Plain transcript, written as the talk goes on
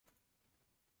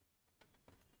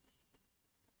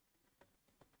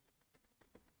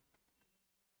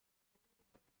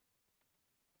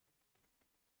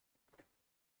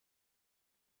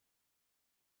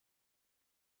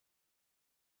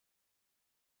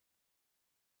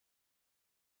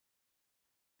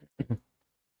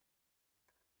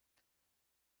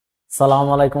সালামু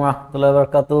আলাইকুম রহমতুল্লাহি ওয়া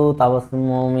বারাকাতু। তাবাসসুম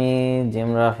মৌমি, জিম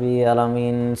রাফি,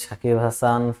 আলামিন, সাকিব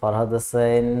হাসান, ফরহাদ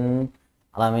হোসেন,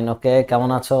 আলামিন। ওকে, কেমন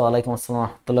আছো? ওয়ালাইকুম আসসালাম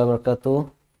রহমতুল্লাহি ওয়া বারাকাতু।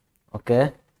 ওকে,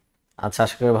 আচ্ছা,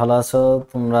 আশা করি ভালো আছো।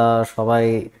 তোমরা সবাই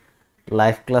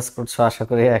লাইভ ক্লাস করছো আশা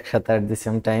করি একসাথে অ্যাট দি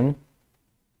সেম টাইম।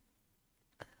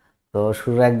 তো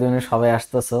শুরুর একদিনে সবাই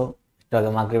আসতেছো। একটু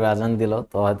আগে মাগরিব আজান দিল,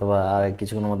 তো হয়তো বা আর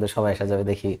কিছুক্ষণের মধ্যে সবাই এসে যাবে।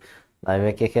 দেখি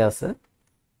লাইভে কে কে আছে।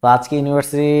 তো আজকে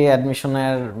ইউনিভার্সিটি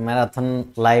অ্যাডমিশনের ম্যারাথন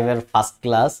লাইভের ফার্স্ট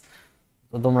ক্লাস।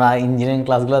 তো তোমরা ইঞ্জিনিয়ারিং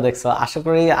ক্লাসগুলো দেখছো আশা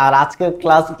করি। আর আজকের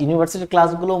ক্লাস, ইউনিভার্সিটির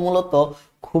ক্লাসগুলো মূলত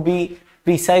খুবই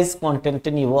প্রিসাইজ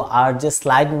কন্টেন্টে নিব। আর যে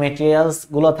স্লাইড মেটেরিয়ালস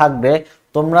গুলো থাকবে,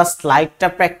 তোমরা স্লাইডটা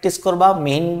প্র্যাকটিস করবা,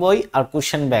 মেইন বই আর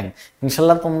কোশ্চেন ব্যাংক।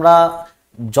 ইনশাল্লাহ তোমরা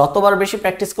যতবার বেশি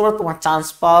প্র্যাকটিস করবে, তোমার চান্স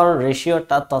পাওয়ার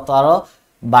রেশিওটা তত আরো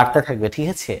বাড়তে থাকবে। ঠিক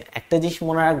আছে, একটা জিনিস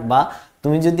মনে রাখবা,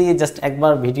 তুমি যদি জাস্ট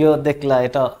একবার ভিডিও দেখলা,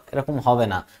 এটা এরকম হবে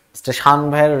না। শান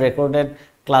ভাইয়ের রেকর্ডেড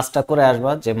ক্লাসটা করে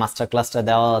আসবা, যে মাস্টার ক্লাসটা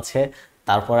দেওয়া আছে,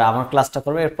 তারপরে আমার ক্লাসটা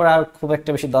করবে, এরপর আর খুব একটা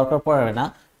বেশি দরকার পড়বে না।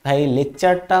 ভাই,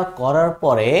 লেকচারটা করার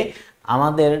পরে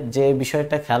আমাদের যে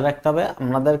বিষয়টা খেয়াল রাখতে হবে,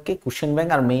 আমাদেরকে কোশ্চেন ব্যাংক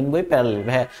আর মেইন বই প্যারালাল।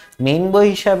 ভাই, মেইন বই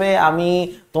হিসাবে আমি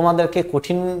তোমাদেরকে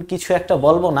কঠিন কিছু একটা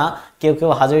বলবো না। কেউ কেউ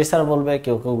হাজারি স্যার বলবে,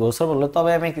 কেউ কেউ গৌসর বলবে,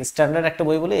 তবে আমি স্ট্যান্ডার্ড একটা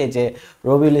বই বলি, এই যে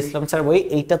রবিউল ইসলাম স্যার বই,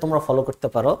 এইটা তোমরা ফলো করতে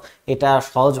পারো। এটা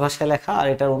সহজ ভাষায় লেখা, আর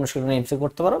এটার অনুশীলনী এমসি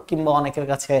করতে পারো, কিংবা অনেকের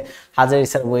কাছে হাজারি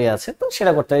স্যার বই আছে, তো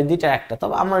সেটা করতে পারো। দুইটা একটা,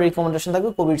 তবে আমার রিকমেন্ডেশন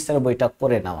থাকবে কবির স্যার বইটা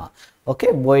করে নেওয়া। ওকে,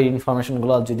 বই ইনফরমেশন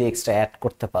গুলো যদি এক্সট্রা অ্যাড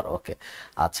করতে পারো। ওকে,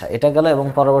 আচ্ছা, এটা গেল। এবং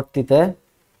পরবর্তীতে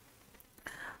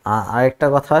আরেকটা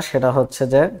কথা, সেটা হচ্ছে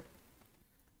যে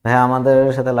ভাই, আমাদের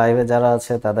সাথে লাইভে যারা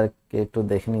আছে তাদেরকে একটু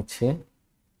দেখে নিচ্ছি,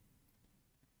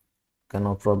 কেন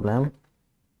প্রবলেম।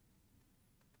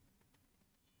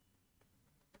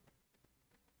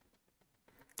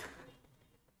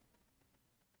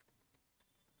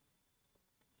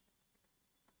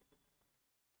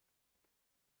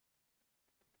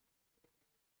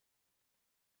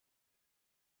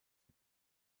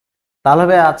 তাহলে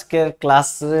ভাই, আজকের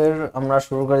ক্লাসের আমরা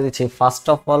শুরু করে দিচ্ছি। ফার্স্ট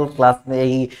অফ অল, ক্লাস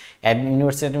এই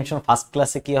ইউনিভার্সিটি অ্যাডমিশন ফার্স্ট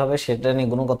ক্লাসে কি হবে সেটা নিয়ে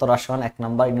গুণগত রসায়ন 1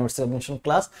 নাম্বার ইউনিভার্সিটি অ্যাডমিশন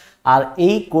ক্লাস। আর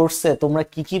এই কোর্সে তোমরা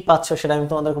কি কি পাচ্ছ সেটা আমি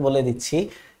তোমাদেরকে বলে দিচ্ছি।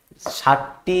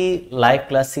 60টি live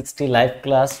class, 60 live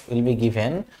class will be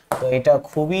given. তো এটা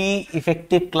খুবই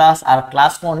ইফেক্টিভ ক্লাস। আর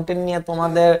ক্লাস কন্টেন্ট নিয়ে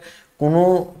তোমাদের কোনো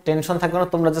টেনশন থাকবে না।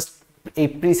 তোমরা জাস্ট এই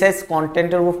প্রিসাইজ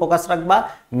কন্টেন্টের উপর ফোকাস রাখবা,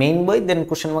 মেইন বই দেন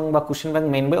কোশ্চেন ব্যাংক, বা কোশ্চেন ব্যাংক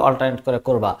মেইন বই অল্টারনেট করে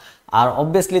করবা। আর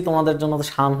অবভিয়াসলি তোমাদের জন্য তো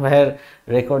শাম ভাইয়ের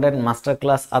রেকর্ডেড মাস্টার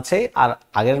ক্লাস আছে, আর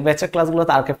আগের ব্যাচের ক্লাসগুলো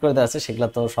তো আর্কাইভ করে দেওয়া আছে, সেগুলো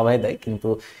তো সবাই দেয়, কিন্তু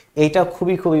এইটা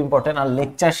খুবই খুবই ইম্পর্টেন্ট। আর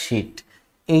লেকচার শিট,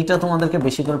 এইটা তোমাদেরকে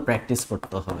বেশি করে প্র্যাকটিস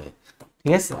করতে হবে।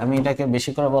 ঠিক আছে, আমি এটাকে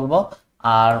বেশি করে বলবো।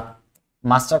 আর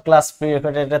মাস্টার ক্লাস প্রি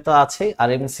রেকর্ডেড তো আছে, আর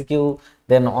এমসিকিউ,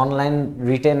 দেন অনলাইন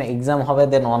রিটেন এক্সাম হবে,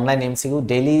 দেন অনলাইন এমসিকিউ।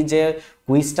 ডেইলি যে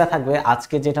কুইজটা থাকবে,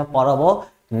 আজকে যেটা পড়াবো,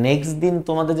 নেক্সট দিন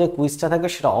তোমাদের যে কুইজটা থাকবে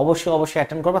সেটা অবশ্যই অবশ্যই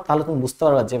অ্যাটেন্ড করবে। তাহলে তুমি বুঝতে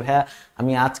পারবে যে ভাইয়া,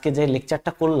 আমি আজকে যে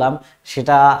লেকচারটা করলাম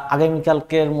সেটা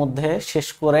আগামীকালকের মধ্যে শেষ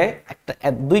করে, একটা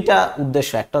দুইটা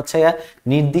উদ্দেশ্য। একটা হচ্ছে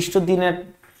নির্দিষ্ট দিনের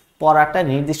পড়াটা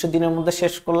নির্দিষ্ট দিনের মধ্যে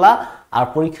শেষ করলা, আর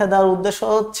পরীক্ষা দেওয়ার উদ্দেশ্য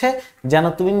হচ্ছে যেন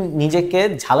তুমি নিজেকে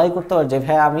ঝালাই করতে পারো যে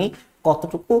ভাই, আমি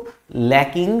কতটুকু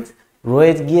ল্যাকিং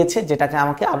রয়ে গিয়েছে, যেটাকে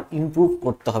আমাকে আর ইমপ্রুভ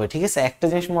করতে হবে। ঠিক আছে, একটা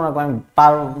জিনিস মনে রাখবো, আমি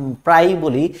প্রায়ই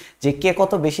বলি যে কে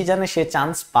কত বেশি জানে সে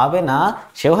চান্স পাবে না।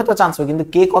 সেও হয়তো চান্স পাবে, কিন্তু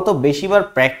কে কত বেশিবার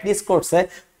প্র্যাকটিস করছে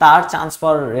তার চান্স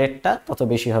পাওয়ার রেটটা তত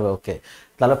বেশি হবে। ওকে,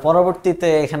 তাহলে পরবর্তীতে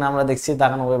এখানে আমরা দেখছি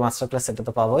দাগানো মাস্টার ক্লাস, এটা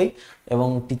তো পাবোই। এবং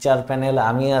টিচার প্যানেল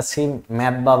আমি আছি,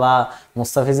 ম্যাথ বাবা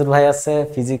মুস্তাফিজুর ভাই আছে,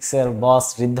 ফিজিক্সের বস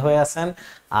ঋদ্ধ ভাই আছেন,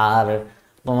 আর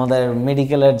তোমাদের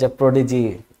মেডিকেলের যে প্রডিজি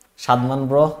সাদমান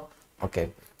ব্রো। ওকে,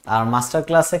 আর মাস্টার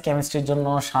ক্লাসে কেমিস্ট্রির জন্য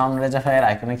শাওন রেজা ভাইয়ের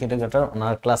আইকনিক এডুকেটর,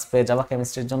 ওনার ক্লাস পেয়ে যাবা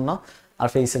কেমিস্ট্রির জন্য, আর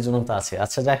ফিজিক্সের জন্য তো আছে।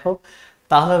 আচ্ছা, যাই হোক,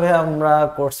 তাহলে ভাই আমরা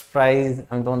কোর্স প্রাইস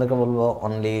আমি তোমাদেরকে বলবো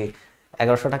অনলি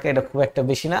 1100 টাকা। এটা খুব একটা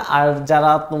বেশি না। আর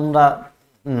যারা তোমরা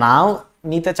নাও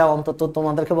নিতে চাও, অন্তত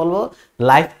তোমাদেরকে বলবো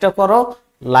লাইভটা করো।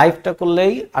 লাইভটা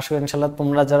করলেই আসলে ইনশাল্লাহ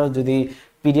তোমরা যারা যদি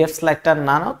পিডিএফ স্লাইডটা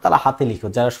না নাও, তারা হাতে লিখো,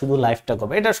 যারা শুধু লাইভটা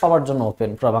করবে। এটা সবার জন্য ওপেন,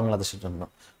 পুরো বাংলাদেশের জন্য।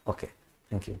 ওকে,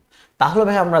 থ্যাংক ইউ। তাহলে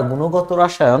ভাই, আমরা গুণগত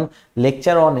রসায়ন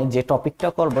লেকচার ওয়ানে যে টপিকটা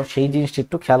করব সেই জিনিসটা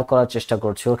একটু খেয়াল করার চেষ্টা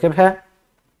করছি। ওকে ভাই,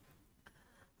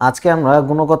 আজকে আমরা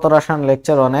গুণগত রসায়ন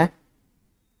লেকচার ওয়ানে,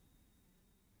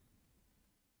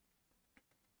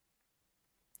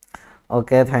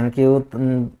 ওকে, থ্যাংক ইউ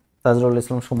তাজরুল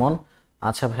ইসলাম সুমন।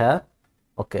 আচ্ছা ভাইয়া,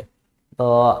 ওকে। তো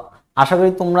আশা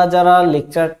করি তোমরা যারা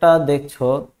লেকচারটা দেখছো,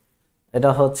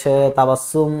 এটা হচ্ছে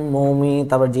তাবাসসুম মৌমি,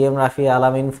 তারপর জিএম রাফি,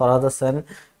 আলামিন, ফরহাদ হোসেন,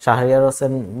 শাহরিয়ার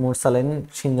হোসেন, মুরসালিন,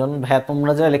 সিনজন। ভাইয়া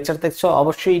তোমরা যারা লেকচার দেখছো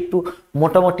অবশ্যই একটু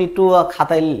মোটামুটি একটু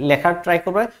খাতায় লেখার ট্রাই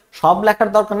করবে। সব লেখার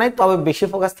দরকার নাই, তবে বেশি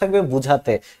ফোকাস থাকবে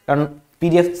বুঝাতে, কারণ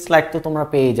পিডিএফ স্লাইড তো তোমরা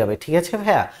পেয়ে যাবে। ঠিক আছে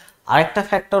ভাইয়া? আরেকটা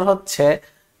ফ্যাক্টর হচ্ছে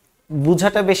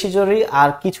বুঝাটা বেশি জরুরি, আর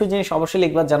কিছু জিনিস অবশ্যই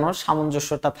লিখবার যেন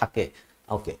সামঞ্জস্যটা থাকে।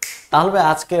 ওকে, তাহলে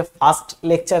আজকে ফার্স্ট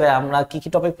লেকচারে আমরা কি কি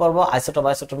টপিক পড়বো? আইসোটোপ,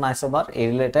 আইসোটোন, আইসোবার এই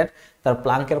রিলেটেড, তার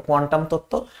প্লাঙ্কের কোয়ান্টাম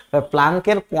তত্ত্ব।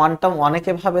 প্লাঙ্কের কোয়ান্টাম,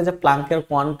 অনেকে ভাবে যে প্লাঙ্কের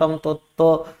কোয়ান্টাম তত্ত্ব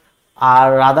আর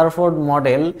রাদারফোর্ড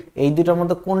মডেল এই দুটোর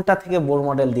মধ্যে কোনটা থেকে বোর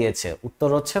মডেল দিয়েছে, উত্তর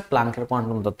হচ্ছে প্লাঙ্কের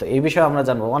কোয়ান্টাম তত্ত্ব। এই বিষয়ে আমরা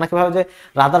জানবো। অনেকে ভাবে যে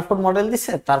রাদারফোর্ড মডেল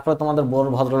দিছে তারপরে তোমাদের বোর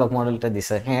ভদ্রলোক মডেলটা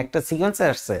দিছে। হ্যাঁ, একটা সিকোয়েন্সে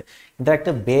আসছে, কিন্তু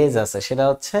একটা বেজ আছে, সেটা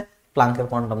হচ্ছে প্লাঙ্কের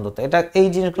কোয়ান্টাম তত্ত্ব। এটা এই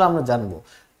জিনিসগুলো আমরা জানবো।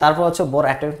 তারপর হচ্ছে বোর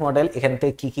অ্যাটমিক মডেল, এখান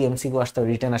থেকে কি কি এমসিকিউ আসতে হবে,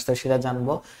 রিটেন আসতে হবে সেটা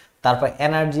জানবো। তারপর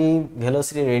এনার্জি,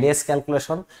 ভেলোসিটি, রেডিয়াস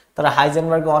ক্যালকুলেশন, তারপর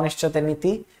হাইজেনবার্গের অনিশ্চয়তা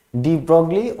নীতি, ডি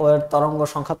ব্রগলি ও এর তরঙ্গ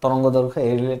সংখ্যা, তরঙ্গ দৈর্ঘ্য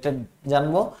এই রিলেটেড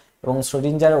জানবো। এবং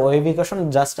শ্রোডিঞ্জারের ওয়েভ ইকুয়েশন,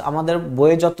 জাস্ট আমাদের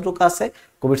বইয়ে যতটুকু আছে,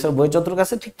 কবির বইয়ে যতটুকু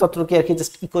আছে ঠিক ততটুকু আর কি,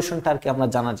 জাস্ট ইকুয়েশনটা আর কি আমরা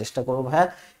জানার চেষ্টা করবো ভাইয়া।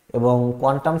 এবং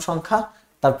কোয়ান্টাম সংখ্যা,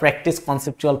 তার প্র্যাকটিস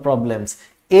কনসেপচুয়াল প্রবলেমস,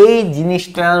 এই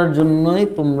জিনিসটার জন্যই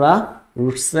তোমরা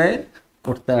রুটসে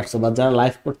পড়তে আসছো বা যারা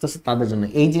লাইভ পড়তেছো তাদের জন্য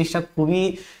এই জিনিসটা খুবই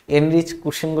এনরিচ,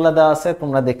 কোশ্চেনগুলো দেওয়া আছে,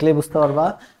 তোমরা দেখলেই বুঝতে পারবা।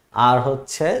 আর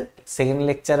হচ্ছে সেকেন্ড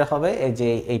লেকচারে হবে এই যে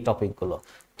এই টপিকগুলো।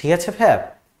 ঠিক আছে ভাইয়া?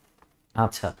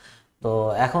 আচ্ছা, তো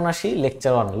এখন আসি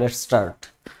লেকচার 1, লেটস স্টার্ট।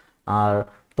 আর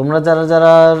তোমরা যারা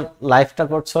যারা লাইভটা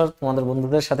করছো তোমাদের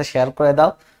বন্ধুদের সাথে শেয়ার করে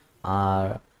দাও, আর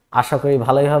আশা করি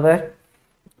ভালোই হবে।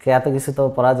 এত কিছু তো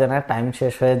পড়া যায় না, টাইম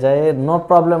শেষ হয়ে যায়। No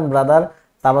problem brother,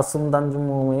 Tabassum Tanjum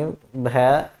মুমিন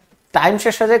ভাইয়া, টাইম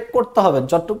শেষ হয়ে যায়, করতে হবে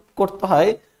যতটুকু করতে হয়,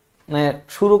 মানে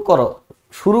শুরু করো,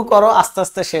 শুরু করো, আস্তে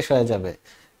আস্তে শেষ হয়ে যাবে।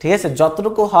 ঠিক আছে?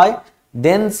 যতটুকু হয়,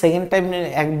 দেন সেকেন্ড টাইম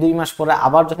 1-2 মাস পরে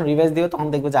আবার যখন রিভাইজ দিবে তখন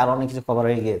দেখবে যে আরো অনেক কিছু কভার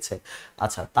হয়ে গিয়েছে।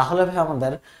 আচ্ছা, তাহলে ভাই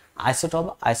আমাদের আইসোটোপ,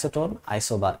 আইসোটোন,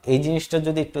 আইসোবার এই জিনিসটা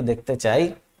যদি একটু দেখতে চাই,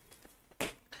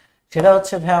 সেটা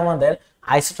হচ্ছে ভাই আমাদের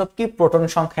আইসোটোপ কি, প্রোটন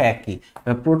সংখ্যা একই।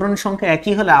 প্রোটন সংখ্যা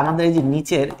একই হলে আমাদের এই যে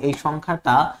নিচের এই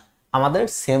সংখ্যাটা আমাদের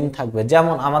সেম থাকবে।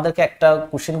 যেমন আমাদেরকে একটা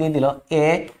কোশ্চেন দিয়ে দিল এ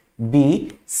বি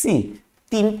সি,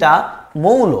 তিনটা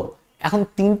মৌল। এখন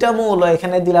তিনটা মৌল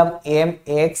এখানে দিলাম M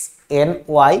x N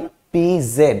Y P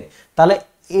Z, তাহলে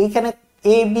এইখানে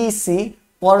এ বি সি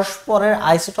পরস্পরের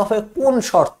আইসোটোপ হয় কোন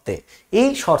শর্তে? এই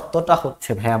শর্তটা হচ্ছে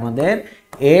ভাই আমাদের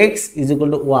x is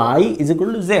equal to Y is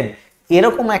equal to Z.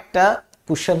 এরকম একটা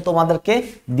কোশ্চেন তোমাদেরকে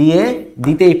দিয়ে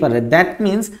দিতেই পারে। দ্যাট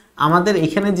মিনস আমাদের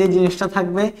এখানে যে জিনিসটা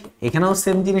থাকবে এখানেও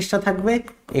সেম জিনিসটা থাকবে,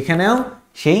 এখানেও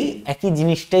সেই একই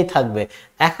জিনিসটাই থাকবে।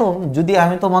 এখন যদি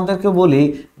আমি তোমাদেরকে বলি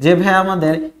যে ভাই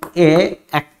আমাদের এ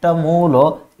একটা মৌল,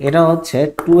 এটা হচ্ছে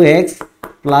 2x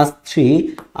প্লাস 3,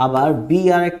 আবার বি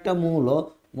আর একটা মৌল,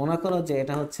 মনে করো যে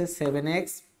এটা হচ্ছে 7x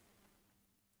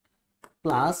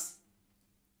প্লাস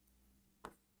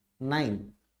 9।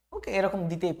 ওকে, এরকম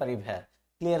দিতেই পারি ভাইয়া,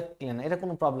 ক্লিয়ার ক্লিয়ার, এটা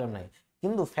কোনো প্রবলেম নাই।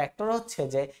 কিন্তু ফ্যাক্টর হচ্ছে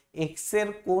যে এক্স এর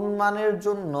কোন মানের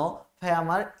জন্য ভাই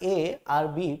আমার এ আর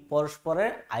বি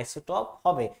পরস্পরের আইসোটপ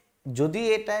হবে। যদি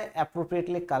এটা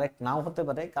অ্যাপ্রোপ্রিয়েটলি কারেক্ট নাও হতে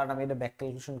পারে, কারণ আমি এটা ব্যাক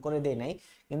ক্যালকুলেশন করে দেই নাই,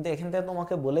 কিন্তু এখান থেকে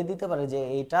তোমাকে বলে দিতে পারে যে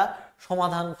এটা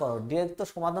সমাধান করো। ডিরেক্ট তো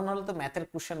সমাধান হলে তো ম্যাথের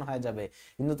কোশ্চেন হয়ে যাবে,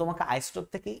 কিন্তু তোমাকে আইসোটপ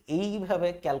থেকে এইভাবে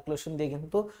ক্যালকুলেশন দিয়ে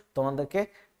কিন্তু তোমাদেরকে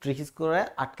ট্রিক্স করে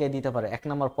আটকে দিতে পারে, 1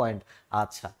 নম্বর পয়েন্ট।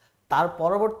 আচ্ছা, তার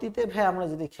পরবর্তীতে ভাই আমরা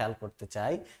যদি খেয়াল করতে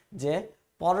চাই যে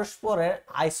পরস্পরের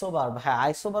আইসোবার, ভাই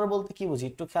আইসোবার বলতে কি বুঝি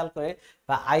একটু খেয়াল করে।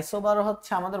 বা আইসোবার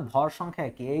হচ্ছে আমাদের ভর সংখ্যা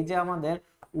কি, এই যে আমাদের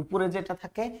উপরে যেটা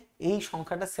থাকে এই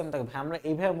সংখ্যাটা সেম থাকে। ভাই আমরা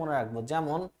এইভাবে মনে রাখবো,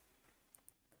 যেমন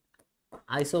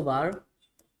আইসোবার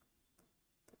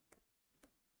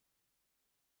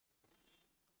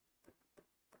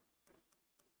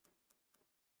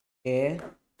এ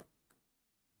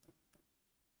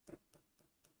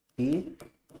বি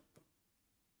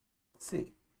সি।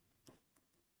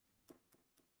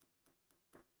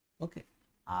 ওকে,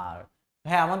 আর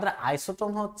ভাই আমাদের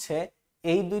আইসোটোন হচ্ছে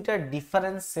এই দুইটার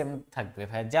ডিফারেন্স সেম থাকবে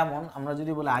ভাই। যেমন আমরা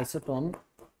যদি বলি আইসোটোন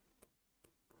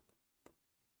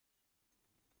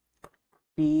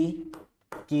পি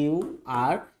কিউ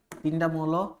আর, তিনটা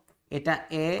মৌল, এটা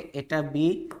এ, এটা বি,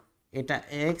 এটা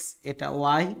এক্স, এটা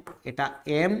ওয়াই, এটা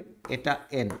এম, এটা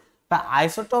এন। তা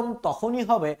আইসোটোন তখনই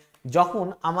হবে যখন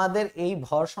আমাদের এই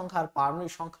ভর সংখ্যার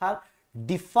পারমাণবিক সংখ্যার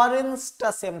ডিফারেন্সটা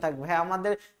সেম থাকবে। ভাই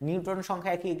আমাদের নিউটন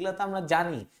সংখ্যা একই, এগুলো তো আমরা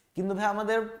জানি, কিন্তু ভাই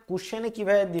আমাদের কোশ্চেনে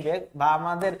কিভাবে দিবে বা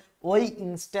আমাদের ওই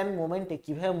ইনস্ট্যান্ট মোমেন্টে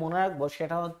কিভাবে মনে রাখবো,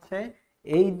 সেটা হচ্ছে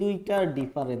এই দুইটার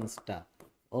ডিফারেন্সটা।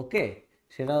 ওকে,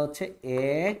 সেটা হচ্ছে এ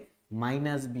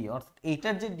মাইনাস বি, অর্থাৎ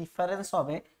এইটার যে ডিফারেন্স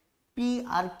হবে পি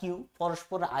আর কিউ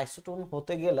পরস্পর আইসোটোন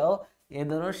হতে গেলেও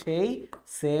এদেরও সেই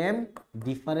সেম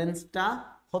ডিফারেন্সটা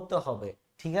হতে হবে,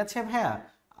 ঠিক আছে ভাইয়া।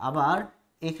 আবার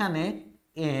এখানে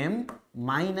m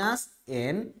মাইনাস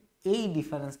n, এই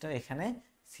ডিফারেন্সটা এখানে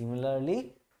সিমিলারলি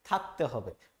থাকতে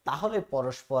হবে, তাহলে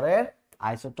পরস্পরের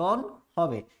আইসোটোন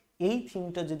হবে। এই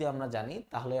থিমটা যদি আমরা জানি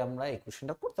তাহলে আমরা এই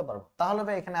কোশ্চেনটা করতে পারবো। তাহলে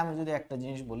ভাই এখানে আমি যদি একটা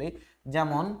জিনিস বলি,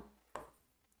 যেমন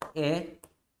a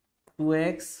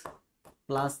 2x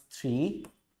plus 3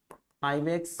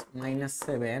 5x minus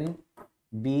 7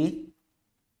 b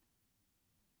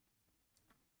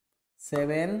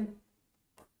 7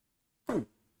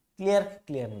 2,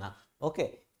 clear না? ওকে,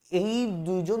 এই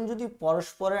দুইজন যদি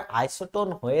পরস্পরের আইসোটোন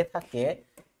হয়ে থাকে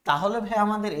তাহলে ভাই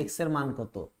আমাদের x এর মান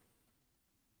কত?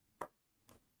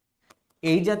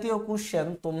 এই জাতীয় কোশ্চেন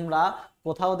তোমরা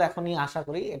কোথাও দেখোনি, আশা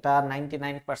করি এটা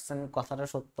 99% কথাটা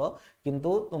সত্য, কিন্তু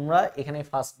তোমরা এখানে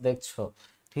ফার্স্ট দেখছো,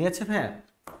 ঠিক আছে ভাই।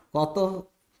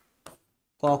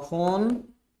 কখন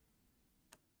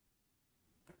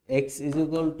x ইজ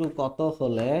ইকুয়াল টু কত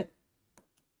হলে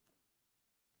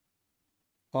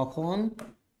কখন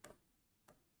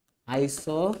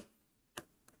আইসোটোন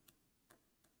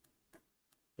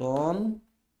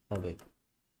হবে,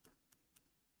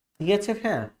 ঠিক আছে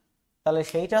ভাই। তাহলে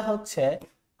সেইটা হচ্ছে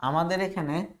আমাদের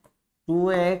এখানে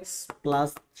 2x plus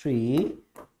 3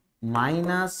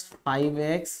 minus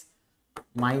 5x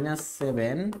minus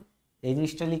 7, এই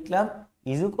জিনিসটা লিখলাম,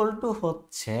 ইজ ইকুয়াল টু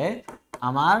হচ্ছে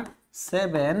আমার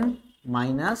 7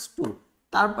 মাইনাস 2।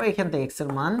 তারপর এখান থেকে x এর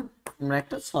মান আমরা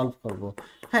একটা সলভ করব।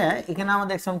 হ্যাঁ, এখানে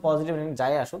আমাদের x এর পজিটিভ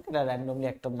যাই আসুক, এটা র্যান্ডমলি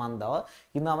একটা মান দেওয়া,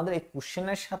 কিন্তু আমাদের এই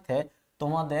কোশ্চেনের সাথে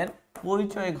তোমাদের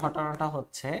পরিচয় ঘটনাটা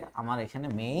হচ্ছে আমার এখানে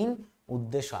মেইন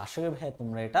উদ্দেশ্য। আসলে ভাইয়া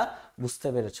তোমরা এটা বুঝতে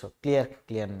পেরেছো?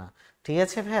 ক্লিয়ার না? ঠিক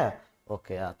আছে ভাইয়া,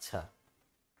 ওকে।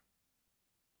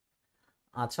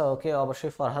 আচ্ছা ওকে,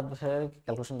 অবশ্যই ফরহাদ ভাইয়ের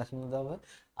ক্যালকুলেশন দেখানো হবে।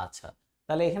 আচ্ছা,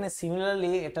 তাহলে এখানে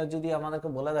সিমিলারলি এটা যদি আমাদেরকে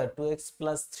বলা যায় 2x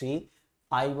প্লাস 3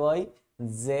 5y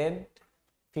z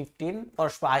 15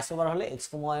 পরস্পর আইসোবার হলে x,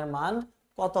 y এর মান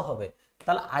কত হবে?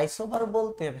 তাহলে আইসোবার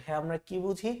বলতে ভাই আমরা কি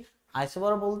বুঝি?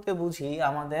 আইসোবার বলতে বুঝি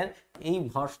আমাদের এই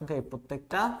ভর সংখ্যা এই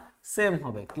প্রত্যেকটা সেম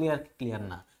হবে। ক্লিয়ার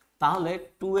না? তাহলে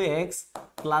 2x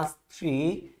plus 3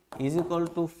 is equal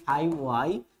to 5y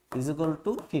is equal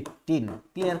to 15।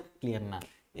 Clear না?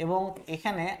 এবং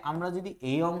এখানে আমরা যদি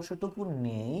এই অংশটুকু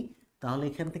নেই তাহলে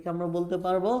এখান থেকে আমরা বলতে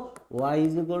পারবো y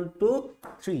ইজ ইকুয়াল টু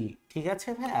 3, ঠিক আছে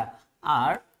ভাইয়া।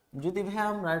 আর যদি ভাইয়া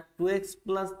আমরা 2x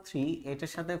প্লাস 3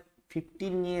 এটার সাথে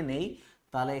 15 নিয়ে নেই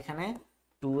তাহলে এখানে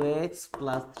 2x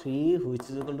plus 3 which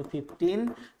is equal to 15,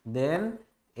 then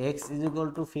x is equal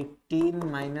to 15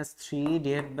 minus 3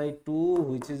 divided by 2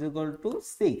 which is equal to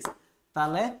 6,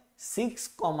 তাহলে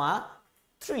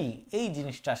 6,3 এই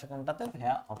জিনিসটা আসে কোনটাতে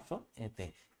ভাইয়া? অপশন এতে।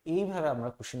 এইভাবে আমরা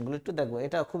কোশ্চেনগুলো একটু দেখবো,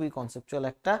 এটা খুবই কনসেপচুয়াল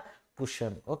একটা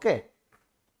কোশ্চেন। ওকে,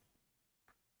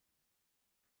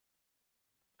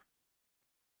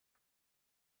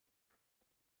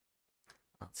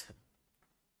 আচ্ছা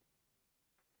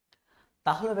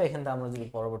তাহলে ভাই এখান থেকে আমরা যদি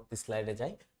পরবর্তী স্লাইডে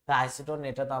যাই, আইসোটোন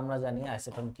এটা তো আমরা জানি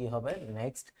আইসোটোন কি হবে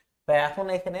নেক্সট। তো এখন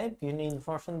এখানে বিভিন্ন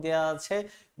ইনফরমেশন দেওয়া আছে,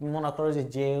 মনে করো যে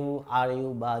জেইউ, আরইউ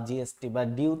বা জিএসটি বা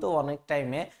ডিউ, তো অনেক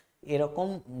টাইমে এরকম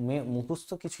মুখস্থ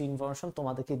কিছু ইনফরমেশন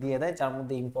তোমাদেরকে দিয়ে দেয়, যার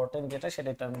মধ্যে ইম্পর্টেন্ট যেটা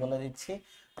সেটা আমি বলে দিচ্ছি।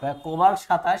 কোবাল্ট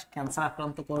 27 ক্যান্সার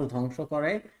আক্রান্ত কোষ ধ্বংস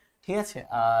করে, ঠিক আছে।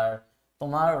 আর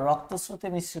তোমার রক্তস্রোতে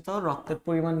মিশ্রিত রক্তের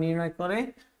পরিমাণ নির্ণয় করে,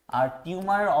 আর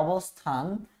টিউমারের অবস্থান,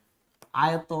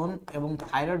 আয়তন এবং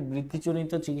থাইরয়েড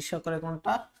বৃদ্ধিজনিত চিকিৎসা করে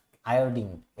কোনটা? আয়োডিন।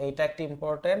 এইটা একটা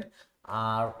ইম্পর্টেন্ট।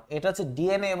 আর এটা হচ্ছে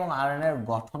ডিএনএ এবং আরএনএ এর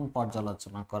গঠন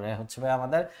পর্যালোচনা করে, হচ্ছে ভাই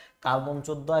আমাদের কার্বন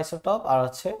 14 আইসোটোপ আর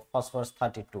হচ্ছে ফসফরাস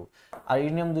 32, আর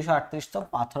ইউরেনিয়াম 238 তো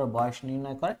পাথরের বয়স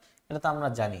নির্ণয় করে, এটা তো আমরা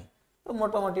জানি। তো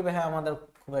মোটামুটি ভাই আমাদের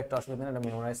খুব একটা অসুবিধা নেই, এটা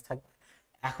মেমোরাইজ থাকবে।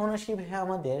 এখন আসি ভাই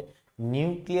আমাদের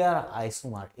নিউক্লিয়ার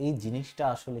আইসোমার, এই জিনিসটা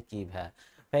আসলে কি ভাই?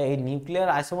 ভাই এই নিউক্লিয়ার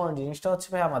আইসোমার জিনিসটা হচ্ছে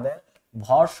ভাই আমাদের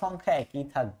ভর সংখ্যা একই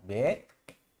থাকবে,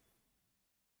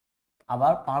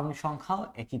 আবার পারমাণবিক সংখ্যাও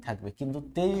একই থাকবে, কিন্তু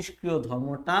তেজস্ক্রিয়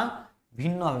ধর্মটা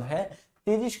ভিন্ন হবে।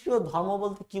 তেজস্ক্রিয় ধর্ম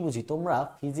বলতে কি বুঝি? তোমরা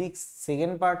ফিজিক্স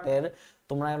সেকেন্ড পার্টের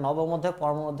তোমরা নবম অধ্যায়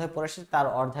পরম অধ্যায় পড়েছি, তার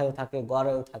অর্ধায়ও থাকে,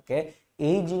 গড়েও থাকে,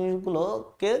 এই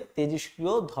জিনিসগুলোকে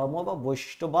তেজস্ক্রিয় ধর্ম বা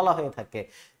বৈশিষ্ট্য বলা হয়ে থাকে।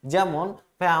 যেমন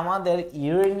আমাদের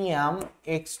ইউরেনিয়াম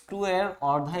x2 এর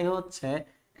অর্ধায় হচ্ছে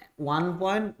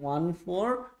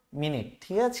 1.14 মিনিট,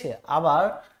 ঠিক আছে। আবার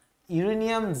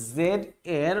ইউরেনিয়াম জেড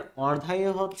এর অর্ধায়ু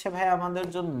হচ্ছে ভাই আমাদের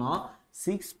জন্য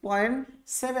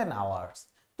 6.7 আওয়ার্স।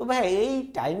 তো ভাই এই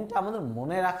টাইমটা আমাদের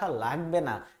মনে রাখা লাগবে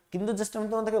না, কিন্তু জাস্ট আমি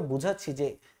তোমাদেরকে বোঝাচ্ছি যে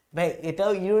ভাই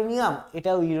এটাও ইউরেনিয়াম,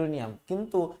 এটাও ইউরেনিয়াম,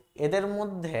 কিন্তু এদের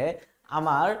মধ্যে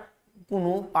আমার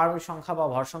কোনো পারমাণবিক সংখ্যা বা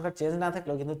ভর সংখ্যার চেঞ্জ না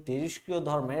থাকলেও কিন্তু তেজস্ক্রিয়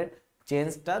ধর্মের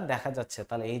চেঞ্জটা দেখা যাচ্ছে।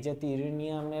 তাহলে এই জাতীয়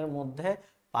ইউরেনিয়ামের মধ্যে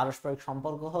পারস্পরিক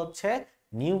সম্পর্ক হচ্ছে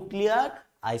নিউক্লিয়ার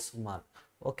আইসোমার।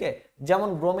 ওকে, যেমন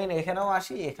ব্রোমিন এখানেও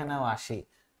আসি এখানেও আসি,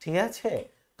 ঠিক আছে।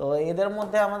 তো এদের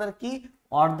মধ্যে আমাদের কি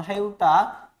অর্ধায়ুটা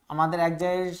আমাদের এক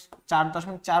জায়গায়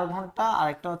 4.4 ঘন্টা আর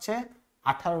একটা হচ্ছে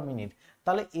 18 মিনিট।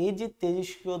 তাহলে এই যে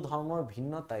তেজস্ক্রিয় ধর্মর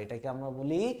ভিন্নতা এটাকে আমরা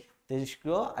বলি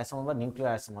তেজস্ক্রিয় আইসোমার বা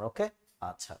নিউক্লিয়ার আইসোমার। ওকে,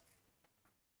 আচ্ছা।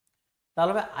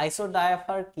 তাহলে আইসো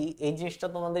ডায়াফার কি, এই জিনিসটা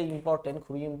তোমাদের ইম্পর্টেন্ট,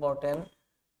 খুবই ইম্পর্টেন্ট,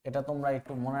 এটা তোমরা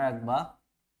একটু মনে রাখবা।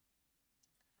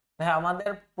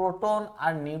 আমাদের প্রোটন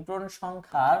আর নিউট্রন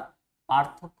সংখ্যার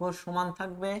পার্থক্য সমান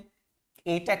থাকবে,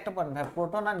 এইটা একটা পয়েন্ট।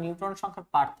 প্রোটন আর নিউট্রন সংখ্যার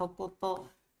পার্থক্য তো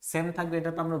সেম থাকবে,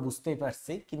 এটা তো আমরা বুঝতেই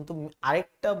পারছি, কিন্তু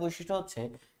আরেকটা বৈশিষ্ট্য হচ্ছে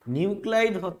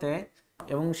নিউক্লাইড হতে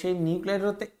এবং সেই নিউক্লাইড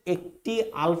হতে একটি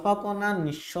আলফা কণা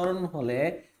নিঃসরণ হলে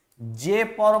যে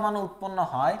পরমাণু উৎপন্ন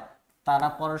হয় তারা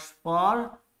পরস্পর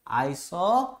আইসো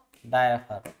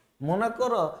ডায়াফার। মনে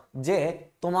করো যে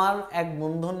তোমার এক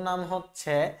বন্ধুর নাম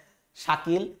হচ্ছে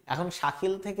শাকিল, এখন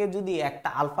শাকিল থেকে যদি একটা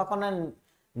আলফা কণা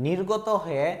নির্গত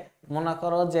হয়ে মনে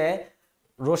করো যে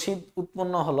রশিদ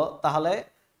উৎপন্ন হলো, তাহলে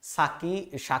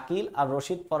শাকিল আর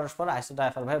রশিদ পরস্পর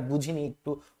আইসোডায়াফার। ভাই বুঝিনি,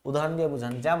 একটু উদাহরণ দিয়ে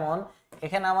বুঝান। যেমন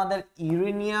এখানে আমাদের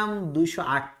ইউরেনিয়াম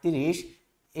 238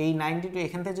 এই 92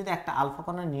 এখান থেকে যদি একটা আলফা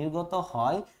কণা নির্গত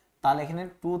হয় তাহলে এখানে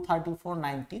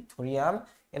 23490 থোরিয়াম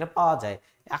এটা পাওয়া যায়।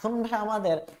 এখন ভাই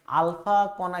আমাদের আলফা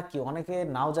কণা কি অনেকে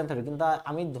নাও জানতে হবে, কিন্তু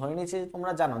আমি ধরে নিয়েছি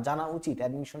তোমরা জানো, জানা উচিত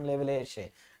অ্যাডমিশন লেভেলে এসে।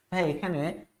 ভাই এখানে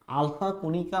আলফা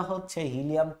কণিকা হচ্ছে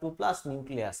হিলিয়াম 2+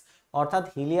 নিউক্লিয়াস, অর্থাৎ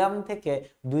হিলিয়াম থেকে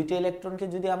দুইটা ইলেকট্রনকে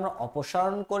যদি আমরা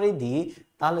অপসারণ করে দিই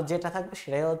তাহলে যেটা থাকবে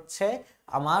সেটাই হচ্ছে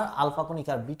আমার আলফা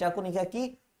কণিকা। বিটা কণিকা কি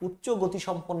উচ্চ গতি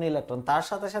সম্পন্ন ইলেকট্রন। তার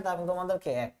সাথে সাথে আমি তোমাদেরকে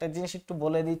একটা জিনিস একটু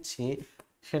বলে দিচ্ছি,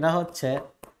 সেটা হচ্ছে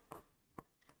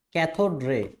ক্যাথোড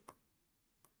রে।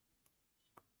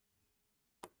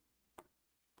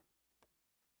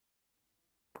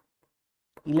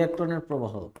 ইলেকট্রনের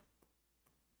প্রবাহ,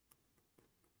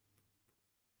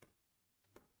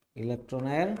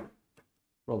 ইলেকট্রনের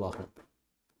প্রবাহ।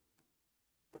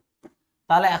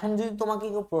 তাহলে এখন যদি তোমাকে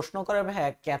কেউ প্রশ্ন করে ভাই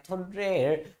ক্যাথোড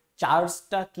রের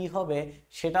চার্জটা কি হবে,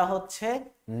 সেটা হচ্ছে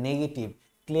নেগেটিভ।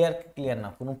 ক্লিয়ার না?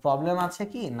 কোনো প্রবলেম আছে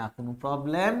কি না? কোনো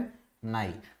প্রবলেম নাই।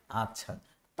 আচ্ছা,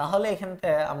 তাহলে এখানটা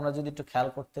আমরা যদি একটু খেয়াল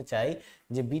করতে চাই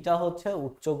যে বিটা হচ্ছে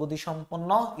উচ্চ গতি সম্পন্ন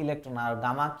ইলেকট্রন আর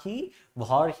গামা কি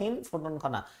ভরহীন ফোটন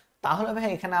কণা। তাহলে ভাই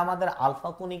এখানে আমাদের আলফা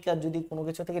কণিকা যদি কোনো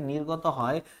কিছু থেকে নির্গত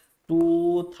হয়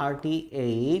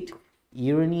 238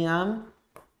 ইউরেনিয়াম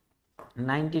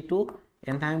 92,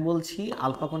 এখানে আমি বলছি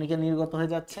আলফা কণিকা নির্গত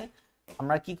হয়ে যাচ্ছে।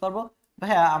 আমরা কি করব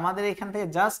ভাইয়া, আমাদের এখান থেকে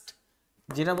জাস্ট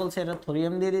যেটা বলছে এটা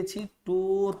থোরিয়াম দিয়ে দিচ্ছি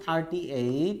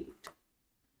 238,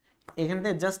 এখান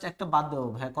থেকে জাস্ট একটা বাদ দেবো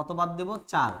ভাই। কত বাদ দেবো?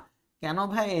 4। কেন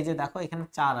ভাই? এই যে দেখো এখানে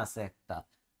 4 আছে একটা,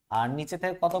 আর নিচে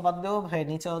থেকে কত বাদ দেবো ভাই?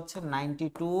 নিচে হচ্ছে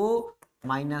 92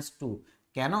 - 2।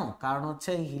 কেন? কারণ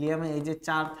হচ্ছে হিলিয়ামে এই যে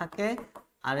 4 থাকে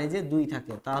আর এই যে 2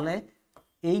 থাকে, তাহলে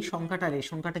এই সংখ্যাটার এই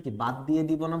সংখ্যাটা কি বাদ দিয়ে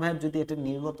দিব না ভাই যদি এটা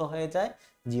নির্গত হয়ে যায়?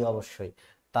 জি অবশ্যই।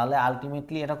 তাহলে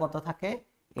আলটিমেটলি এটা কত থাকে?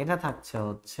 এটা থাকছে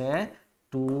হচ্ছে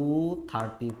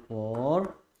 234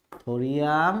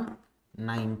 থোরিয়াম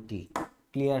 90।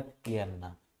 ক্লিয়ার না?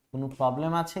 কোনো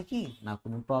প্রবলেম আছে কি না?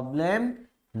 কোনো প্রবলেম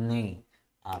নেই।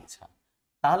 আচ্ছা,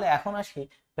 তাহলে এখন আসি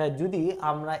যদি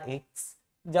আমরা এক্স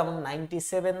যেমন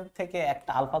 97 থেকে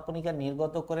একটা আলফা কণিকা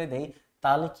নির্গত করে দেই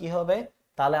তাহলে কি হবে?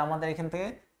 তাহলে আমাদের এখান থেকে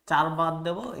 4 বাদ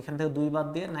দেব, এখান থেকে 2 বাদ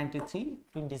দিয়ে 93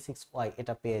 26y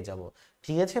এটা পেয়ে যাব।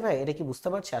 ঠিক আছে ভাই, এটা কি বুঝতে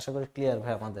পারছি? আশা করি ক্লিয়ার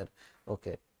ভাই আমাদের।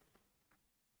 ওকে,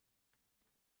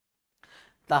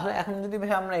 তাহলে এখন যদি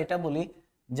ভাই আমরা এটা বলি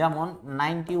যেমন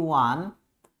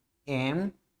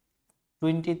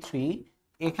 91m23,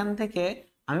 এখান থেকে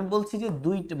আমি বলছি যে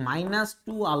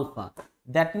 -2 আলফা,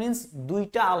 দ্যাট মিন্স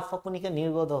দুইটা আলফা কণিকা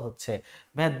নির্গত হচ্ছে।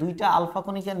 ভাই দুইটা আলফা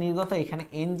কণিকা নির্গত, এখানে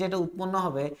এন যেটা উৎপন্ন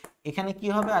হবে এখানে কি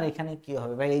হবে আর এখানে কি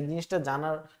হবে ভাই, এই জিনিসটা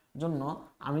জানার জন্য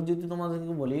আমি যদি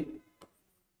তোমাদেরকে বলি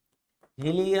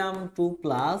হিলিয়াম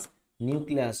 2+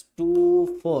 নিউক্লিয়াস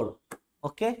 24।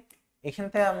 ওকে, এখান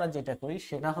থেকে আমরা যেটা করি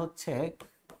সেটা হচ্ছে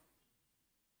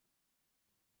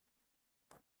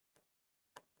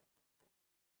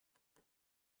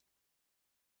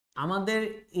আমাদের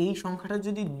এই সংখ্যাটা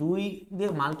যদি 2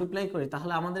 দিয়ে মাল্টিপ্লাই করি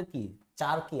তাহলে আমাদের কি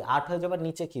 4 কি 8 হয়ে যাবে,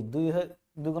 নিচে কি 2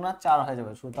 দুগুণা 4 হয়ে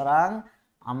যাবে। সুতরাং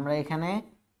আমরা এখানে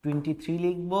 23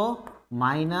 লিখব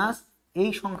মাইনাস এই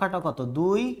সংখ্যাটা কত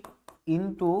 2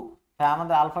 ইনটু, হ্যাঁ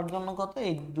আমাদের আলফার জন্য কত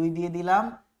এই 2 দিয়ে দিলাম,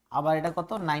 আবার এটা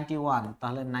কত 91,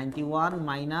 তাহলে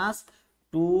 91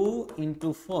 - 2 ×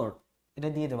 4 এটা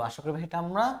দিয়ে দেবো। আশা করি এটা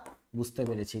আমরা বুঝতে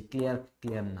পেরেছি।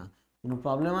 ক্লিয়ার না? কোনো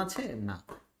প্রবলেম আছে না?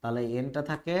 তাহলে এনটা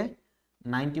থাকে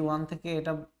 91 থেকে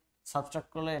এটা সাবট্রাক্ট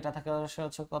করলে এটা থাকে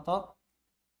হচ্ছে কত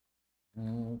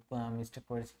মিস্টেক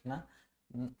করেছি না,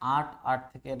 8 8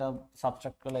 থেকে এটা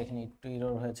সাবট্রাক্ট করলে এখানে একটু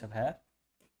এরর হয়েছে ভাইয়া।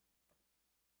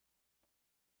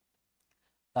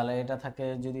 তাহলে এটা থাকে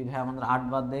যদি ভাই আমাদের 8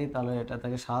 বাদ দেই তাহলে এটা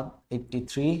থাকে 7,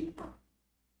 83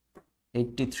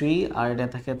 83, আর এটা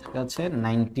থাকে থাকে হচ্ছে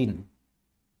 19।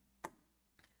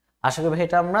 আশা করি ভাই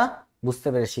এটা আমরা বুঝতে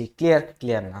পেরেছি,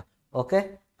 ক্লিয়ার না? ওকে,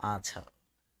 আচ্ছা।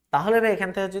 তাহলে ভাই এখান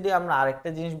থেকে যদি আমরা আরেকটা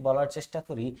জিনিস বলার চেষ্টা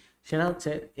করি, সেটা হচ্ছে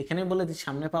এখানে বলে দিই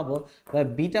সামনে পাবো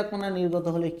বিটা কণা নির্গত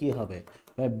হলে কি হবে।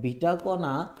 বিটা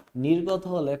কণা নির্গত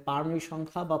হলে পারমাণবিক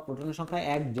সংখ্যা বা প্রোটনের সংখ্যা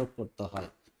 1 যোগ করতে হয়।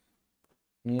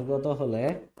 নির্গত হলে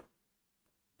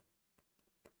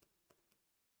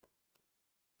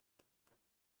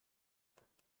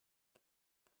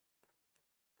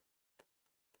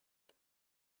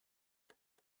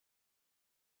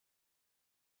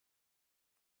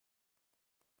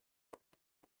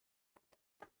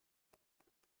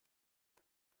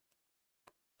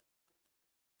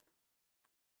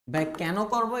ভাই কেন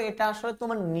করব এটা, আসলে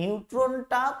তোমার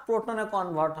নিউট্রনটা প্রোটনে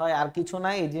কনভার্ট হয়, আর কিছু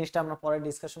নাই। এই জিনিসটা আমরা পরে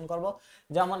ডিসকাশন করব।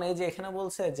 যেমন এই যে এখানে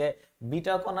বলছে যে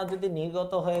বিটা কণা যদি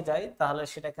নির্গত হয়ে যায় তাহলে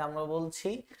সেটাকে আমরা বলছি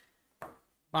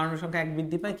পারমাণবিক সংখ্যা 1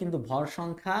 বৃদ্ধি পায় কিন্তু ভর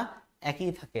সংখ্যা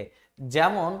একই থাকে।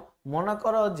 যেমন মনে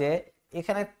করো যে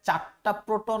এখানে 4টা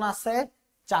প্রোটন আছে,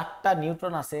 4টা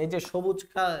নিউট্রন আছে। এই যে সবুজ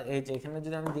এই যে এখানে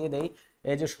যদি আমি দিয়ে দেই,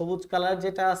 এই যে সবুজ কালার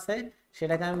যেটা আছে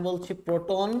সেটাকে আমি বলছি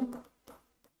প্রোটন,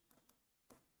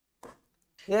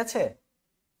 ঠিক আছে?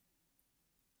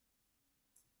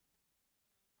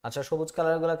 আচ্ছা, সবুজ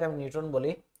কালার গুলাকে আমি নিউট্রন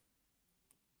বলি।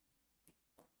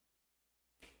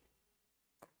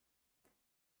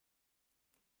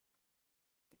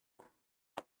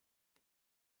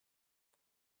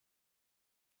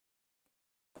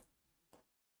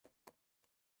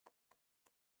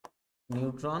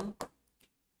 নিউট্রন,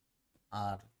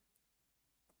 আর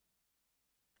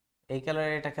এই কালার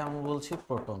এটাকে আমি বলছি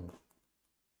প্রোটন।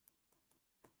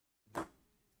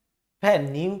 হ্যাঁ,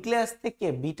 নিউক্লিয়াস থেকে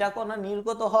বিটা কণা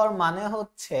নির্গত হওয়ার মানে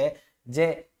হচ্ছে যে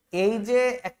এই যে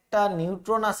একটা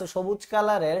নিউট্রন আছে সবুজ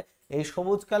কালারের, এই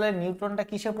সবুজ কালারের নিউট্রনটা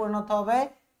কিসে পরিণত হবে?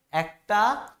 একটা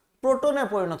প্রোটনে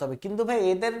পরিণত হবে। কিন্তু ভাই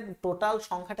এদের টোটাল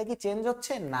সংখ্যাটা কি চেঞ্জ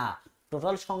হচ্ছে? না,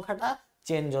 টোটাল সংখ্যাটা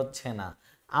চেঞ্জ হচ্ছে না।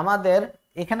 আমাদের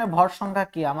এখানে ভর সংখ্যা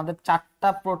কি? আমাদের 4টা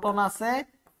প্রোটন আছে,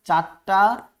 4টা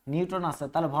নিউট্রন আছে,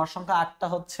 তাহলে ভর সংখ্যা 8টা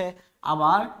হচ্ছে।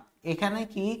 আবার এখানে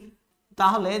কি,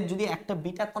 তাহলে যদি একটা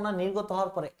বিটা কণা নির্গত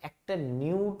হওয়ার পরে একটা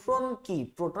নিউট্রন কি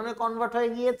প্রোটনে কনভার্ট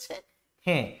হয়ে গিয়েছে?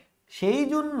 হ্যাঁ, সেই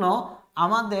জন্য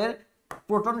আমাদের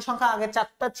প্রোটন সংখ্যা আগে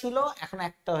 4টা ছিল, এখন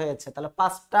একটা হয়েছে, তাহলে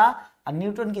 5টা। আর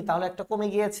নিউট্রন কি, তাহলে একটা কমে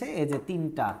গিয়েছে, এই যে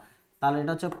 3টা। তাহলে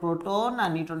এটা হচ্ছে প্রোটন আর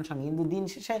নিউট্রন সংখ্যা, কিন্তু দিন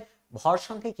শেষে ভর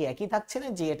সংখ্যা কি একই থাকছে না?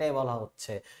 যে এটাই বলা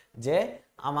হচ্ছে যে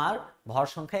আমার ভর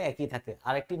সংখ্যা একই থাকে।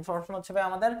 আরেকটি ইনফরমেশন হচ্ছে ভাই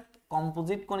আমাদের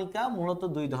কম্পোজিট কণিকা মূলত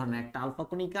 2 ধরনের, একটা আলফা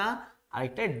কণিকা আর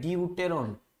একটা ডিউটেরন।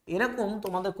 এরকম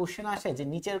তোমাদের কোশ্চেন আসে যে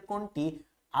নিচের কোনটি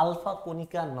আলফা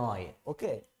কণিকা নয়,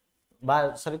 ওকে, বা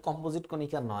সরি কম্পোজিট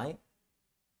কণিকা নয়।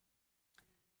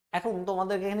 এখন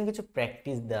তোমাদেরকে এখানে কিছু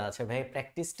প্র্যাকটিস দেওয়া আছে ভাই।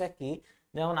 প্র্যাকটিসটা কি?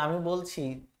 যেমন আমি বলছি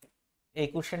এই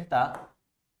কোশ্চেনটা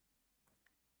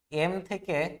এম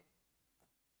থেকে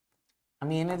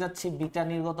আমি এনে যাচ্ছি, বিটা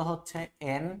নির্গত হচ্ছে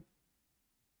এন,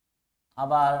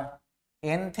 আবার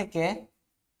এন থেকে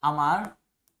আমার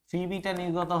 3 বিটা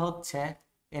নির্গত হচ্ছে,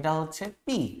 এটা হচ্ছে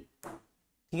পি।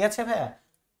 ঠিক আছে ভাইয়া?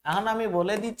 এখন আমি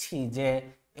বলে দিচ্ছি যে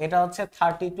এটা হচ্ছে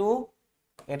 32,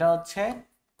 এটা হচ্ছে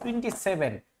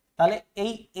 27। তাহলে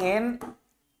এই এন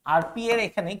আর পি এর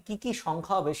এখানে কি কি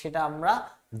সংখ্যা হবে সেটা আমরা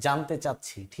জানতে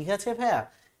চাচ্ছি। ঠিক আছে ভাইয়া?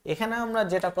 এখানে আমরা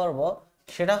যেটা করব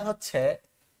সেটা হচ্ছে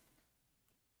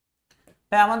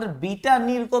ভাই আমাদের বিটা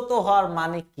নির্গত হওয়ার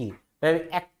মানে কি? ভাই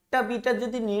একটা বিটা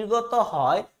যদি নির্গত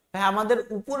হয়, ভাই আমাদের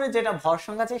উপরে যেটা ভর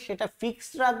সংখ্যা আছে সেটা ফিক্স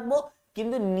রাখবো,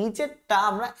 কিন্তু নিচেরটা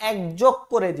আমরা 1 যোগ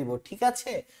করে দিব। ঠিক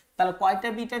আছে? তাহলে কয়টা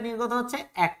বিটা নির্গত হচ্ছে?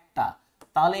 একটা।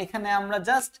 তাহলে এখানে আমরা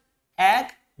জাস্ট 1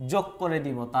 যোগ করে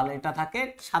দিব, তাহলে এটা থাকে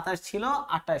 27 ছিল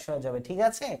 28 হয়ে যাবে। ঠিক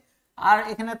আছে? আর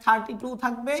এখানে 32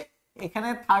 থাকবে, এখানে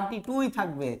 32ই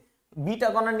থাকবে। বিটা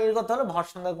কণা নির্গত হলে ভর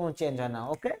সংখ্যা কোনো চেঞ্জ হয় না।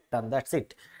 ওকে, ডান, দ্যাটস ইট।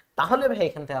 তাহলে ভাই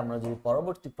এখান থেকে আমরা যদি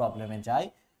পরবর্তী প্রবলেমে যাই,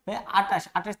 ভাই 28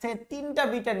 28 থেকে 3টা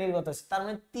বিটা নির্গত হচ্ছে, তার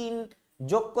মানে 3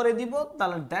 যোগ করে দিব,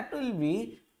 তাহলে দ্যাট উইল বি,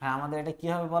 হ্যাঁ আমাদের এটা কি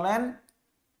হবে বলেন?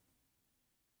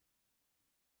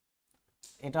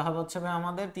 এটা হবে হচ্ছে ভাই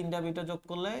আমাদের 3টা বিটা যোগ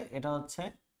করলে এটা হচ্ছে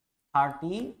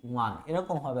 31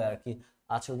 এরকম হবে আর কি।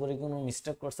 আচ্ছা, উপরে কোনো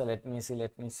মিস্টেক করছে? Let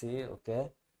me C. ওকে,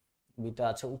 বিটা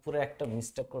আছে উপরে একটা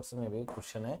মিস্টেক করছে মেবি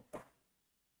কোশ্চেনে।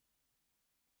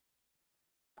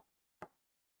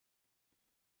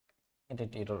 এটা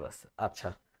এরর আছে। আচ্ছা,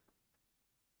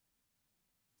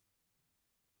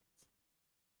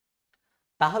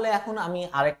 তাহলে এখন আমি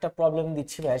আরেকটা প্রবলেম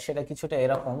দিচ্ছি ভাই, সেটা কিছুটা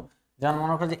এরকম, যেমন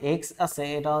মনে করো যে এক্স আছে,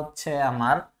 এটা হচ্ছে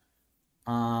আমার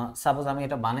সাপোজ আমি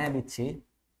এটা বানিয়ে দিচ্ছি,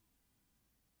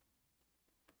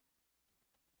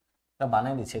 এটা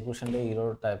বানিয়ে দিচ্ছি, কোশ্চেনটা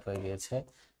ইরর টাইপ হয়ে গিয়েছে।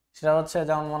 সেটা হচ্ছে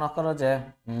যেমন মনে করো যে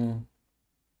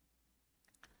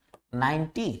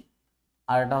 90,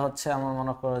 আর এটা হচ্ছে আমার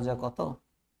মনে করো যে কত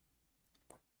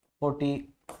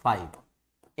 45।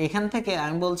 এখান থেকে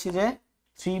আমি বলছি যে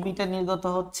 3 বিটা নির্গত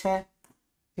হচ্ছে,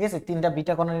 ঠিক আছে, 3টা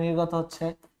বিটা কোণ নির্গত হচ্ছে,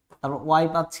 তারপর ওয়াই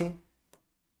পাচ্ছি,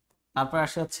 তারপর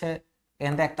আসে হচ্ছে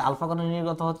এখান থেকে একটা আলফা কোণ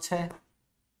নির্গত হচ্ছে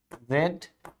জেড,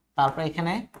 তারপর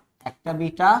এখানে একটা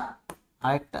বিটা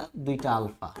আর একটা দুইটা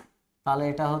আলফা, তাহলে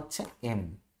এটা হচ্ছে এম।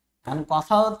 এখন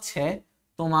কথা হচ্ছে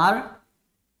তোমার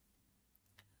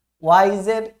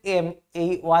ওয়াইজেড এম, এই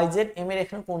ওয়াইজেড এম এর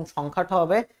এখানে কোন সংখ্যাটা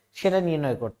হবে সেটা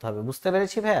নির্ণয় করতে হবে, বুঝতে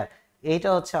পেরেছি ভাইয়া? এইটা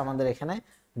হচ্ছে আমাদের এখানে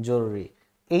জরুরি।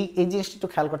 এই জিনিসটা একটু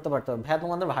খেয়াল করতে পারতে হবে ভাইয়া,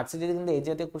 তোমাদের ভার্সিটিতে কিন্তু এই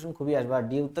জাতীয় কোশ্চেন খুবই আসবে, আর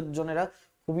ডিউতের জন্য এরা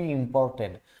খুবই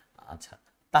ইম্পর্টেন্ট। আচ্ছা,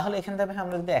 তাহলে এখান থেকে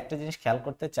আমরা যদি একটা জিনিস খেয়াল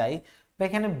করতে চাই,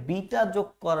 এখানে বিটা যোগ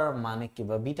করার মানে কি,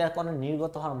 বা বিটা কোণের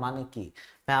নির্গত হওয়ার মানে কি?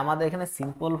 ভাই আমাদের এখানে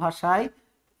সিম্পল ভাষায়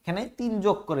এখানে 3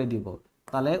 যোগ করে দিব,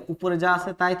 তাহলে উপরে যা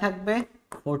আছে তাই থাকবে,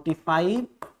 45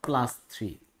 প্লাস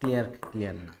 3, ক্লিয়ার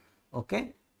ক্লিয়ার না? ওকে,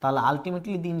 তাহলে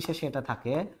আলটিমেটলি দিন শেষে এটা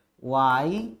থাকে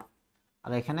ওয়াই,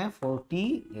 আর এখানে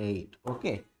 48।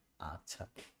 ওকে, আচ্ছা,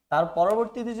 তার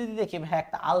পরবর্তীতে যদি দেখি ভাই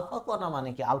একটা আলফা কণা মানে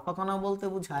কি, আলফা কণা বলতে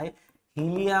বোঝায়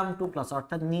হিলিয়াম 2+,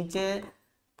 অর্থাৎ নিচে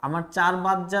আমার 4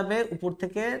 বাদ যাবে উপর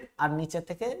থেকে, আর নিচে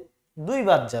থেকে 2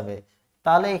 বাদ যাবে।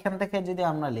 তাহলে এখান থেকে যদি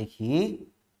আমরা লিখি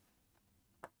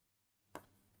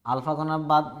আলফা কণা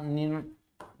বাদ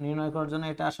নির্ণয় করার জন্য,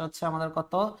 এটা আসা হচ্ছে আমাদের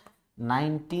কত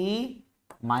 90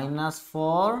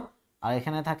 -4, আর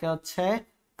এখানে থাকে হচ্ছে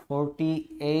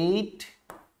 48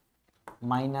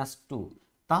 -2।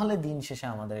 তাহলে দিন শেষে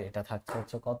আমাদের এটা থাকছে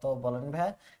হচ্ছে কত বলেন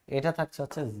ভাই? এটা থাকছে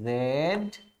হচ্ছে জেড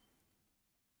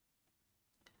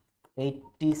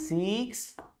 86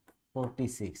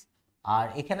 46। আর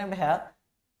এখানে ভাইয়া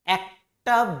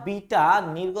একটা বিটা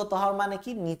নির্গত হওয়ার মানে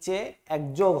কি, নিচে এক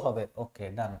যোগ হবে। ওকে,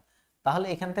 ডান। তাহলে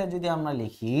এখান থেকে যদি আমরা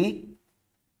লিখি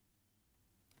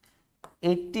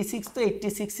 86, তো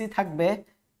 86ই থাকবে,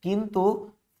 কিন্তু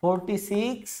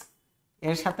 46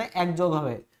 এর সাথে এক যোগ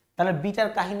হবে, তাহলে বিটার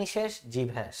কাহিনী শেষ। জি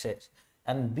ভাই শেষ।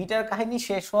 এন্ড বিটার কাহিনী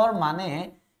শেষ হওয়ার মানে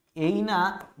এই না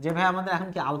যে ভাই আমাদের এখন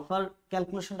কি আলফার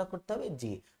ক্যালকুলেশনটা করতে হবে?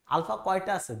 জি। আলফা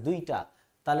কয়টা আছে? 2টা।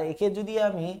 তাহলে একে যদি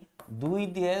আমি 2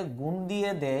 দিয়ে গুণ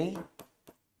দিয়ে দেই,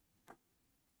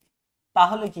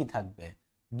 তাহলে কি থাকবে?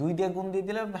 2 দিয়ে গুণ দিয়ে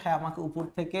দিলে ভাই আমাকে উপর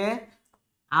থেকে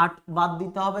 8 বাদ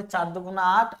দিতে হবে, 4 দুগুণা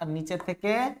 8, আর নিচে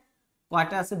থেকে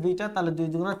কয়টা আছে? 2টা, তাহলে 2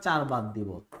 দুগুণা 4 বাদ দিব।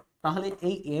 তাহলে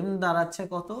এই এম দাঁড়াচ্ছে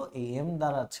কত? এই এম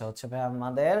দাঁড়াচ্ছে হচ্ছে ভাই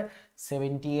আমাদের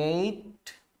 78।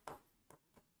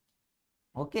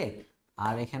 ওকে,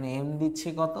 আর এখানে এম দিচ্ছি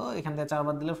কত, এখান থেকে 4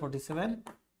 বাদ দিলে 47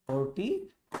 43।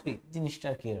 জিনিসটা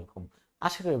কি এরকম?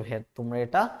 আশা করি ভাই তোমরা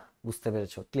এটা বুঝতে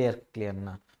পেরেছো। ক্লিয়ার ক্লিয়ার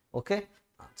না? ওকে,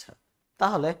 আচ্ছা,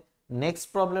 তাহলে নেক্সট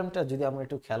প্রবলেমটা যদি আমরা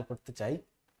একটু খেয়াল করতে চাই,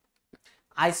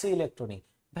 আইসো ইলেকট্রনিক।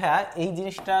 ভাইয়া এই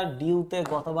জিনিসটা ডিউতে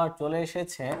গতবার চলে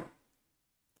এসেছে,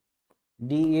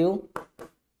 ডিইউ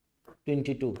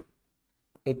 22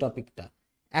 এই টপিকটা।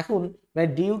 এখন ভাই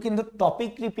ডিইউ কিন্তু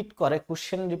টপিক রিপিট করে,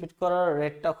 কোশ্চেন রিপিট করার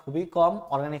রেটটা খুবই কম,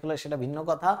 অর্গানিক হলে সেটা ভিন্ন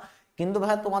কথা। কিন্তু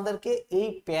ভাইয়া তোমাদেরকে এই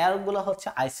পেয়ারগুলো হচ্ছে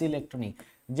আইসো ইলেকট্রনিক,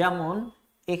 যেমন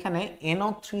এখানে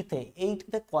NO3 তে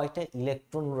এইটাতে কয়টা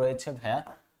ইলেকট্রন রয়েছে ভাইয়া?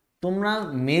 তোমরা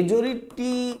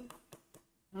মেজরিটি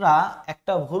রা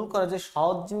একটা ভুল করে যে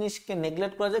সহজ জিনিসকে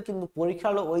নেগলেক্ট করা যায়, কিন্তু পরীক্ষা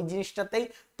হলো ওই জিনিসটাতেই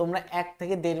তোমরা 1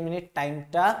 থেকে 1.5 মিনিট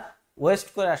টাইমটা ওয়েস্ট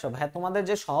করে আসো। ভাই তোমাদের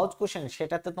যে সহজ কোশ্চেন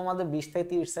সেটাতে তোমাদের 20 থেকে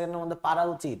 30 সেকেন্ডের মধ্যে পারা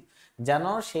উচিত, যেন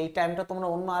সেই টাইমটা তোমরা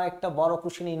অন্য আরেকটা বড়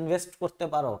কোশ্চেনে ইনভেস্ট করতে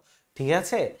পারো, ঠিক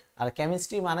আছে? আর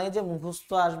কেমিস্ট্রি মানে যে মুখস্থ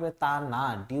আসবে তা না,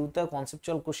 ডিউতে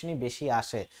কনসেপচুয়াল কোশ্চেনই বেশি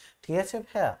আসে, ঠিক আছে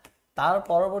ভাইয়া? তার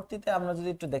পরবর্তীতে আমরা যদি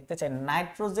একটু দেখতে চাই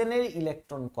নাইট্রোজেনের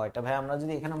ইলেকট্রন কয়টা, ভাই আমরা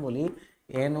যদি এখানে বলি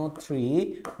NO3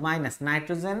 মাইনাস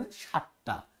নাইট্রোজেন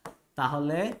 7টা,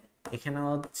 তাহলে এখানে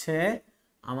হচ্ছে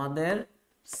আমাদের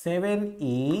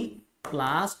 7E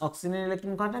প্লাস অক্সিজেনের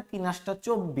ইলেকট্রন কয়টা? 3 *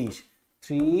 24,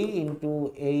 3 ×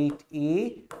 8E,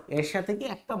 এর সাথে কি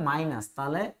একটা মাইনাস,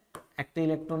 তাহলে একটা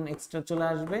ইলেকট্রন এক্সট্রা চলে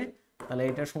আসবে, তাহলে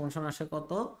এটা সমান সমান আসে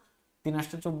কত? 3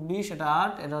 * 24, এটা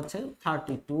 8, এটা হচ্ছে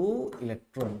 32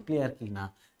 ইলেকট্রন। ক্লিয়ার কি না?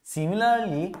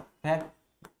 সিমিলারলি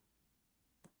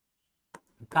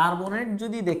কার্বনের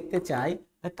যদি দেখতে চাই,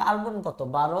 কার্বন কত?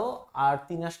 12, আর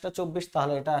 3 * 24,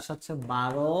 তাহলে এটা আসা হচ্ছে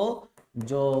 12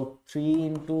 যোগ 3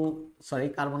 ইন্টু, সরি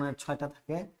কার্বনের 6টা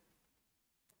থাকে,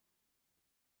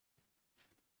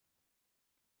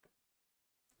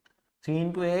 3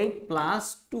 × 8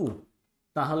 + 2,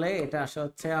 তাহলে এটা আসে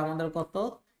হচ্ছে আমাদের কত,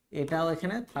 এটাও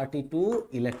এখানে 32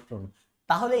 ইলেকট্রন।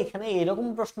 তাহলে এখানে এরকম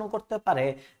প্রশ্ন করতে পারে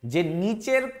যে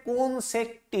নিচের কোন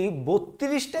সেটটি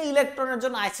 32টা ইলেকট্রনের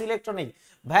জন্য আইসো ইলেকট্রনিক।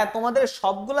 ভাইয়া তোমাদের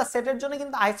সবগুলা সেটের জন্য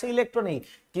কিন্তু আইসো ইলেকট্রনিক,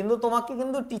 কিন্তু তোমাকে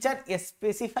কিন্তু টিচার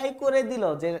স্পেসিফাই করে দিল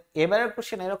যে এবারের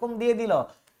কোশ্চেন এরকম দিয়ে দিল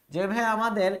যে ভাই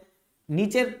আমাদের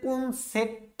নিচের কোন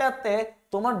সেটটাতে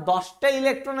তোমার 10টা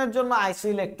ইলেকট্রনের জন্য আইসো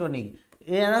ইলেকট্রনিক,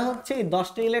 এরা হচ্ছে এই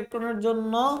 10টা ইলেকট্রনের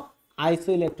জন্য আইসো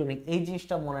ইলেকট্রনিক। এই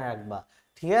জিনিসটা মনে রাখবা,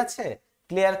 ঠিক আছে?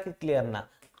 ক্লিয়ার কি ক্লিয়ার না?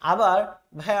 আবার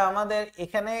ভাই আমাদের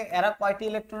এখানে এরা কয়টি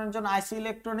ইলেকট্রনের জন্য আইসো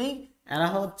ইলেকট্রনিক, এরা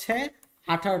হচ্ছে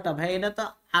 18টা। ভাই এটা তো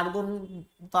আর্গন,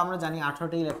 তো আমরা জানি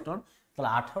 18টা ইলেকট্রন, তাহলে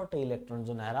 18টা ইলেকট্রনের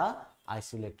জন্য এরা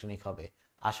আইসো ইলেকট্রনিক হবে।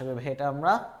 আশা করি ভাই এটা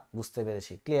আমরা বুঝতে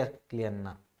পেরেছি। ক্লিয়ার ক্লিয়ার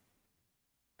না?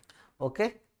 ওকে,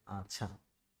 আচ্ছা।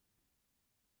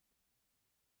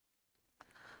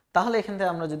 তাহলে এখান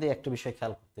থেকে আমরা যদি একটা বিষয়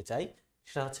খেয়াল করতে চাই,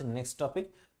 সেটা হচ্ছে নেক্সট টপিক,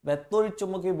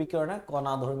 তড়িৎচুম্বকীয় বিকিরণে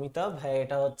কণাধর্মিতা। ভাই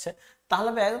এটা হচ্ছে,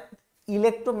 তাহলে ভাই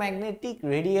ইলেকট্রোম্যাগনেটিক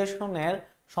রেডিয়েশনের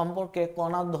সম্পর্কে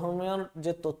কণাধর্মীয়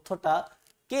যে তথ্যটা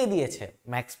কে দিয়েছে?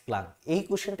 Max Planck. এই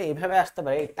কোশ্চেনটা এইভাবে আসতে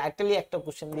পারে, টাইটেলই একটা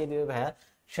কোশ্চেন দিয়ে দিবে ভাইয়া,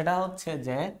 সেটা হচ্ছে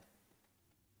যে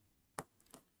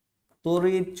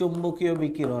তড়িৎচুম্বকীয়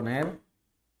বিকিরণের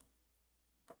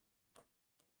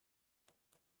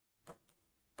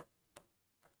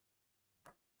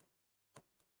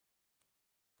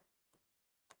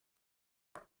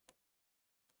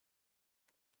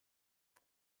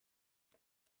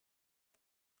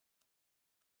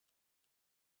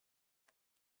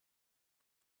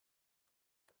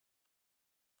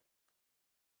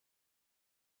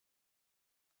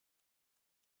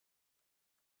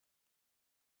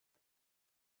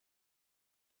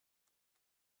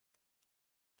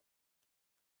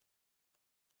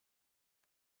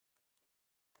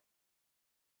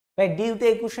ভাই ডিউতে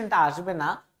এই কোশ্চেনটা আসবে না,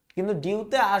 কিন্তু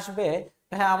ডিউতে আসবে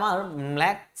ভাই আমার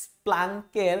ম্যাক্স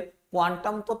প্ল্যাঙ্কের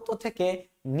কোয়ান্টাম তত্ত্ব থেকে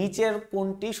নিচের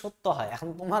কোনটি সত্য হয়। এখন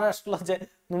তোমার আসলে যে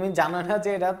তুমি জানো না যে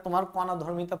এটা তোমার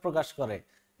কণাধর্মিতা প্রকাশ করে,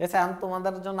 ঠিক আছে? এখন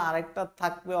তোমাদের জন্য আরেকটা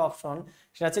থাকবে অপশন,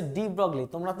 সেটা হচ্ছে ডি ব্রগলি।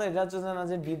 তোমরা তো এটা জানো না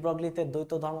যে ডি ব্রগলিতে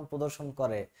দ্বৈত ধর্ম প্রদর্শন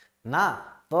করে না?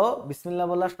 তো বিসমিল্লাহ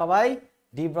বললা সবাই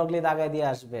ডি ব্রগলি দাগায় দিয়ে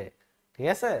আসবে, ঠিক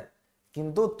আছে?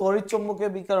 কিন্তু তড়িৎচুম্বকীয়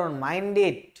বিকিরণ, মাইন্ড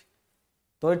ইট,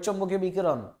 তড়িৎচুম্বকীয়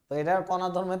বিকিরণ, তো এটার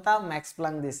কণাধর্মিতা ম্যাক্স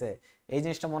প্ল্যাঙ্ক দিছে। এই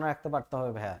জিনিসটা মনে রাখতে পারতে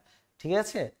হবে ভাইয়া, ঠিক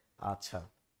আছে? আচ্ছা,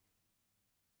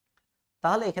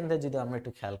 তাহলে এখান থেকে যদি আমরা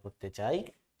একটু খেয়াল করতে চাই,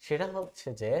 সেটা হচ্ছে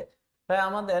যে ভাই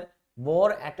আমাদের বোর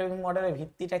অ্যাটমিক মডেলের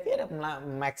ভিত্তিটাকে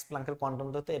ম্যাক্স প্ল্যাঙ্কের কোয়ান্টাম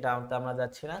তত্ত্ব, এটা আমরা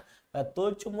যাচ্ছি না।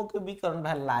 তড়িৎচুম্বকীয় বিকিরণ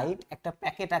ভাই লাইট একটা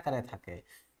প্যাকেট আকারে থাকে।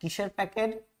 কিসের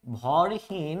প্যাকেট?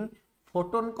 ভরহীন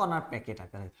ফোটন কণার প্যাকেট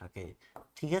আকারে থাকে,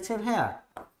 ঠিক আছে ভাইয়া?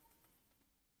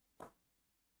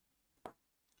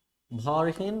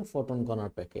 ভরহীন ফোটন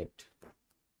কণার প্যাকেট।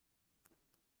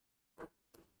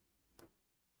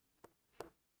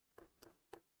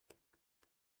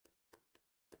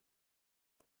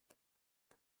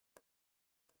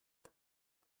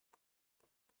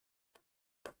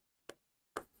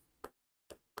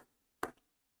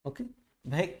 ওকে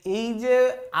ভাই, এই যে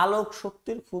আলোক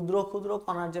শক্তির ক্ষুদ্র ক্ষুদ্র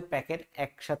কণার যে প্যাকেট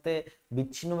একসাথে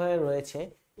বিচ্ছিন্নভাবে রয়েছে,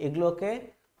 এগুলোকে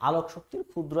আলোক শক্তির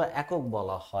ক্ষুদ্র একক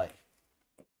বলা হয়।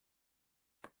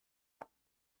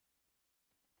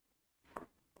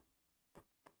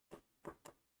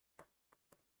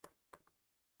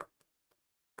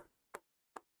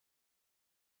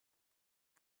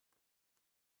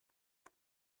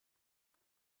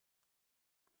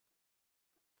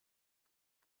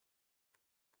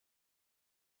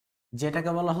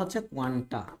 যেটাকে বলা হচ্ছে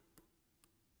কোয়ান্টা।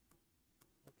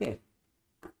 ওকে,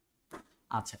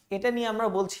 আচ্ছা, এটা নিয়ে আমরা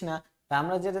বলছি না, তা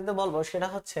আমরা যেটাতে বলবো সেটা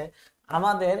হচ্ছে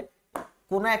আমাদের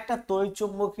কোন একটা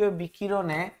তড়িৎচুম্বকীয়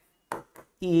বিকিরণে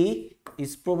ই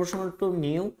ইজ প্রপোর্শনাল টু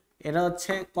নিউ, এটা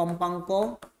হচ্ছে কম্পাঙ্ক।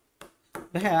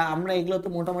 হ্যাঁ আমরা এগুলো তো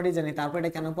মোটামুটি জানি, তারপর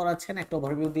এটা কেন পড়াচ্ছেন একটা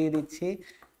ওভারভিউ দিয়ে দিচ্ছি।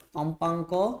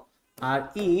 কম্পাঙ্ক আর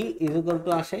ই ইজ ইকুয়াল টু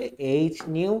আসে এইচ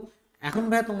নিউ। এখন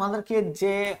ভাই তোমাদেরকে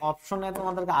যে অপশনে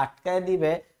তোমাদেরকে আটকায়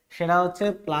দিবে সেটা হচ্ছে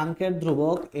প্লাঙ্কের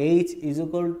ধ্রুবক H is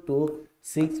equal to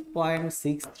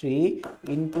 6.63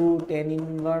 into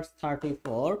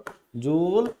 10⁻34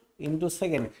 joule into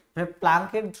second.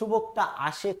 প্লাঙ্কের ধ্রুবকটা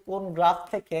আসে কোন গ্রাফ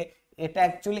থেকে? এটা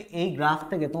অ্যাকচুয়ালি এই গ্রাফ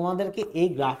থেকে, তোমাদেরকে এই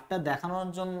গ্রাফটা দেখানোর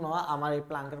জন্য আমার এই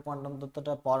প্লাঙ্কের কোয়ান্টাম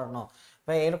তত্ত্বটা পড়ানো।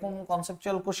 ভাই এরকম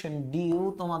কনসেপচুয়াল কোশ্চেন ডিউ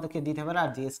তোমাদেরকে দিতে পারে, আর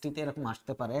জিএসটি তে এরকম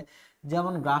আসতে পারে।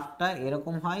 যেমন গ্রাফটা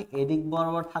এরকম হয়, এদিক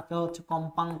বরাবর থাকে হচ্ছে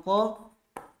কম্পাঙ্ক,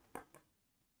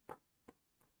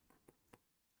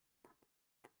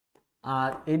 আর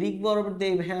এদিক বরাবর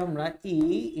দেখবে আমরা ই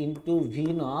ইন্টু ভি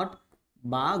নট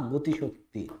বা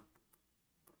গতিশক্তি।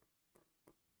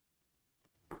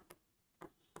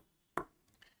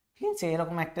 ঠিক আছে,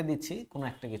 এরকম একটা দিচ্ছি কোন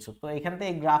একটা কিছু। তো এখান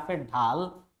থেকে গ্রাফের ঢাল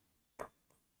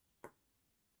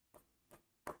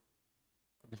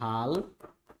ঢাল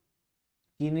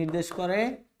কি নির্দেশ করে?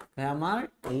 ভাইয়া আমার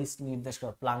এইচ নির্দেশ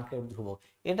করে, প্লাঙ্কের ধ্রুবক।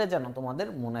 এটা যেন তোমাদের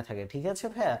মনে থাকে, ঠিক আছে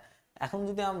ভাইয়া। এখন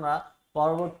যদি আমরা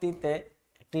পরবর্তীতে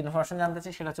একটা ইনফরমেশন জানতে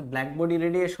চাই, সেটা হচ্ছে ব্ল্যাক বডি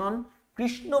রেডিয়েশন,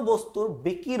 কৃষ্ণ বস্তুর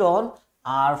বিকিরণ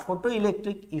আর ফটো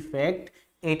ইলেকট্রিক ইফেক্ট।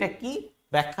 এটা কি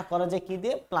ব্যাখ্যা করা যায় কি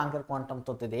দিয়ে? প্লাঙ্কের কোয়ান্টাম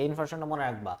তত্ত্ব দিয়ে। এই ইনফরমেশনটা মনে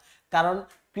রাখবা, কারণ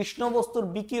কৃষ্ণ বস্তুর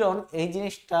বিকিরণ এই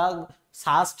জিনিসটা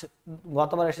সাস্ট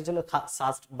গতবার এসেছিল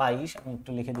সাস্ট 22, আমি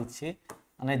একটু লিখে দিচ্ছি,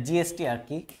 মানে জিএসটি আর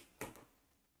কি,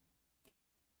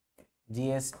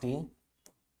 জিএসটি।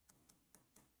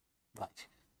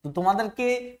 তো তোমাদেরকে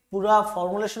পুরা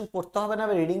ফর্মুলেশন পড়তে হবে না,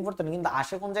 রিডিং পড়তে হবে, কিন্তু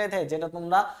আসে কোন জায়গা থেকে? যেটা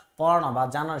তোমরা পড়ো না বা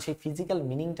জানো, সেই ফিজিক্যাল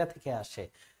মিনিংটা থেকে আসে।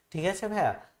 ঠিক আছে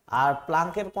ভাইয়া। আর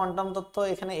প্লাঙ্কের কোয়ান্টাম তত্ত্ব,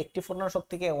 এখানে একটি ফোটনের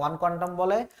শক্তিকে 1 কোয়ান্টাম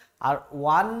বলে, আর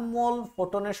 1 মোল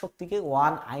ফোটনের শক্তিকে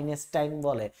 1 আইনস্টাইন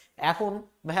বলে। এখন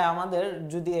ভাইয়া আমাদের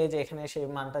যদি এই যে এখানে সেই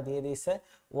মানটা দিয়ে দিয়েছে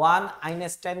 1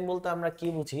 আইনস্টাইন বলতে আমরা কি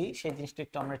বুঝি, সেই জিনিসটা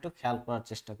একটু আমরা একটু খেয়াল করার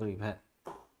চেষ্টা করি ভাই।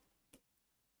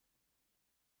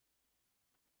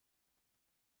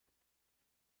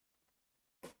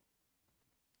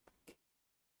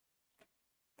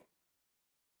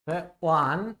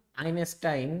 1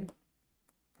 আইনস্টাইন।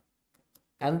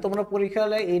 এখন তোমরা পরীক্ষা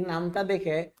হলে এই নামটা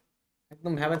দেখে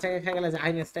একদম ভেবাচাকা খেয়ে গেলে যে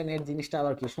আইনস্টাইন এর জিনিসটা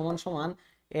আবার কি, সমান সমান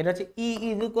এটা হচ্ছে E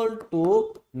is equal to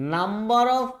number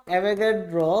of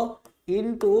Avogadro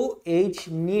into H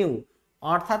new.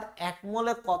 অর্থাৎ এক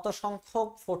মোলে কত সংখ্যক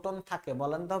ফোটন থাকে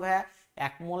বলেন তো ভাইয়া?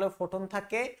 এক মোলে ফোটন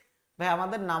থাকে ভাই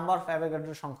আমাদের নাম্বার অফ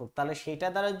অ্যাভোগাড্রো সংখ্যক, তাহলে সেটা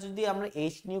দ্বারা যদি আমরা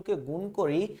এইচ নিউ কে গুণ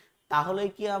করি, তাহলে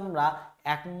কি আমরা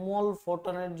এক মোল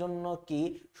ফোটনের জন্য কি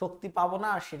শক্তি পাবো না?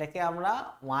 আর সেটাকে আমরা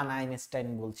 1 আইনস্টাইন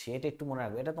বলছি। এটা একটু মনে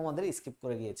রাখবে, এটা তোমাদের স্কিপ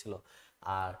করে গিয়েছিল।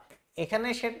 আর এখানে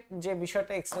সে যে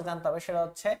বিষয়টা এক্সট্রা জানতে হবে সেটা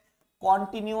হচ্ছে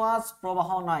কন্টিনিউয়াস প্রবাহ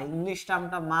নয়, ইংলিশ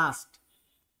টার্মটা মাস্ট।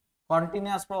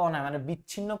 কন্টিনিউয়াস প্রবাহ নয় মানে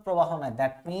বিচ্ছিন্ন প্রবাহ নয়,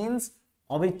 দ্যাট মিন্স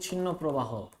অবিচ্ছিন্ন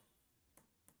প্রবাহ।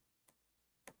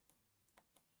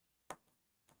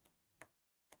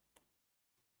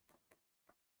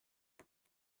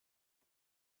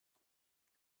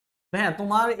 হ্যাঁ,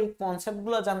 তোমার এই কনসেপ্ট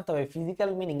গুলো জানতে হবে, ফিজিক্যাল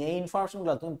মিনিং, এই ইনফরমেশন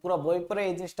গুলো তুমি পুরো বই পড়ে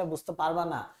এই জিনিসটা বুঝতে পারবা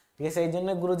না। ঠিক আছে, এই জন্য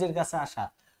গুরুজির কাছে আসা।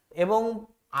 এবং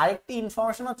আরেকটি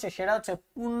ইনফরমেশন হচ্ছে, সেটা হচ্ছে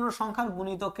পূর্ণ সংখ্যার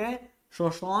গুণিতকে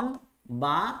শোষণ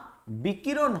বা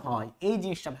বিকিরণ হয়, এই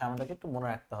জিনিসটা ভাই আমাদেরকে একটু মনে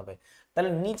রাখতে হবে। তাহলে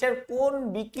নিচের কোন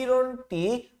বিকিরণটি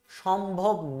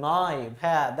সম্ভব নয়?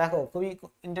 ভাইয়া দেখো, খুবই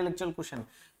ইন্টেলেকচুয়াল কোশ্চেন।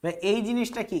 এই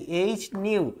জিনিসটা কি? এইচ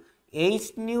নিউ, এইচ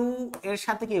নিউ এর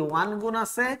সাথে কি 1 গুণ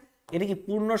আছে? এটা কি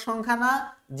পূর্ণ সংখ্যা না?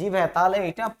 জি ভাই, তাহলে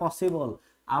এটা পসিবল।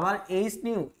 আবার এইচ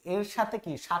নিউ এর সাথে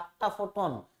কি 7টা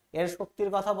ফোটন এর শক্তির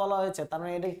কথা বলা হয়েছে, তার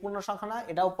মানে এটা কি পূর্ণ সংখ্যা না?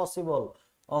 এটাও পসিবল।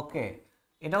 ওকে,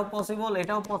 এটাও পসিবল,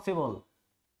 এটাও পসিবল।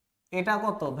 এটা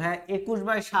কত ভাই?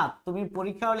 21/7। তুমি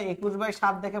পরীক্ষা হলে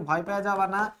 21/7 দেখে ভয় পেয়ে যাবা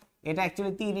না, এটা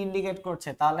অ্যাকচুয়ালি 3 ইন্ডিকেট করছে,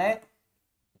 তাহলে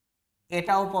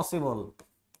এটাও পসিবল।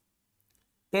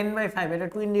 10/5 এটা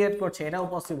 2 ইন্ডিকেট করছে, এটাও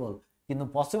পসিবল। কিন্তু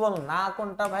পসিবল না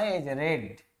কোনটা ভাই? এই যে রেড,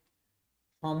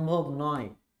 সম্ভব নয়।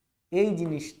 এই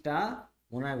জিনিসটা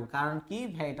মনে রাখবো, কারণ কি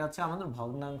ভাই? এটা হচ্ছে আমাদের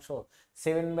ভগ্নাংশ,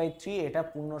 7/3 এটা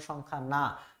পূর্ণ সংখ্যা না।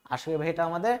 আসলে ভাই এটা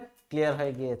আমাদের ক্লিয়ার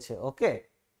হয়ে গিয়েছে। ওকে,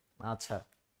 আচ্ছা।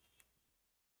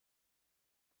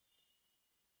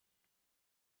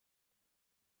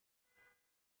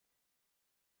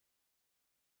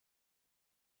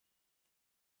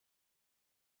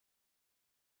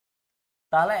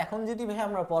 তাহলে এখন যদি ভাই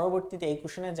আমরা পরবর্তীতে এই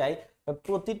কোশ্চেনে যাই,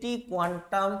 প্রতিটি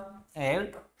কোয়ান্টাম এর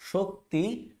শক্তি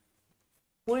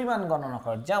পরিমাণ গণনা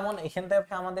কর। যেমন এখান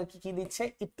থেকে আমাদের কি কি দিচ্ছে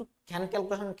একটু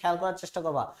ক্যালকুলেশন খেয়াল করার চেষ্টা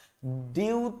করবা।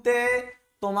 ডিউতে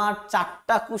তোমার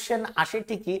 4টা কোশ্চেন আসে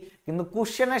ঠিকই, কিন্তু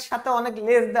কোশ্চেনের সাথে অনেক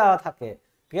লেস দেওয়া থাকে।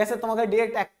 ঠিক আছে, তোমাকে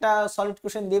ডিরেক্ট একটা সলিড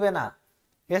কোশ্চেন দিবে না।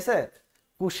 ঠিক আছে,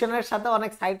 কোশ্চেনের সাথে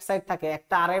অনেক সাইড সাইড থাকে,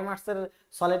 একটা 2.5 মার্কসের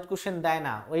সলিড কোশ্চেন দেয়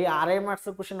না। ওই 2.5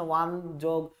 মার্কসের কোশ্চেন 1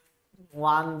 যোগ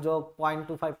 0.25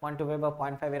 0.25 বা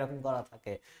 0.5 এরকম করা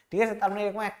থাকে। ঠিক আছে, তার মানে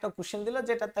এরকম একটা কোশ্চেন দিল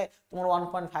যেটাতে তোমার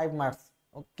 1.5 মার্কস,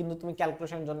 কিন্তু তুমি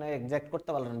ক্যালকুলেশনের জন্য এক্সাক্ট করতে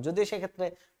পারলে না, যদিও সেক্ষেত্রে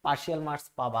পার্শিয়াল মার্কস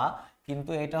পাবা।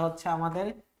 কিন্তু এটা হচ্ছে আমাদের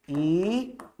E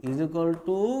is equal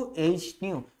to H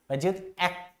new. যেহেতু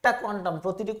একটা কোয়ান্টাম,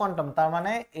 প্রতিটি কোয়ান্টাম, তার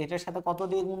মানে এটার সাথে কত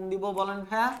দিয়ে গুণ দিব বলেন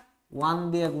ভাইয়া? 1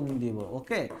 দিয়ে গুণ দিব।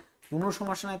 ওকে, কোনো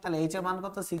সমস্যা নাই। তাহলে এইচ এর মান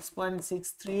কত?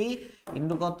 6.63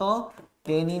 ইন্টু কত?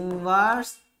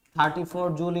 10⁻34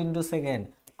 জুল ইন্টু সেকেন্ড।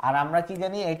 আর আমরা কি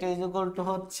জানি? এটা ইজ ইকুয়াল টু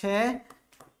হচ্ছে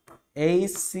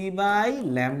এইচ সি বাই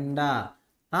ল্যামডা।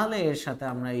 তাহলে এর সাথে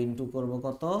আমরা ইনটু করব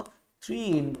কত 3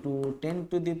 into 10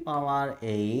 to the power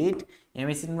 8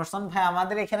 MS inversion. ভাই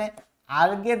আমাদের এখানে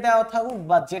আগে দেওয়া থাকুক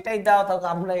বা যেটাই দেওয়া থাকুক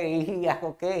আমরা এই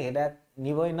এককে এটা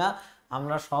নিবই না,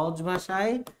 আমরা সহজ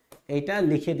ভাষায় এইটা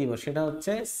লিখে দিব, সেটা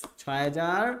হচ্ছে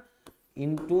 6000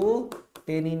 ইনটু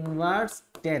 10 ইনভার্স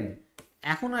 10।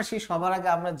 এখন আসি সবার আগে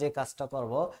আমরা যে কাজটা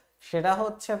করব সেটা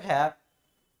হচ্ছে ভাইয়া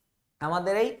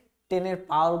আমাদের এই 10 এর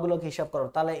পাওয়ার গুলোকে হিসাব করব।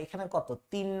 তাহলে এখানে কত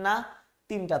 3 না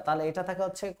 3টা, তাহলে এটা থাকে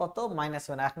হচ্ছে কত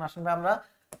 -7। এখন আসলে আমরা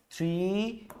 3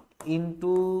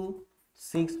 ইনটু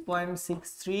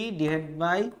 6.63 ডিভাইড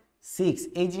বাই 6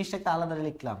 এই জিনিসটাকে আলাদা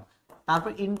লিখলাম।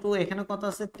 তারপর ইনটু এখানে কত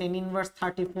আছে 10 ইনভার্স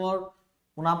 34,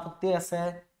 কোন আপত্তি আছে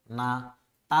না।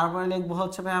 তারপরে লিখবো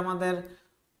হচ্ছে ভাই আমাদের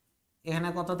এখানে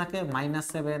কত থাকে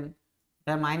 -7,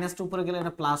 তাই মাইনাসটা উপরে গেলে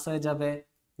এটা প্লাস হয়ে যাবে,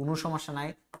 কোনো সমস্যা নাই।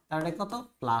 তাহলে এটা কত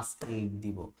 +8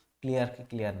 দিব। ক্লিয়ার কি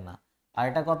ক্লিয়ার না? আর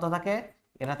এটা কত থাকে,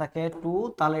 এটা থাকে 2,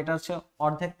 তাহলে এটা হচ্ছে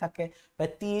অর্ধেক থাকে।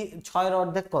 6 এর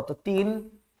অর্ধেক কত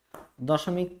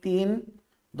 3.3,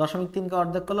 0.3 কে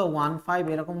অর্ধেক করলে 15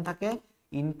 এরকম থাকে,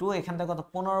 ইনটু এখান থেকে কত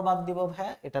 15 বাদ দিব ভাই,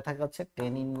 এটা থাকে হচ্ছে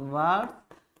 10 ইনভার্স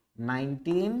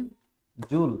 19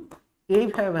 জুল।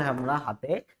 এইভাবে আমরা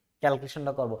হাতে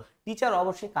ক্যালকুলেশনটা করব। টিচার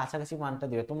অবশ্যই কাছাকাছি মানটা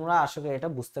দিবে, তোমরা আসলে এটা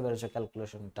বুঝতে পেরেছো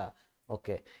ক্যালকুলেশনটা।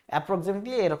 ওকে,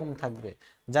 অ্যাপ্রক্সিমেটলি এরকম থাকবে।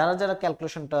 যারা যারা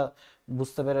ক্যালকুলেশনটা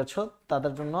বুঝতে পেরেছো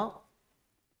তাদের জন্য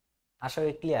আশা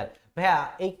করি ক্লিয়ার। ভাইয়া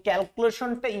এই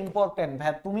ক্যালকুলেশনটা ইম্পর্টেন্ট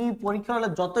ভাইয়া, তুমি পরীক্ষা হলে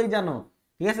যতই জানো,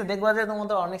 ঠিক আছে, দেখবা যে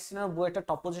তোমাদের অনেক সিনিয়র বইটা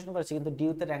টপ পজিশন করেছে কিন্তু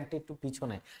ডিউতে র্যাঙ্কটা একটু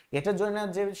পিছনে। এটার জন্য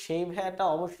যে সেই ভাইয়াটা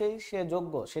অবশ্যই সে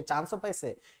যোগ্য, সে চান্সও পাইছে,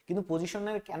 কিন্তু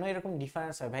পজিশনের কেন এরকম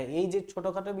ডিফারেন্স হয় ভাই, এই যে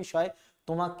ছোটখাটো বিষয়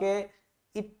তোমাকে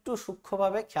একটু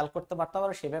সূক্ষ্মভাবে খেয়াল করতে পারতে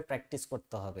হবে, সেভাবে প্র্যাকটিস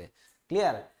করতে হবে।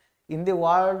 Clear? In the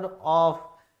world of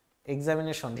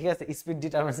examination, ঠিক আছে, স্পিড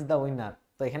ডিটারমাইন্স দ্য উইনার,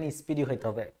 তো এখানে স্পিডই হইতে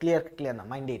হবে। ক্লিয়ার ক্লিয়ার না?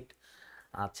 Mind it.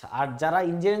 আচ্ছা, আর যারা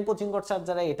ইঞ্জিনিয়ারিং কোচিং করছে আর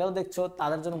যারা এটাও দেখছো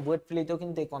তাদের জন্য বুয়েট ফ্লিতেও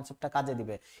কিন্তু এই কনসেপ্টটা কাজে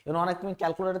দিবে। এবং অনেক তুমি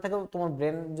ক্যালকুলেটর থেকে তোমার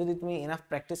ব্রেন যদি তুমি এনাফ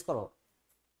প্র্যাকটিস করো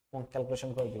ক্যালকুলেশন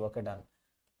করে দিব। ওকে ডান।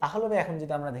 তাহলে এখন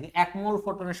যদি আমরা দেখি 1 মোল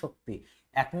ফোটনের শক্তি,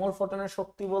 1 মোল ফোটনের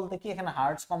শক্তি বলতে কি এখানে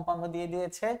হার্টজ কম্পাঙ্ক দিয়ে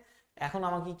দিয়েছে। এখন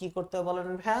আমাকে কি করতে হবে বলেন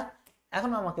ভাইয়া?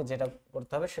 এখন আমাকে যেটা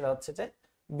করতে হবে সেটা হচ্ছে যে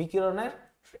বিকিরণের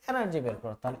এনার্জি বের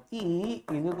করতে হবে। E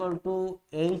is equal to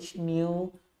H new,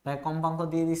 কম্পাঙ্ক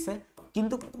দিয়ে দিছে,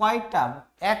 কিন্তু কয়টা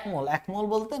 1 মোল, 1 মোল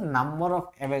বলতে নাম্বার অফ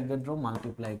অ্যাভোগাড্রো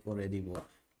মাল্টিপ্লাই করে দিব।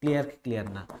 ক্লিয়ার ক্লিয়ার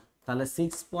না? তাহলে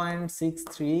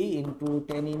 6.63 into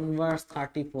 10 inverse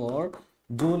 34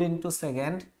 joule into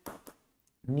second,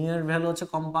 নিউর value হচ্ছে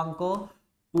কম্পাঙ্ক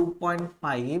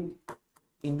 2.5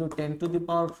 ইনটু 10 টু দি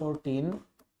পাওয়ার 14,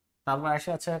 তারপর আসে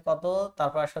আছে কত,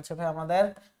 তারপর আসে হচ্ছে ভাই আমাদের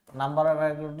number of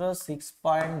Avogadro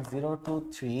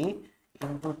 6.023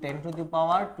 into 10 to the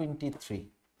power 23।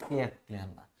 Clear clear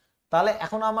না? তাহলে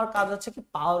এখন আমার কাজ হচ্ছে কি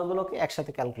পাওয়ার গুলোকে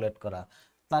একসাথে ক্যালকুলেট করা।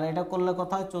 তাহলে এটা করলে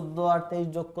কত হয়, 14 আর 23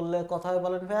 যোগ করলে কত হয়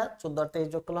বলেন ভাইয়া? 14 আর 23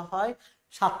 যোগ করলে হয়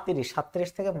 37, 37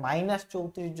 থেকে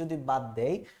 -34 যদি বাদ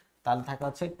দেই তাহলে থাকে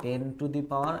হচ্ছে 10 টু দি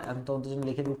পাওয়ার, আমি তোমাদের জন্য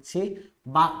লিখে দিচ্ছি,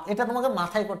 বা এটা তোমাকে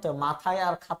মাথায় করতে হবে, মাথায়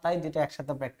আর খাতায় যেটা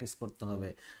একসাথে প্র্যাকটিস করতে হবে,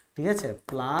 ঠিক আছে,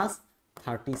 প্লাস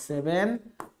 37,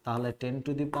 তাহলে 10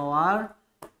 টু দি পাওয়ার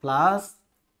প্লাস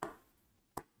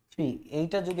 3।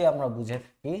 এইটা যদি আমরা বুঝে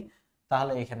থাকি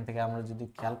তাহলে এখান থেকে আমরা যদি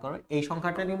খেয়াল করো এই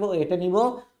সংখ্যাটা নিব, এটা নিব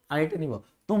আর এটা নিব।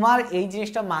 তোমার এই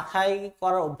জিনিসটা মাথায়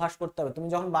করার অভ্যাস করতে হবে। তুমি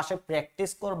যখন বাসায়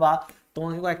প্র্যাকটিস করবা,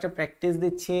 তোমাকে একটা প্র্যাকটিস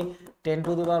দিচ্ছি 10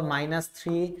 to the power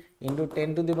 -3 into 10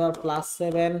 to the power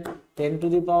 +7 10 to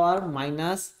the power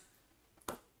minus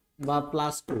বা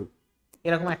 +2,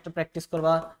 এরকম একটা প্র্যাকটিস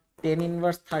করবা। 10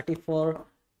 inverse 34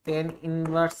 10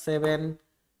 inverse 7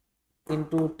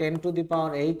 into 10 to the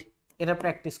পাওয়ার 8, এটা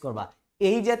প্র্যাকটিস করবা।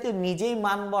 এই জাতীয় নিজেই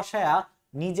মান বসায়া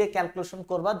নিজে ক্যালকুলেশন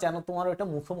করবা, যেন তোমার ওটা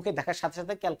মুখে মুখে দেখার সাথে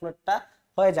সাথে ক্যালকুলেটরটা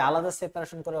হয়ে যায়, আলাদা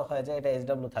সেপারেশন করে হয়ে যায়, এটা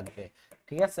এসডব্লিউ থাকবে,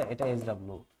 ঠিক আছে, এটা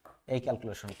এসডব্লিউ এই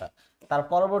ক্যালকুলেশনটা। তার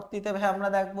পরবর্তীতে ভাই আমরা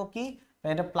দেখবো কি,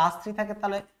 এটা +3 থাকে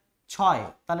তাহলে 6,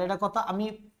 তাহলে এটা কত, আমি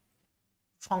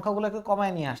সংখ্যাগুলোকে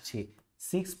কমায় নিয়ে আসছি,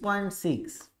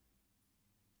 6.6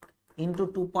 ইনটু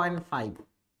 2.5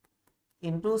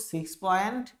 ইনটু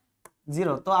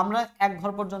 6.0, তো আমরা এক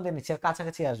ঘর পর্যন্ত নিচ্ছি,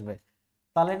 কাছাকাছি আসবে।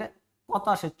 তাহলে এটা কত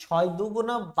আসে, 6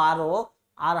 দুগুণা 12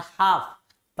 আর হাফ,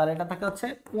 তাহলে এটা থাকে হচ্ছে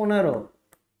 15।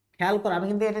 খেয়াল করো আমি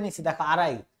কিন্তু এটা নিচ্ছি, দেখো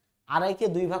আড়াইকে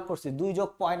 2 ভাগ করছি, 2 যোগ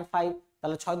 0.5,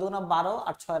 তাহলে 6 দুগুণা 12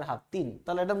 আর 6 এর হাফ 3,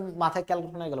 তাহলে এটা মাথায়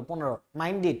ক্যালকুলেশন হয়ে গেল 15।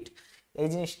 মাইন্ড ইট এই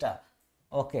জিনিসটা।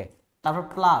 ওকে, তারপর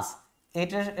প্লাস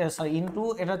এটা সরি ইনটু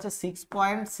এটা হচ্ছে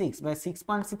 6.6 বাই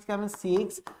 6.6 কে আমি 6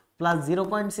 প্লাস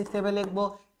 0.6 এভাবে লিখবো।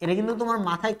 এটা কিন্তু তোমার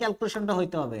মাথায় ক্যালকুলেশনটা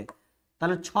হইতে হবে।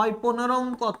 তাহলে 6 15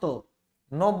 কত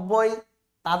 90,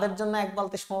 তাদের জন্য এক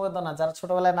বালতি সমবেদনা যারা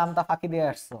ছোটবেলায় নামটা ফাঁকি দিয়ে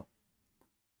আসছো।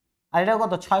 আর এটা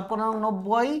কত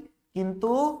 6×15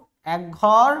 কিন্তু এক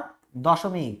ঘর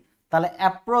দশমিক, তাহলে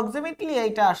অ্যাপ্রক্সিমেটলি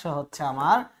এইটা আসে হচ্ছে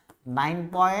আমার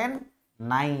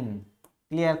 9.9।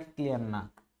 ক্লিয়ার না?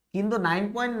 কিন্তু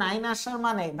 9.9 আসার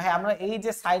মানে ভাই আমরা এই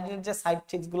যে সাইডের যে সাইড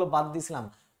টিক্স গুলো বাদ দিছিলাম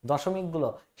দশমিক গুলো,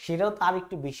 সেটাও তার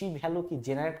একটু বেশি ভ্যালু কি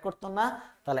জেনারেট করতো না?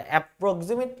 তাহলে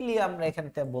অ্যাপ্রক্সিমেটলি আমরা এখান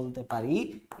থেকে বলতে পারি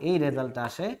এই রেজাল্টটা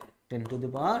আসে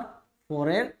 10⁴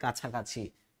 এর কাছাকাছি।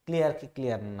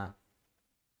 ক্লিয়ার না?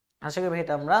 আশা করি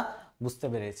এটা আমরা বুঝতে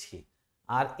পেরেছি।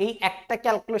 আর এই একটা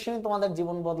ক্যালকুলেশনই তোমাদের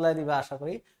জীবন বদলায় দিবে আশা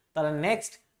করি। তাহলে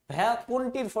নেক্সট ভাইয়া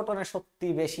কোনটির ফোটনের শক্তি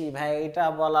বেশি? ভাই এটা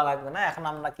বলা লাগবে না, এখন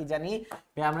আমরা কি জানি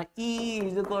ভাই, আমরা E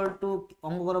ইজ ইকুয়াল টু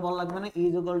অঙ্ক করে বলা লাগবে না, E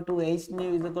is equal to H new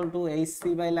is equal to H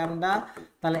C by lambda.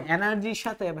 তাহলে এনার্জির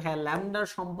সাথে ভাই ল্যামডার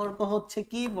সম্পর্ক হচ্ছে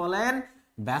কি বলেন?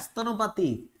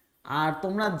 ব্যস্তানুপাতিক। আর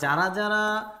তোমরা যারা যারা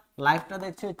লাইভটা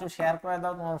দেখছো একটু শেয়ার করে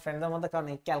দাও তোমার ফ্রেন্ডদের মধ্যে, কারণ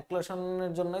এই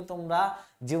ক্যালকুলেশনের জন্যই তোমরা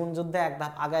জীবন যুদ্ধে এক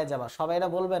ধাপ আগায় যাবা। সবাই এটা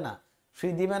বলবে না, ফ্রি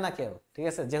দিবে না কেউ, ঠিক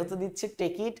আছে? যেহেতু দিচ্ছি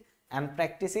take it and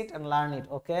practice it and learn it.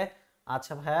 ওকে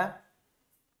আচ্ছা ভাইয়া,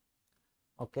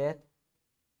 ওকে।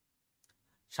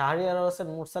 শাহরিয়ার হোসেন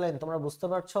মুরসালিন তোমরা বুঝতে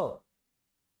পারছো?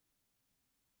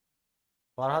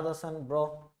 ফরহাদ হোসেন ব্রো,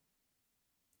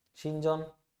 সিনজন,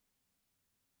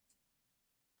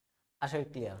 আশা করি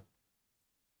ক্লিয়ার।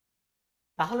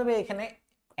 তাহলে ভাই এখানে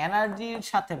এনার্জির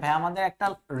সাথে ভাই আমাদের একটা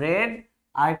রেড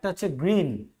আর একটা হচ্ছে গ্রিন।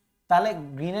 তাহলে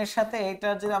গ্রিনের সাথে এটা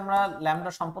যদি আমরা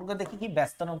ল্যামডার সম্পর্ক দেখি কি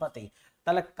ব্যস্তানুপাতিক,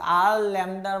 তাহলে কার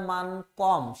ল্যামডার মান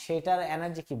কম সেটার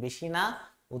এনার্জি কি বেশি না?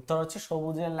 উত্তর হচ্ছে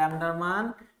সবুজের ল্যামডার মান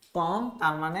কম,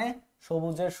 তার মানে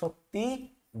সবুজের শক্তি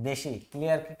বেশি।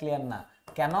 ক্লিয়ার না?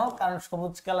 কেন? কারণ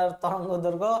সবুজ কালার তরঙ্গ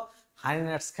দৈর্ঘ্য হানি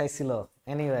নাটস খাইছিল।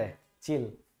 এনিওয়ে চিল।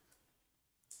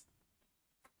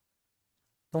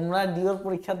 তোমরা ডিওর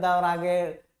পরীক্ষা দেওয়ার আগে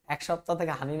এক সপ্তাহ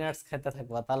থেকে হানি নাটস খেতে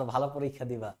থাকবা, তাহলে ভালো পরীক্ষা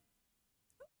দিবা।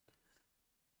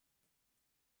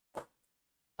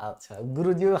 আচ্ছা,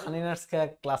 গুরুজিও হানি নাটস খেয়ে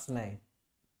ক্লাস নেয়,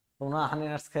 তোমরা হানি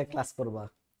নাটস খেয়ে ক্লাস করবা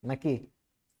নাকি?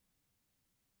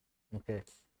 ওকে।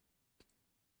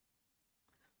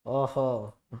 ওহো,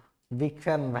 বিগ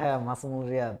ফ্যান ভাইয়া মাসুমুল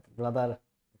রিয়াদ ব্রাদার।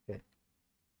 ওকে,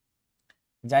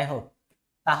 যাই হোক,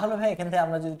 তাহলে ভাই এখান থেকে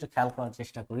আমরা যদি একটু খেয়াল করার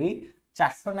চেষ্টা করি,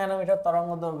 400 ন্যানোমিটার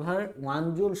তরঙ্গ দৈর্ঘ্যের 1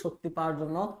 জুল শক্তি পাওয়ার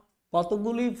জন্য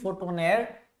কতগুলি ফোটনের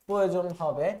প্রয়োজন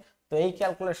হবে? তো এই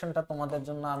ক্যালকুলেশনটা তোমাদের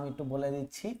জন্য আমি একটু বলে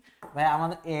দিচ্ছি ভাই।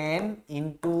 আমাদের n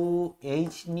into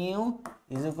H new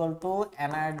is equal to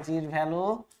এনার্জির ভ্যালু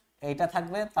এইটা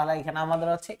থাকবে। তাহলে এখানে আমাদের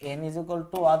হচ্ছে n ইজ ইকুয়াল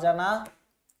টু অজানা,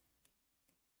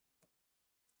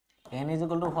 n is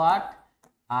equal to what,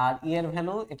 R e এর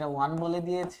ভ্যালু এটা 1 বলে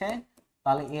দিয়েছে।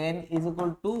 তাহলে n is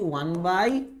equal to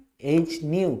 1/h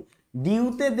new.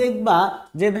 ডিউতে দেখবা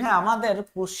যে ভাই আমাদের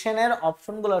কোশ্চেনের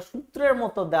অপশনগুলো সূত্রের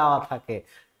মতো দেওয়া থাকে,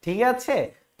 ঠিক আছে?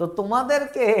 তো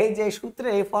তোমাদেরকে এই যে সূত্রে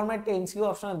এই ফরম্যাটে এমসিকিউ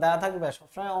অপশনে দেওয়া থাকবে,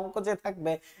 সবসময় অঙ্ক যে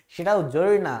থাকবে সেটাও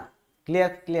জরুরি না।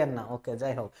 ক্লিয়ার না? ওকে,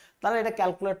 যাই হোক, তাহলে এটা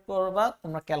ক্যালকুলেট করবা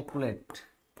তোমরা।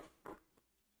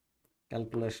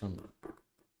 ক্যালকুলেশন।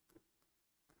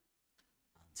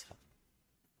 আচ্ছা,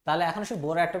 তাহলে এখন সে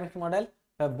bore atomic model.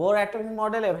 Bore atomic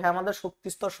মডেলে ভাই আমাদের শক্তি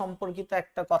স্তর সম্পর্কিত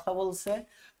একটা কথা বলছে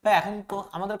ভাই। এখন তো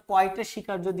আমাদের কয়টা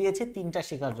স্বীকার্য দিয়েছে? 3টা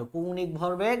স্বীকার্য, কৌণিক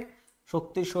ভরবেগ,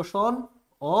 শক্তি শোষণ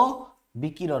ও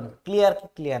বিকিরণ।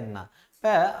 ক্লিয়ার না?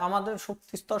 ভাই আমাদের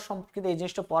শক্তি স্তর সম্পর্কিত এই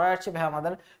জিনিসটা পড়া আছে ভাই।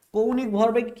 আমাদের কৌণিক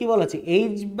ভরবেগ কি বলেছে?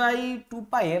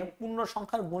 h/2π এর পূর্ণ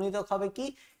সংখ্যার গুণিতক হবে কি?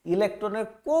 ইলেকট্রনের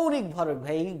কৌণিক ভরবেগ।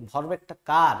 ভাই এই ভরবেগটা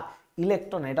কার?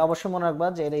 ইলেকট্রন। এটা অবশ্যই মনে রাখবা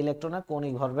যে এটা ইলেকট্রনের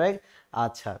কৌণিক ভরবেগ।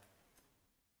 আচ্ছা,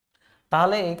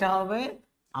 তাহলে এটা হবে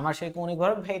আমার সেই কৌণিক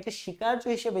ভরবেগ। ভাই এটা স্বীকার্য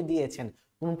হিসেবে দিয়েছেন,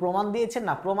 কোন প্রমাণ দিয়েছেন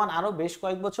না? প্রমাণ আরো বেশ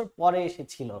কয়েক বছর পরে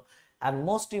এসেছিল। আর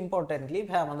মোস্ট ইম্পর্টেন্টলি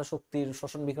ভাই আমাদের শক্তির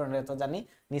শোষণ বিকিরণের তো জানি,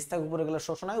 নিচ থেকে উপরে গেলে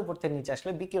শোষণ হয়, উপর থেকে নিচে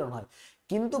আসলে বিকিরণ হয়।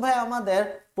 কিন্তু ভাই আমাদের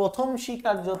প্রথম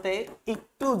স্বীকার্যতে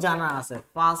একটু জানা আছে,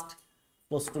 ফার্স্ট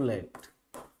পোস্টুলেট।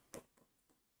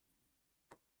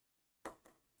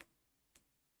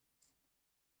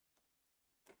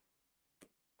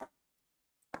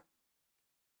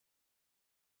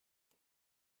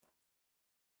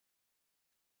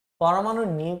 পরমাণুর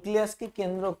নিউক্লিয়াসকে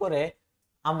কেন্দ্র করে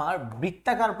আমার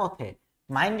বৃত্তাকার পথে,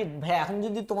 মাইন্ড ইট ভাই, এখন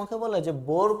যদি তোমাকে বলে যে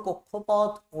বোর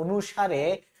কক্ষপথ অনুসারে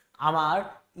আমার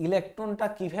ইলেকট্রনটা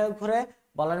কিভাবে ঘুরে,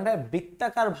 বলেন ভাই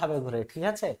বৃত্তাকার ভাবে ঘুরে, ঠিক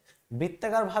আছে?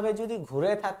 বৃত্তাকার ভাবে যদি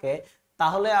ঘুরে থাকে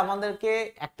তাহলে আমাদেরকে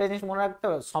একটা জিনিস মনে রাখতে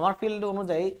হবে, সমারফিল্ড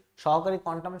অনুযায়ী, সহকারী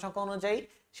কোয়ান্টাম সংখ্যা অনুযায়ী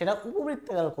সেটা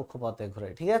উপবৃত্তাকার কক্ষপথে ঘুরে,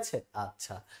 ঠিক আছে?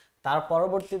 আচ্ছা, তার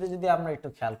পরবর্তীতে যদি আমরা একটু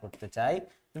খেয়াল করতে চাই,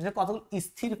 কতগুলো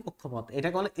স্থির কক্ষপথ,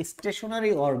 এটাকে বলে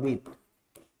স্টেশনারি অরবিট।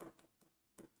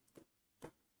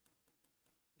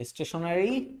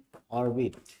 Stationery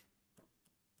orbit.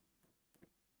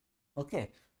 ওকে,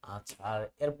 আচ্ছা, আর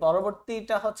এর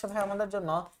পরবর্তীটা হচ্ছে ভাই আমাদের জন্য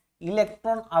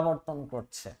ইলেকট্রন আবর্তন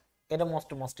করছে। এটা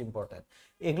মোস্ট ইম্পর্টেন্ট।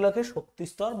 এগুলোকে শক্তি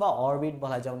স্তর বা অরবিট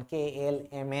বলা হয়, যেমন কে এল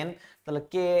এম এন। তাহলে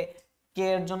কে কে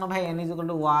এর জন্য ভাই n =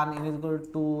 1, n =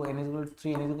 2, n =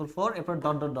 3, n = 4, এরপর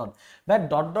ডট ডট ডট। ভাই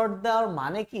ডট ডট দেওয়ার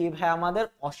মানে কি ভাই, আমাদের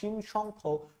অসীম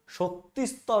সংখ্যক শক্তি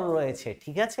স্তর রয়েছে,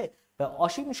 ঠিক আছে।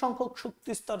 অসীম সংখ্যক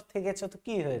শক্তি স্তর থেকেছে তো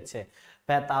কি হয়েছে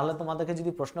ভাই, তাহলে তোমাদেরকে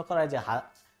যদি প্রশ্ন করা হয় যে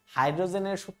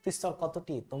হাইড্রোজেনের শক্তি স্তর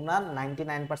কতটি, তোমরা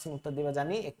 99% উত্তর দিবে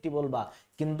জানি, একটি বলবা।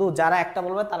 কিন্তু যারা একটা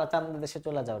বলবে তারা চাঁদের দেশে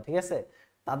চলে যাও, ঠিক আছে,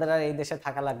 তাদের আর এই দেশে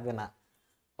থাকা লাগবে না।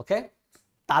 ওকে,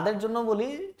 তাদের জন্য বলি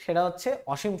সেটা হচ্ছে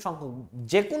অসীম সংখ্যক।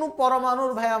 যে কোনো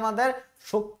পরমাণুর ভাই আমাদের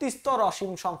শক্তি স্তর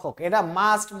অসীম সংখ্যক, এটা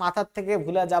মাস্ট, মাথার থেকে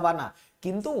ভুলে যাবা না।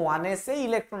 কিন্তু 1s এ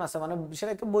ইলেকট্রন আছে, মানে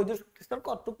সেটাকে বৈধ শক্তি স্তর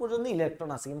কতটুকু পর্যন্ত ইলেকট্রন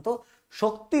আছে, কিন্তু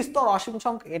শক্তি স্তর অসীম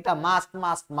সংখ্যক, এটা মাস্ট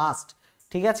মাস্ট মাস্ট,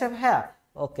 ঠিক আছে ভাইয়া।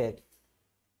 ওকে,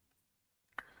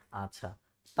 আচ্ছা,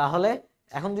 তাহলে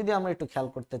এখন যদি আমরা একটু খেয়াল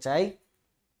করতে চাই,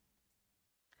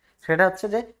 সেটা হচ্ছে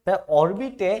যে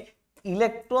অরবিটে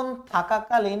ইলেকট্রন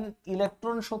থাকাকালীন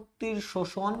ইলেকট্রন শক্তির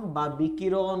শোষণ বা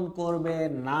বিকিরণ করবে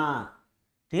না,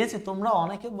 ঠিক আছে। তোমরা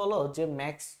অনেকে বলো যে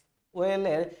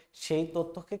ম্যাক্সওয়েলের সেই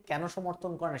তথ্যকে কেন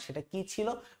সমর্থন করে না, সেটা কি ছিল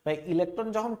বা ইলেকট্রন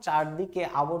যখন চারদিকে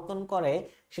আবর্তন করে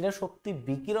সেটা শক্তি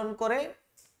বিকিরণ করে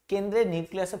কেন্দ্রে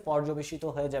নিউক্লিয়াসে পর্যবেসিত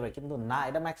হয়ে যাবে, কিন্তু না,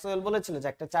 এটা ম্যাক্সওয়েল বলেছিল যে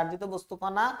একটা চার্জিত বস্তু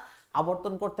কণা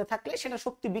আবর্তন করতে থাকলে সেটা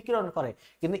শক্তি বিকিরণ করে,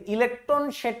 কিন্তু ইলেকট্রন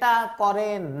সেটা করে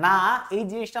না। এই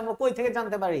জিনিসটা আমরা কই থেকে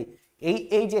জানতে পারি?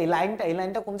 এই যে এই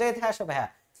লাইনটা কোন জায়গা থেকে আসে ভাইয়া?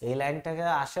 এই লাইনটাকে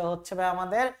আসে হচ্ছে ভাই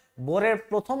আমাদের বোরের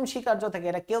প্রথম স্বীকার্য থেকে।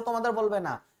 এটা কেউ তোমাদের বলবে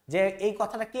না যে এই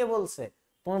কথাটা কে বলছে,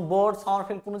 তুমি বোর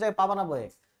সমারফিল্ড কোনো জায়গায় পাবা না বইয়ে,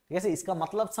 ঠিক আছে। ইসকা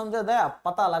মতলব সমঝে দেয়া,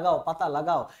 পাতা লাগাও পাতা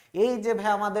লাগাও। এই যে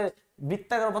ভাই আমাদের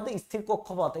বৃত্তাকার পথে স্থির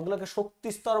কক্ষপথ, এগুলোকে শক্তি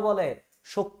স্তর বলে।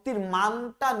 শক্তির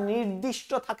মানটা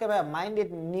নির্দিষ্ট থাকে ভাই, মাইন্ডেড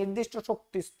নির্দিষ্ট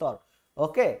শক্তি স্তর।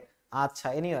 ওকে, আচ্ছা,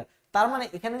 এনিওয়ে, তার মানে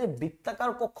এখানে যে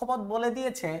বৃত্তাকার কক্ষপথ বলে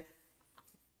দিয়েছে,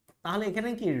 তাহলে এখানে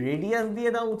কি রেডিয়াস দিয়ে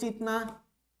দেওয়া উচিত না?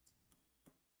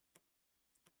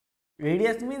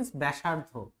 রেডিয়াস মিন্স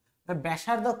ব্যাসার্ধ।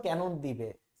 ব্যাসার্ধ কেন দিবে?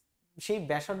 সেই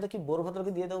ব্যাসার্ধ কি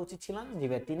বোরভদ্রকে দিয়ে দেওয়া উচিত ছিল না? জি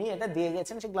ভাই, তিনি এটা দিয়ে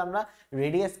গেছেন, সেগুলো আমরা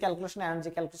রেডিয়াস ক্যালকুলেশন, এনার্জি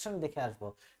ক্যালকুলেশন দেখে আসবো।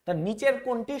 তার নিচের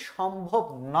কোনটি সম্ভব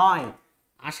নয়?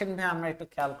 আসেন ভাই আমরা একটু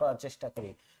খেয়াল করার চেষ্টা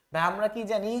করি। ভাই আমরা কি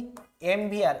জানি,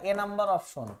 MVR, A number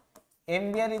option,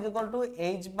 MVR is equal to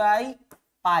H by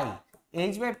pi.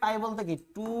 H by pi বলতে কি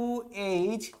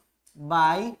 2h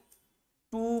বাই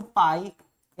 2 পাই,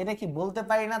 এটা কি বলতে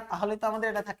পারি না? তাহলে তো আমাদের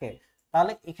এটা থাকে।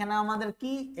 তাহলে এখানে আমাদের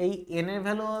কি এই n এর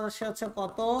ভ্যালু আসে হচ্ছে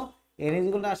কত, n ইজ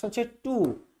ইকুয়াল টু আসে হচ্ছে 2।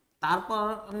 তারপর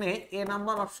মানে এ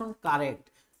নাম্বার অপশন কারেক্ট।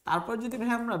 তারপর যদি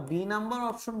ভাই আমরা বি নাম্বার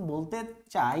অপশন বলতে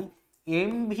চাই,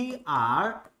 mvr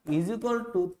is equal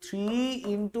to 3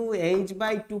 into h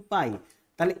by 2 পাই।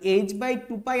 তাহলে h বাই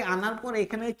 2 পাই আনার পর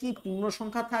এখানে কি পূর্ণ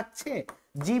সংখ্যা থাকছে?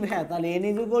 জি ভাই, তাহলে n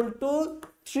ইজ ইকুয়াল টু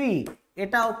 3,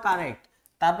 এটাও কারেক্ট।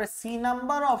 তারপরে সি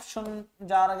নাম্বার অপশন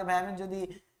যাওয়ার আগে ভাই আমি যদি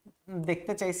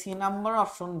দেখতে চাই সি নাম্বার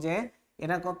অপশন, যে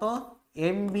এটা কত,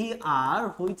 mvr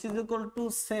which is equal to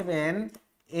 7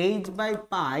 h by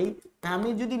pi. আমি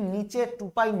যদি নিচে 2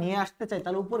 পাই নিয়ে আসতে চাই,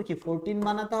 তাহলে উপরে কি 14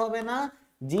 বানাতে হবে না?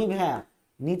 জি ভাইয়া,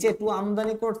 নিচে 2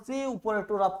 আমদানি করছি, উপরে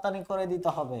 2 রপ্তানি করে দিতে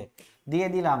হবে, দিয়ে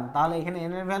দিলাম। তাহলে এখানে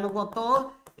n এর ভ্যালু কত?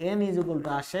 n ইজ ইকুয়াল টু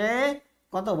আসে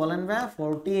কত বলেন ভাইয়া?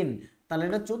 14। তাহলে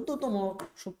এটা 14তম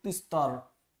শক্তি স্তর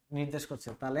নির্দেশ করছে।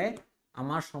 তাহলে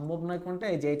আমার সম্ভব নয় কোনটা?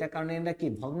 এই যে এটা, কারণে এটা কি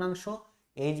ভগ্নাংশ,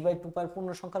 h বাই 2 পাই পূর্ণ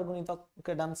সংখ্যার গুণিতক।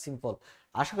 ওকে, ডান, সিম্পল।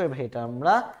 আশা করি ভাই এটা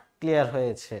আমরা ক্লিয়ার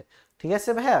হয়েছে, ঠিক আছে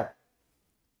ভাইয়া।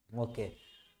 ওকে,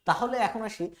 তাহলে এখন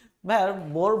আসি ভাইয়া,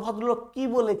 বোর ভদ্রলোক কি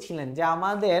বলেছিলেন যে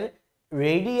আমাদের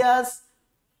রেডিয়াস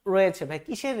রয়েছে। ভাই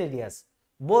কিসের রেডিয়াস?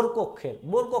 বোর কক্ষের।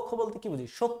 বোর কক্ষ বলতে কি বুঝি?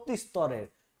 শক্তি স্তরের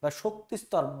বা শক্তি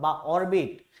স্তর বা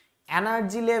অরবিট,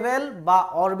 এনার্জি লেভেল বা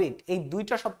অরবিট, এই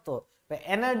দুইটা শব্দ।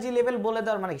 এনার্জি লেভেল বলে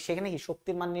দেওয়ার মানে কি, সেখানে কি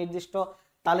শক্তির মান নির্দিষ্ট।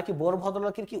 তাহলে কি বোর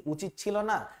ভদ্রলোকের কি উচিত ছিল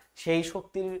না সেই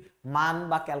শক্তির মান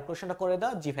বা ক্যালকুলেশনটা করে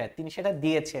দেওয়া? জি ভাই, তিনি সেটা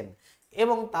দিয়েছেন।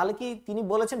 এবং তাহলে কি তিনি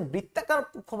বলেছেন বৃত্তাকার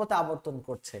কক্ষপথে আবর্তন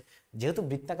করছে? যেহেতু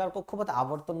বৃত্তাকার কক্ষপথে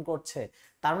আবর্তন করছে,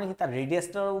 তার মানে কি তার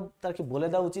রেডিয়াসটাও তার কি বলে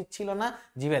দেওয়া উচিত ছিল না?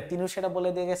 জি ভাই, তিনিও সেটা বলে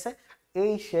দিয়ে গেছে।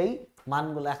 এই সেই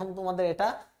মানগুলো এখন তোমাদের এটা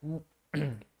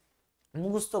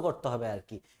মুখস্থ করতে হবে আর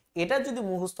কি। এটা যদি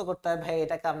মুখস্থ করতে হয় ভাই,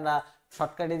 এটাকে আমরা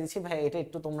শর্টকাটে দিচ্ছি ভাই, এটা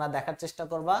একটু তোমরা দেখার চেষ্টা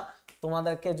করবা।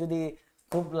 তোমাদেরকে যদি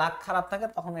খুব লাক খারাপ থাকে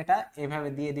তখন এটা এইভাবে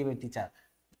দিয়ে দিবে টিচার।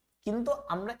 কিন্তু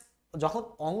আমরা যখন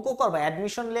অঙ্ক করবো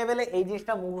অ্যাডমিশন লেভেলে, এই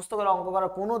জিনিসটা মুখস্থ করে অঙ্ক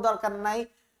করার কোনো দরকার নাই,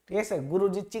 ঠিক আছে।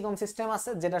 গুরুজির চিকন সিস্টেম আছে,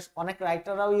 যেটা অনেক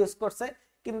রাইটাররাও ইউজ করছে,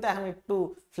 কিন্তু এখন একটু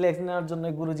ফ্লেক্স নেওয়ার জন্য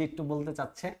গুরুজি একটু বলতে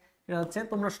চাচ্ছে। এটা হচ্ছে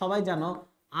তোমরা সবাই জানো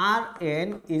আর N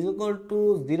is equal to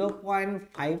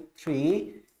 0.53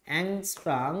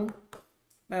 angstrom,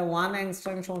 1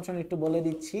 angstrom সমান একটু বলে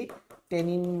দিচ্ছি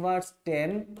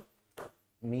 10⁻10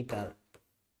 মিটার।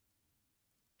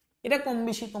 এটা কম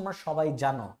বেশি তোমরা সবাই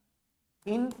জানো,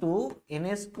 into N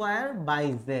square by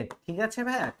Z. ঠিক আছে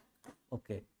ভাইয়া?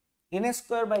 ওকে, এন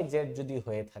স্কোয়ার বাই জেড যদি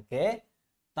হয়ে থাকে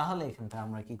তাহলে এখান থেকে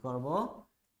আমরা কি করব,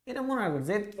 এটা মনে রাখবো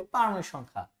জেড কি পারমাণবিক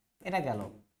সংখ্যা, এটা গেল।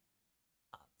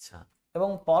 আচ্ছা, এবং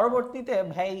পরবর্তীতে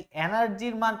ভাই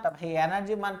এনার্জির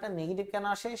মানটা নেগেটিভ কেন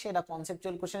আসে সেটা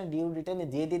কনসেপচুয়াল কোশ্চেনে ডিউ রিটেনে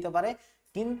দিয়ে দিতে পারে,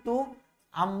 কিন্তু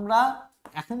আমরা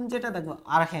এখন যেটা দেখবো।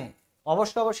 আর হ্যাঁ,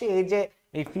 অবশ্যই এই যে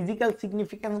এই ফিজিক্যাল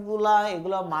সিগনিফিকেন্স গুলা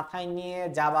এগুলো মাথায় নিয়ে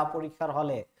যাবা পরীক্ষার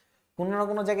হলে, কোনো না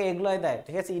কোনো জায়গায় এগুলোই দেয়।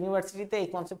 ঠিক আছে, ইউনিভার্সিটিতে এই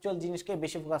কনসেপচুয়াল জিনিসকে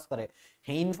বেশি ফোকাস করে।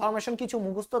 হ্যাঁ, ইনফরমেশন কিছু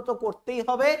মুখস্থ তো করতেই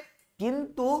হবে,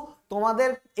 কিন্তু তোমাদের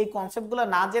এই কনসেপ্টগুলো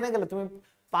না জেনে গেলে তুমি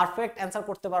পারফেক্ট অ্যান্সার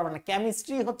করতে পারবে না।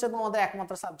 কেমিস্ট্রি হচ্ছে তোমাদের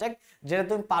একমাত্র সাবজেক্ট যেটা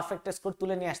তুমি পারফেক্ট স্কোর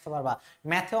তুলে নিয়ে আসতে পারবা।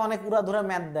 ম্যাথে অনেক উড়াধুরা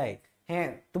ম্যাথ দেয়, হ্যাঁ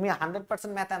তুমি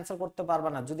 100% ম্যাথ অ্যান্সার করতে পারবে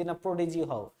না যদি না প্রোডিজি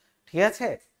হও। ঠিক আছে,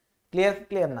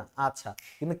 ক্লিয়ার না? আচ্ছা,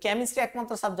 কিন্তু কেমিস্ট্রি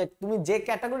একমাত্র সাবজেক্ট তুমি যে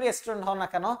ক্যাটাগরি স্টুডেন্ট হও না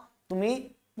কেন তুমি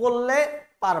পড়লে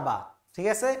পারবা। ঠিক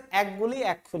আছে, এক গুলি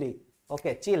এক খুলি।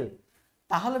 ওকে, চিল।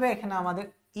 তাহলে ভাই এখানে আমাদের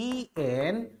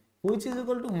En which is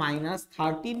equal to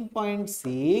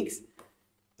 -13.6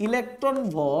 electron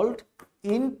volt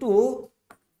into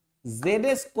Z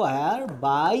square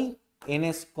by N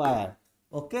square.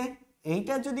 ওকে,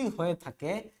 এইটা যদি হয়ে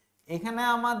থাকে এখানে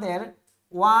আমাদের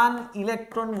 1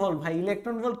 ইলেকট্রন ভোল্ট, ভাই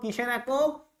ইলেকট্রন ভোল্ট কিসের একক?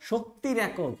 শক্তির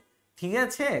একক। ঠিক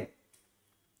আছে,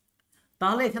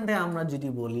 তাহলে এখান থেকে আমরা যদি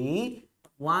বলি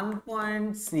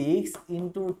 1.6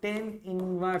 ইন্টু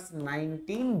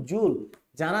 10⁻19 জুল।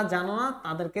 যারা জানো না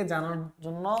তাদেরকে জানার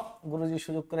জন্য গুরুজি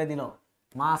সুযোগ করে দিল,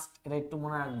 মাস্ট, এটা একটু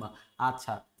মনে রাখবা।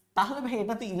 আচ্ছা, তাহলে ভাই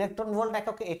এটা তো ইলেকট্রন ভোল্ট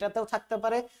এককে, এটাতেও থাকতে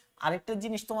পারে। আরেকটা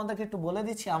জিনিস তোমাদেরকে একটু বলে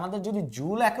দিচ্ছি, আমাদের যদি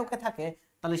জুল এককে থাকে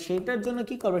তাহলে সেটার জন্য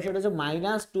কি করবে, সেটা হচ্ছে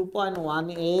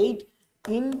 -2.18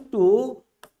 ইন্টু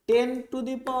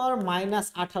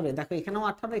 10⁻−18। দেখো এখানেও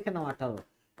 18 এখানেও 18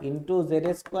 into Z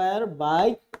square by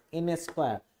N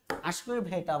square. আশা করি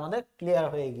ভাই এটা আমাদের ক্লিয়ার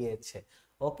হয়ে গিয়েছে।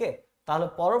 ওকে, তাহলে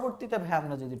পরবর্তীতে ভাই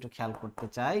আমরা যদি একটু খেয়াল করতে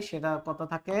চাই সেটা কত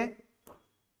থাকে,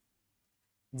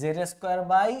 Z square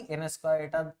by N square.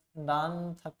 এটা ডান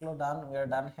থাকলো, ডান, উই আর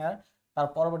ডান হেয়ার। তার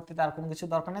পরবর্তীতে আর কোনো কিছু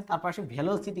দরকার নেই। তারপর আসে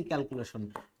ভেলোসিটি ক্যালকুলেশন,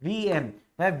 ভিএন।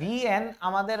 ভাই ভিএন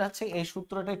আমাদের হচ্ছে এই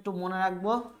সূত্রটা একটু মনে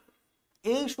রাখবো।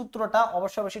 এই সূত্রটা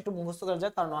অবশ্যই একটু মুখস্থ করে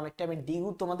যায়, কারণ অনেক টাইমে ডিউ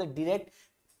তোমাদের ডিরেক্ট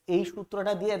এই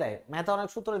সূত্রটা দিয়ে দেয়। ম্যাথে অনেক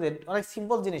সূত্র দিয়ে, অনেক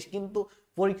সিম্পল জিনিস, কিন্তু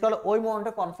পরীক্ষা হলে ওই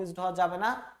মোমেন্টে কনফিউজড হওয়া যাবে না,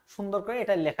 সুন্দর করে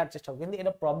এটা লেখার চেষ্টা করো। কিন্তু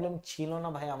এটা প্রবলেম ছিল না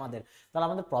ভাই আমাদের। তাহলে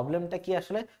আমাদের প্রবলেমটা কি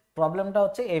আসলে? প্রবলেমটা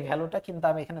হচ্ছে এই ভ্যালুটা, কিন্তু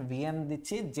আমি এখানে ভিএন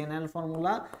দিচ্ছি, জেনারেল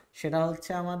ফর্মুলা সেটা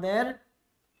হচ্ছে আমাদের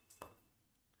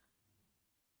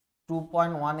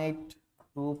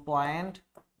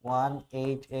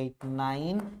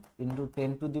 2.1889 into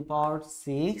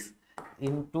 10⁻6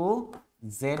 into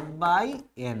Z by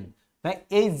N. ভাই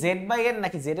এই জেড বাই এন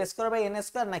নাকি Z square by N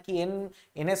square নাকি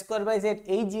এন স্কোয়ার বাই জেড,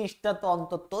 এই জিনিসটা তো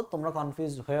অন্তত তোমরা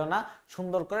কনফিউজ হয়েও না,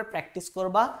 সুন্দর করে প্র্যাকটিস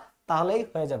করবা তাহলেই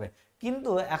হয়ে যাবে।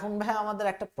 কিন্তু এখন ভাই আমাদের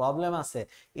একটা প্রবলেম আছে,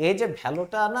 এই যে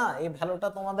ভ্যালুটা না, এই ভ্যালুটা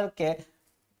তোমাদেরকে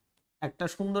একটা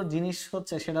সুন্দর জিনিস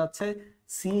হচ্ছে, সেটা হচ্ছে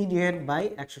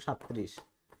c/137।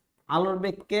 আলোর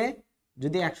বেগকে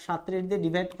যদি 137 দিয়ে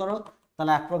ডিভাইড করো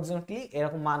তাহলে অ্যাপ্রক্সিমেটলি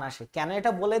এরকম মান আসে। কেন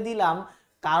এটা বলে দিলাম,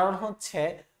 কারণ হচ্ছে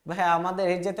ভাই আমাদের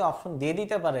এই যেতে অপশন দিয়ে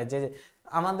দিতে পারে যে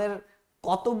আমাদের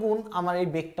কত গুণ আমার এই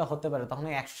বেগটা হতে পারে, তখন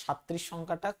 137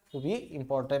 সংখ্যাটা খুবই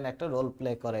ইম্পর্টেন্ট একটা রোল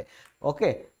প্লে করে। ওকে,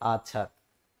 আচ্ছা,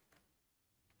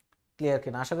 ক্লিয়ার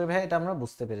কিনা? আশা করি ভাই এটা আমরা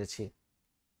বুঝতে পেরেছি।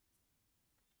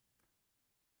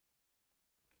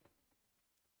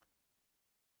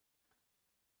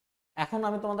 এখন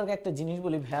আমি তোমাদেরকে একটা জিনিস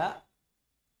বলি ভাইয়া,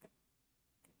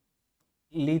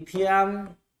 লিথিয়াম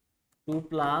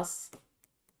 2+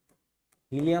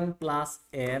 হিলিয়াম প্লাস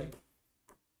এর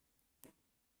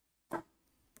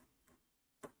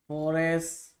 4s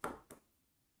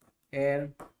এর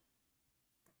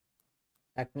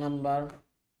 1 নাম্বার,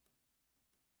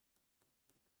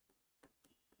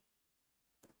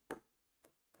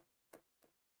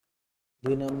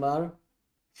 2 নাম্বার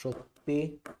শক্তি,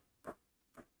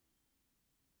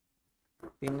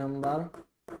 3 নাম্বার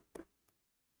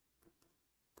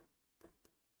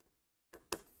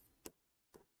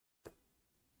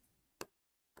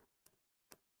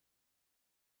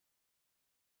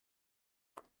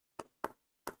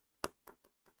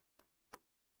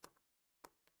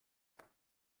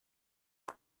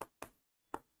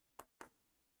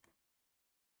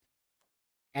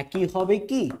একই হবে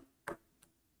কি?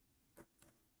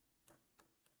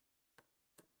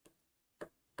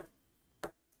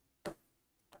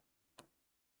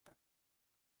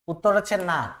 উত্তর হচ্ছে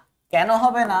না। কেন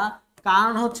হবে না?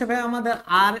 কারণ হচ্ছে ভাই আমাদের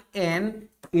আর N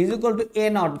is equal to A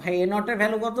not. ভাই এ নট এর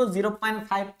ভ্যালু কত?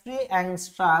 0.53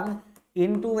 angstrom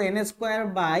into N square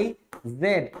by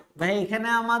Z. ভাই এখানে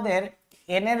আমাদের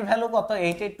এন এর ভ্যালু কত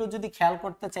এইটা একটু যদি খেয়াল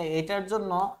করতে চাই, এটার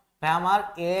জন্য ভাই আমার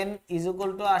এন ইজ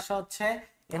ইকুয়াল টু আসা হচ্ছে,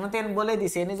 এখানে তো এন বলে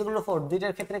দিছি এন ইজ ইকুয়াল টু 4,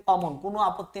 দুইটার ক্ষেত্রে কমন, কোনো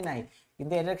আপত্তি নাই।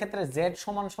 কিন্তু এটার ক্ষেত্রে জেড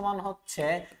সমান সমান হচ্ছে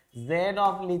Z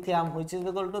of lithium which is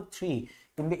equal to 3,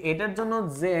 কিন্তু এটার জন্য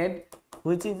Z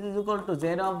which is equal to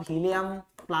Z of helium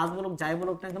plus বলুক যাই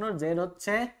বলুক না কেন জেড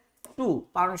হচ্ছে 2,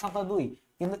 কারণ সংখ্যা 2,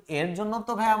 কিন্তু এর জন্য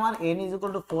তো ভাই আমার n ইজ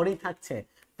ইকুয়াল টু 4ই থাকছে।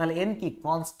 তাহলে n কি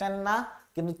কনস্ট্যান্ট না?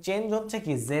 কিন্তু চেঞ্জ হচ্ছে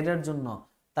কি জেড এর জন্য।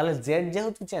 তাহলে জেড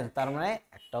যেহেতু চেঞ্জ তার মানে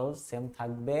একটাও সেম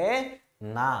থাকবে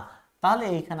না। তাহলে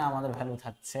এইখানে আমাদের ভ্যালু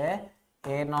থাকছে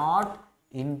a নট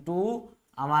ইনটু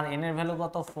আমার n এর ভ্যালু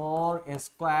কত 4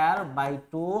 square by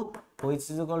 2 which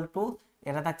is equal to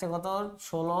এটা থাকছে কত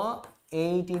 16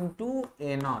 8 ইনটু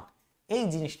a নট। এই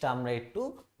জিনিসটা আমরা একটু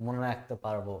মনে রাখতে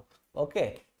পারবো। ওকে,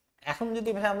 এখন যদি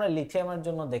ভাই আমরা লিথিয়ামের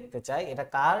জন্য দেখতে চাই, এটা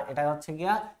কার? এটা হচ্ছে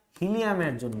গিয়া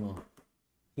হিলিয়ামের জন্য।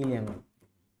 হিলিয়ামের,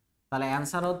 তাহলে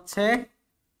অ্যান্সার হচ্ছে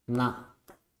না।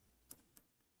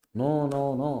 নো নো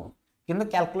নো, কিন্তু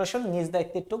ক্যালকুলেশন নিজ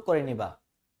দায়িত্বে একটু করে নিবা।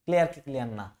 ক্লিয়ার কি ক্লিয়ার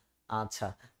না? আচ্ছা,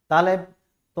 তাহলে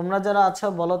তোমরা যারা আছো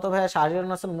বলো তো ভাই, শাহরিয়ার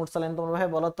হোসেন মুরসালিন, তোমরা ভাই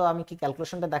বলো তো আমি কি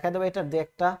ক্যালকুলেশনটা দেখাই দেবো এটার দিয়ে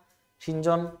একটা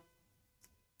সিনজন।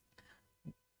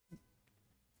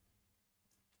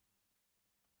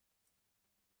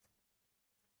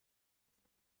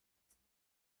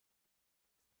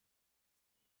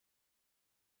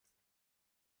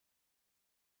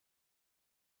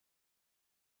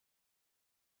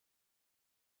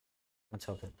 আচ্ছা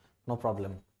ওকে, নো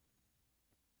প্রবলেম।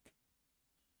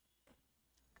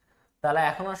 তাহলে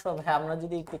এখন আসো ভাই আমরা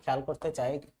যদি একটু খেয়াল করতে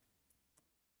চাই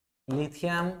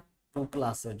লিথিয়াম 2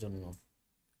 প্লাসের জন্য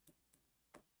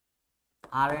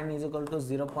Rn is equal to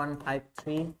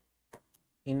 0.53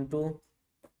 into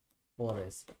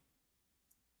 4s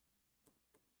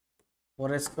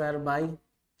 4 square by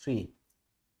 3,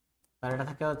 তাহলে এটা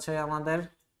থাকে হচ্ছে আমাদের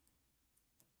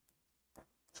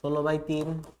 16/3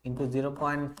 ইন্টু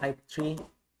 0.53,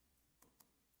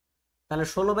 তাহলে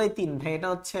 16/3 ভাই এটা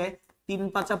হচ্ছে 3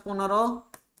 5 15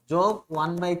 যোগ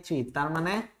 1/3, তার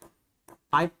মানে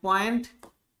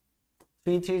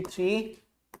 5.333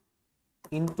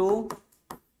 ইন্টু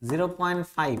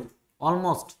 0.5,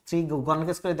 অলমোস্ট 3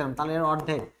 গণকেস করে দিলাম, তাহলে এর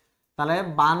অর্ধেক। তাহলে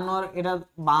 52 এটা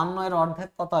 52 এর অর্ধেক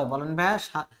কত হয় বলেন ভাই?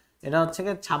 এটা হচ্ছে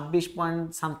কি 26 পয়েন্ট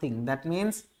সামথিং, দ্যাট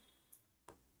মিন্স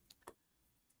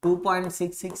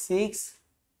 2.666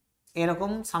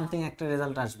 এরকম সামথিং একটা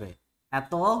রেজাল্ট আসবে।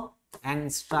 এত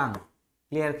অ্যাংস্ট্রাং।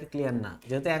 ক্লিয়ার কি ক্লিয়ার না?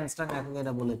 যেহেতু অ্যাংস্ট্রাং একক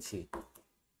এটা বলেছি,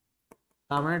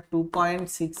 তার মানে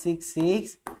 2.666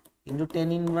 ইন্টু 10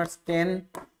 ইনভার্স 10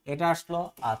 এটা আসলো।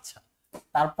 আচ্ছা,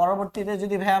 তার পরবর্তীতে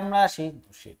যদি ভাই আমরা আসি,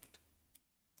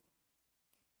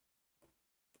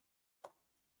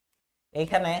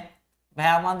 এইখানে ভাই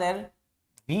আমাদের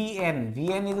ভিএন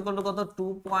ইজ ইকুয়াল টু কত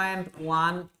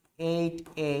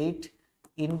 2.188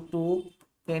 into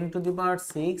 10 to the power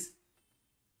 6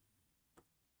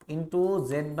 into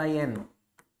Z by N.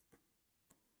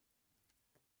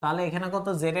 তাহলে এখানে কত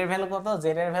জেড এর ভ্যালু কত?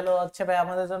 জেড এর ভ্যালু হচ্ছে ভাই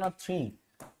আমাদের জন্য 3,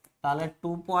 তাহলে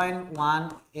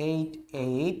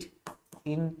 2.188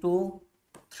 ইন্টু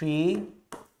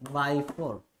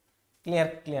 3/4। ক্লিয়ার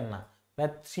ক্লিয়ার না ভাই?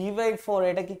 3/4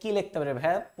 এটাকে কি লিখতে পারে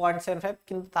ভাই? 0.75,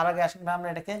 কিন্তু তার আগে আসেন ভাই আমরা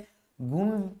এটাকে গুণ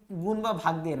গুণ বা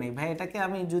ভাগ দিয়ে নেই। ভাই এটাকে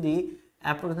আমি যদি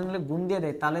অ্যাপ্রক্সিমেটলি গুণ দিয়ে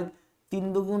দেই, তাহলে 3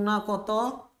 দুগুণা কত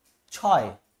 6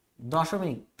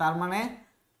 দশমিক, তার মানে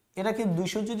এটা কি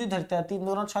 200 যদি ধরতে হয় 3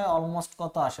 দুগুণা 6 অলমোস্ট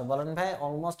কত আসে বলেন ভাই?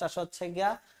 অলমোস্ট আসে হচ্ছে গিয়া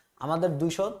আমাদের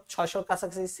 200, 600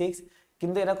 কাছাকাছি 6,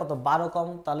 কিন্তু এটা কত 12 কম,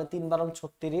 তাহলে 3 12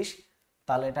 36,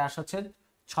 তাহলে এটা আসে হচ্ছে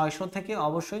 600 থেকে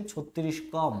অবশ্যই 36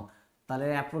 কম। তাহলে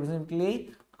অ্যাপ্রক্সিমেটলি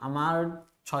আমার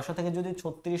 600 থেকে যদি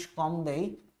 36 কম দেই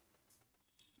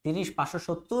 30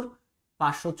 570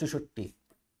 564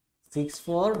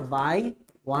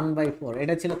 64/1/4,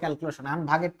 এটা ছিল ক্যালকুলেশন। এখন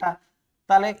ভাগেরটা,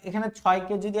 তাহলে এখানে 6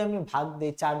 কে যদি আমি ভাগ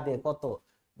দেই 4 দিয়ে কত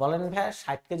বলেন ভাই?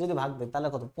 60 কে যদি ভাগ দেই তাহলে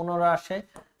কত 15 আসে,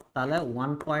 তাহলে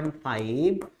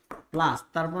 1.5 প্লাস,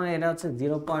 তারপরে এটা হচ্ছে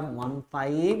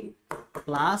 0.15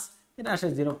 প্লাস এটা আসে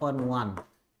 0.1।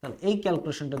 তাহলে এই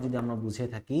ক্যালকুলেশনটা যদি আমরা বুঝে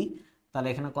থাকি তাহলে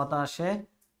এখানে কত আসে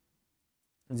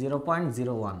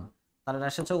 0.01, তাহলে এটা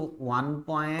আসছে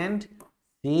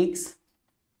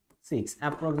 1.66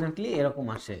 অ্যাপ্রক্সিমেটলি এরকম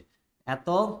আসে। এত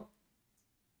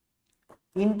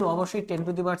ইনটু অবশ্যই 10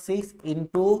 to the power 6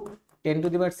 into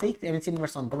 10⁶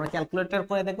 m^1 তোমরা ক্যালকুলেটর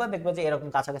করে দেখবা যে এরকম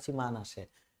কাছাকাছি মান আসে।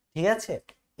 ঠিক আছে,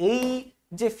 এই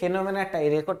যে ফেনোমেনাটা, এই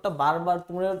রেকর্ডটা বারবার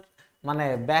তোমরা মানে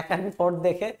ব্যাক অ্যান্ড ফোর্থ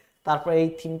দেখে তারপর এই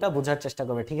থিমটা বোঝার চেষ্টা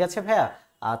করবে। ঠিক আছে ভাইয়া?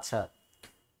 আচ্ছা,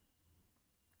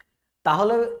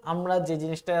 তাহলে আমরা যে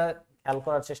জিনিসটা খেয়াল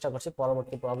করার চেষ্টা করছি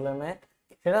পরবর্তী প্রবলেমে,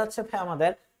 সেটা হচ্ছে ভাই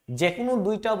আমাদের যে কোনো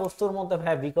দুইটা বস্তুর মধ্যে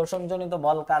ভাই বিকর্ষণজনিত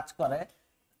বল কাজ করে,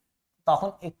 তখন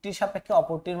একটির সাপেক্ষে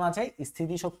অপরটির মাঝে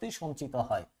স্থিতি শক্তি সঞ্চিত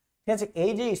হয়। ঠিক আছে,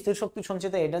 এই যে স্থির শক্তি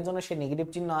সঞ্চিত, এটার জন্য সে নেগেটিভ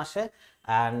চিহ্ন আসে।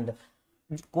 অ্যান্ড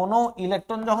কোনো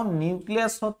ইলেকট্রন যখন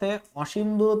নিউক্লিয়াস হতে অসীম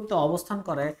দূরত্বে অবস্থান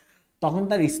করে তখন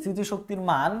তার স্থিতি শক্তির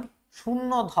মান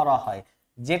 0 ধরা হয়,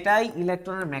 যেটাই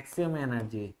ইলেকট্রনের ম্যাক্সিমাম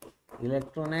এনার্জি।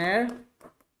 ইলেকট্রনের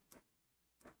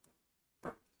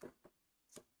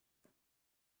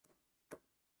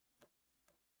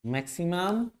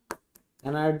maximum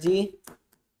energy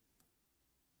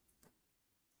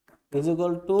is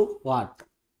equal to what?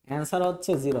 Answer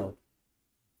হচ্ছে 0।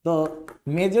 তো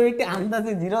মেজরিটি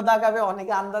আন্দাজে 0 দাগাবে,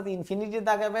 অনেকে আন্দাজে ইনফিনিটি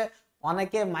দাগাবে,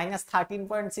 অনেকে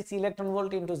 -13.6 ইলেকট্রন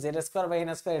ভোল্ট ইনটু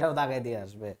z²/n² এটাও দাগাই দিয়ে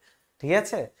আসবে। ঠিক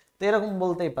আছে, তো এরকম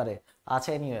বলতেই পারে।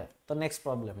 আচ্ছা, এনিওয়ে, তো নেক্সট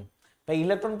প্রবলেম। তাই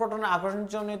ইলেকট্রন প্রোটনের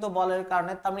আকর্ষণজনিত বলের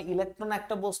কারণে, তার মানে ইলেকট্রন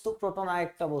একটা বস্তু, প্রোটন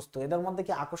আরেকটা বস্তু, এদের মধ্যে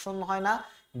কি আকর্ষণ হয় না?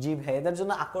 জি ভাই, এদের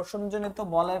জন্য আকর্ষণজনিত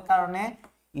বলের কারণে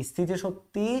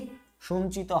স্থিতিশক্তি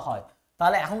সঞ্চিত হয়।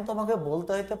 তাহলে এখন তোমাকে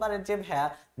বলতে হতে পারে যে ভাইয়া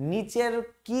নিচের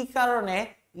কি কারণে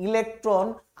ইলেকট্রন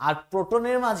আর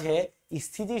প্রোটনের মাঝে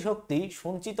স্থিতিশক্তি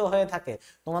সঞ্চিত হয়ে থাকে।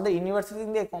 তোমাদের ইউনিভার্সিটি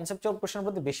দিয়ে কনসেপচুয়াল কোশ্চেনের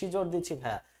প্রতি বেশি জোর দিচ্ছি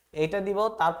ভাইয়া, এটা দিব।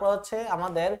 তারপর হচ্ছে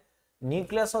আমাদের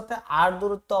নিউক্লিয়াস হতে আর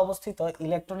দূরত্বে অবস্থিত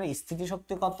ইলেকট্রনের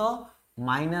স্থিতিশক্তি কত?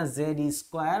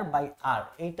 -z²/r।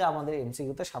 এইটা আমাদের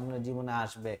এমসিকিউতে সামনের জীবনে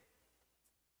আসবে।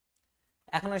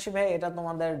 এখন আসি ভাই, এটা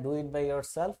তোমাদের ডু ইট বাই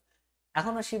ইয়োরসেলফ।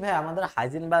 এখন আসি ভাই আমাদের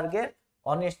হাইজেনবার্গের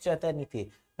অনিশ্চয়তা নীতি।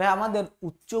 ভাই আমাদের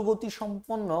উচ্চ গতি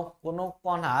সম্পন্ন কোন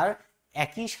কণার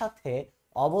একই সাথে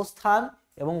অবস্থান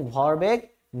এবং ভরবেগ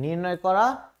নির্ণয় করা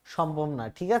সম্ভব না।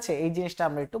 ঠিক আছে, এই জিনিসটা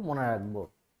আমরা একটু মনে রাখবো।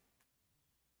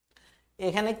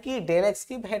 এখানে কি ডেল এক্স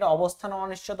কি ভাই অবস্থান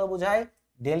অনিশ্চয়তা বোঝায়,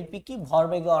 ডেল পি কি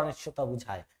ভরবেগে অনিশ্চয়তা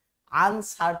বোঝায়।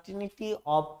 Uncertainty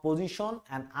of position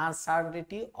and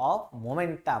uncertainty of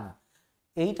momentum,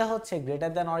 এইটা হচ্ছে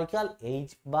greater than or equal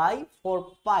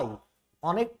h/4π।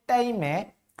 অনেক টাইমে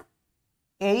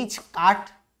h কাট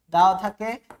দেওয়া থাকে,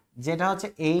 যেটা হচ্ছে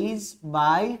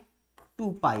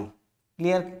h/2π।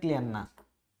 ক্লিয়ার না?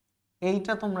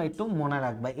 এইটা তোমরা একটু মনে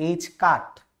রাখবা, h কাট।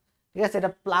 ঠিক আছে,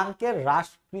 এটা প্লাঙ্কের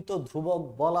হ্রাসকৃত ধ্রুবক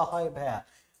বলা হয় ভাইয়া।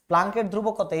 প্লাঙ্কের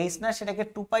ধ্রুবক কত? h না, সেটাকে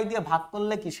 2π দিয়ে ভাগ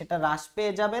করলে কি সেটা হ্রাস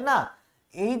পেয়ে যাবে না?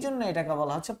 এই জন্য এটাকে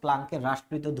বলা হচ্ছে প্লাঙ্কের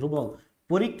হ্রাসকৃত ধ্রুবক।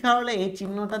 পরীক্ষা হলে এই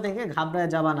চিহ্নটা দেখে ঘাবড়ায়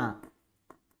যাবা না,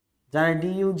 যারা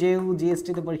ডিইউ জেইউ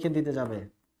জিএসটি তে পরীক্ষা দিতে যাবে।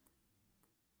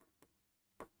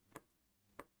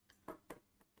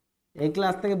 এই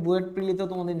ক্লাস থেকে বুয়েট প্রিলিতেও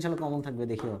তোমাদের ইনশাআল্লাহ কমন থাকবে,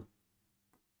 দেখিও।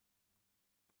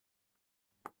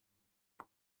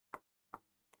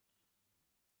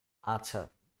 আচ্ছা,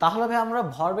 তাহলে ভাই আমরা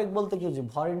ভরবেগ বলতে কি বুঝি?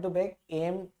 ভর ইনটু বেগ।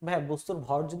 এম ভাই বস্তুর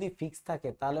ভর যদি ফিক্স থাকে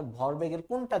তাহলে ভরবেগের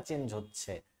কোনটা চেঞ্জ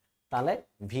হচ্ছে? তাহলে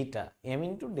ভিটা, M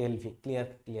into del V.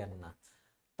 Clear না?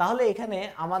 তাহলে এখানে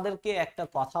আমাদেরকে একটা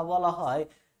কথা বলা হয়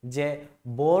যে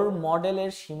বোর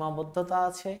মডেলের সীমাবদ্ধতা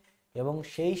আছে, এবং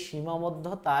সেই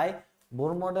সীমাবদ্ধতায়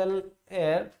বোর মডেল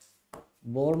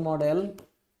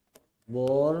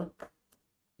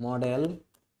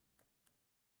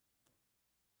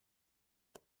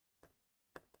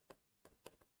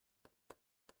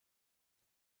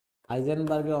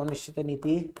হাইজেনবার্গের অনিশ্চিত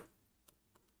নীতি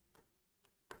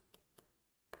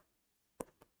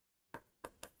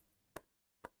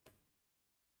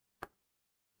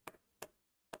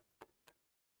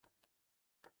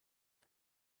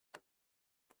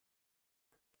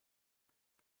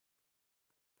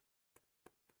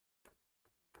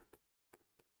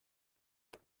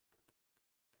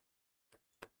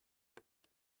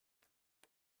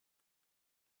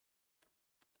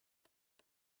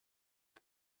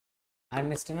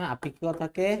আইনস্টাইনের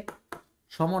আপেক্ষিকতাকে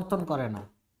সমর্থন করে না।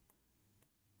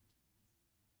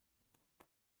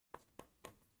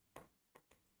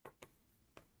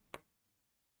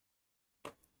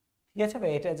 ঠিক আছে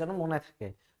ভাই, এটা যেন মনে থাকে।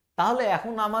 তাহলে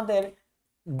এখন আমাদের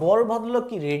বল ভদ্রলোক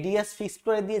কি রেডিয়াস ফিক্স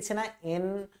করে দিয়েছে না?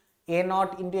 a0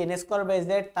 ×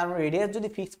 n²/z। তার রেডিয়াস যদি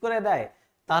ফিক্স করে দেয়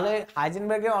তাহলে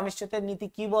হাইজেনবার্গের অনিশ্চয়তার নীতি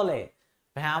কি বলে?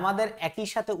 ভাই আমাদের একই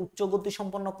সাথে উচ্চ গতি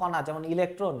সম্পন্ন কণা যেমন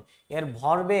ইলেকট্রন, এর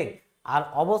ভরবেগ আর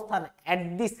অবস্থান এট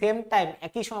দি সেম টাইম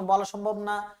একই সময় বলা সম্ভব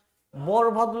না। বোর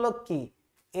ভদ্রলোক কি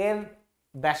এর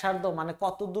ব্যাসার্ধ মানে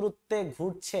কত দূরত্বে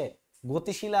ঘুরছে,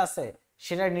 গতিশীল আছে,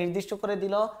 সেটা নির্দিষ্ট করে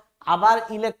দিল। আবার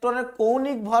ইলেকট্রনের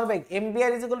কৌণিক ভরবেগ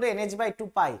mvr =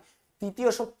 nh/2π, তৃতীয়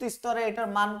শক্তি স্তরে এটার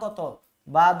মান কত,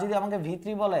 বা যদি আমাকে v3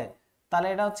 বলে তাহলে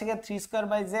এটা হচ্ছে কি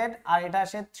 3^2/z আর এটা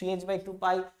আসে 3h/2π।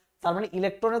 তার মানে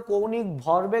ইলেকট্রনের কৌণিক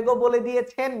ভরবেগও বলে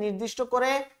দিয়েছেন নির্দিষ্ট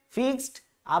করে ফিক্সড,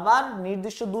 আবার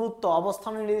নির্দিষ্ট দূরত্ব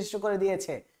অবস্থান নির্দিষ্ট করে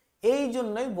দিয়েছে। এই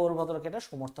জন্যই বোর ভদ্রলোক এটা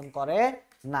সমর্থন করে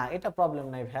না, এটা প্রবলেম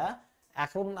নাই ভাইয়া।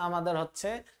 এখন আমাদের হচ্ছে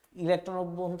ইলেকট্রন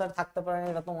অভ্যন্তর থাকতে পারে না,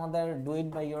 এটা তোমাদের ডু ইট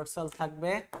বাই ইয়োরসেলফ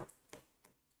থাকবে।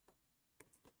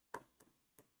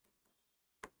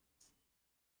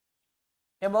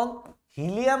 এবং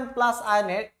হিলিয়াম প্লাস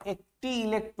আয়নের একটি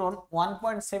ইলেকট্রন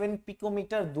 1.7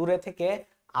 পিকোমিটার দূরে থেকে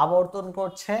আবর্তন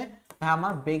করছে,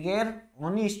 আমার বেগের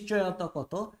অনিশ্চয়তা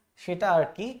কত সেটা আর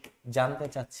কি জানতে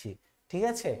চাচ্ছি। ঠিক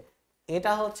আছে,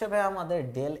 এটা হচ্ছে ভাই আমাদের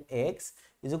del x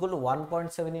is equal to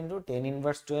 1.7 into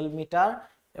 10⁻12 metre.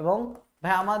 এবং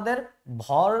ভাই আমাদের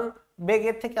ভর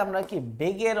বেগের থেকে আমরা কি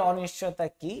বেগের অনিশ্চয়তা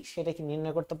কি সেটা কি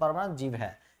নির্ণয় করতে পারবো না? জি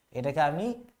ভাই, এটাকে আমি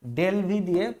ডেল ভি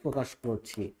দিয়ে প্রকাশ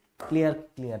করছি।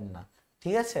 ক্লিয়ার না?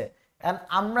 ঠিক আছে, এন্ড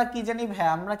আমরা কি জানি ভাই,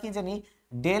 আমরা কি জানি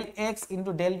del x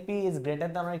into del P is greater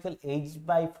than or equal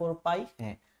h/4π।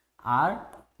 হ্যাঁ, আর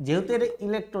যেহেতু এটা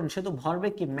ইলেকট্রন সেহেতু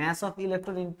ভরবেগ কি ম্যাস অফ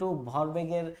ইলেকট্রন ইন্টু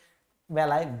ভরবেগের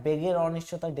বেলায় বেগের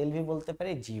অনিশ্চয়তা ডেল ভি বলতে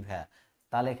পারি। জি ভাই,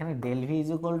 তাহলে এখানে del V is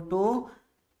equal to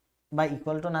বা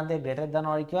ইকুয়াল টু না দিয়ে greater than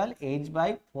or equal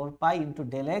h/4π into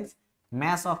del x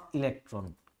mass of electron.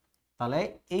 তাহলে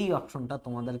এই অপশনটা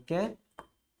তোমাদেরকে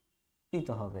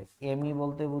দিতে হবে। এমই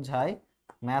বলতে বোঝায়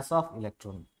ম্যাস অফ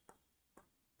ইলেকট্রন,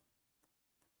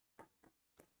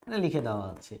 লিখে দেওয়া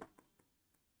আছে।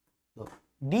 তো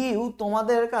ডিইউ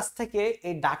তোমাদের কাছ থেকে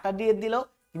এই ডাটা দিয়ে দিল,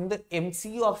 কিন্তু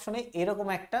এমসিকিউ অপশনে এরকম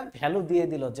একটা ভ্যালু দিয়ে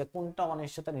দিল যে কোনটা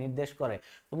অনিশ্চয়তা নির্দেশ করে।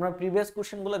 তোমরা প্রিভিয়াস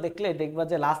কোশ্চেনগুলো দেখলে দেখবা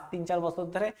যে লাস্ট 3-4 বছর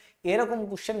ধরে এরকম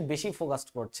কোশ্চেন বেশি ফোকাস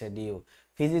করছে ডিইউ।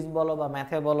 ফিজিক্স বলো বা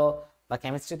ম্যাথে বলো বা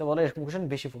কেমিস্ট্রিতে বলো, এরকম কোশ্চেন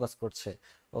বেশি ফোকাস করছে।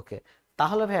 ওকে,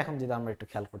 তাহলে ভাই এখন যদি আমরা একটু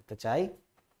খেয়াল করতে চাই,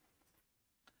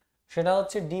 সেটা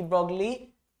হচ্ছে ডি ব্রগলি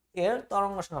এর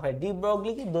তরঙ্গ সংখ্যা। ভাই ডি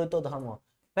ব্রগলি কি দ্বৈত ধর্ম?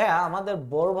 ভাইয়া আমাদের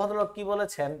বোর ভদ্রলোক কি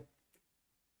বলেছেন,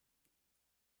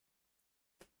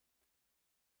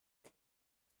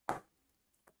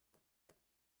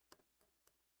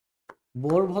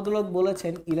 বোর ভদ্রলোক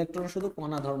বলেছেন ইলেকট্রন শুধু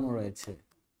কণা ধর্ম রয়েছে।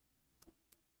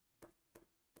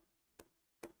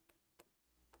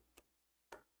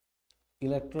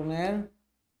 ইলেকট্রনের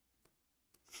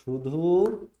শুধু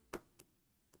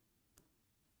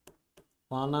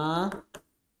কণা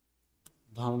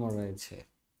ধর্ম রয়েছে,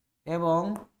 এবং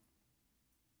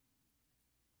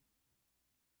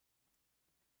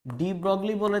ডি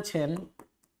ব্রগলি বলেছেন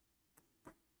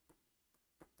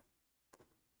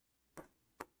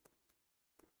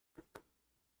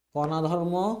কণা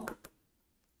ধর্ম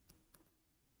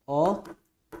ও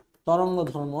তরঙ্গ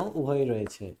ধর্ম উভয়ই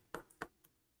রয়েছে।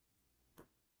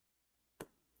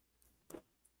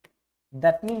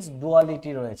 দ্যাট মিন্স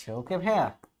ডুয়ালিটি রয়েছে। ওকে ভাইয়া,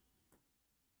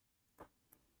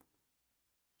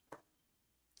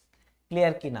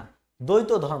 ক্লিয়ার কিনা?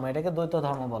 দ্বৈত ধর্ম, এটাকে দ্বৈত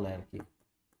ধর্ম বলে আর কি।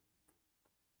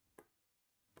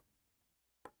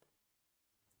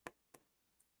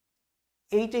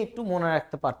 এইটা একটু মনে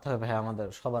রাখতে পারতে হবে ভাই আমাদের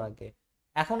সবার আগে।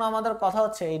 এখন আমাদের কথা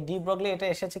হচ্ছে এই ডি ব্রগলি এটা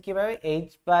এসেছে কিভাবে,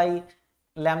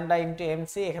 h/λ ইন্টু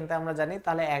এমসি। এখান থেকে আমরা জানি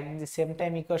তাহলে এক সেম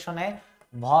টাইম ইকুয়েশনে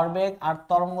ভরবেগ আর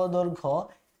তরঙ্গ দৈর্ঘ্য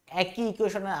একই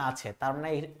ইকুয়েশনে আছে। তার মানে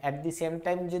এট দি সেম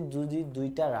টাইম যে যদি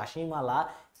দুইটা রাশিমালা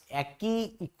একই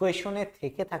ইকুয়েশনে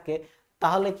থেকে থাকে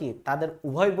তাহলে কি তাদের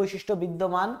উভয় বৈশিষ্ট্য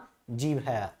বিদ্যমান? জি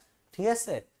ভাইয়া, ঠিক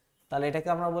আছে। তাহলে এটাকে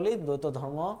আমরা বলি দ্বৈত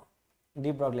ধর্ম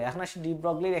ডি ব্রগলি। এখন আসি ডি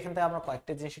ব্রগলির, এখান থেকে আমরা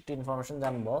কয়েকটা জিনিস একটু ইনফরমেশন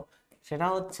জানবো। সেটা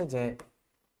হচ্ছে যে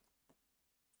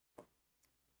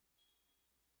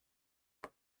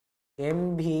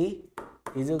MV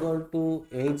is equal to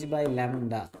h/λ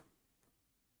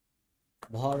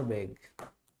ভরবেগ।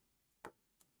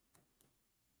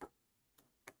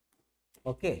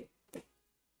 ওকে,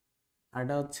 আর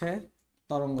এটা হচ্ছে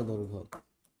তরঙ্গ দৈর্ঘ্য।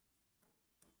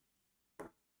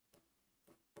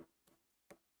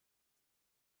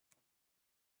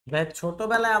 ভাই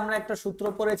ছোটবেলায় আমরা একটা সূত্র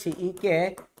পড়েছি, ই K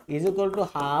is equal to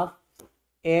half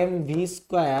M V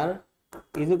square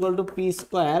is equal to P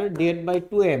square divide by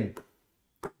 2m।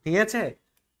 ঠিক আছে,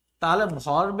 তাহলে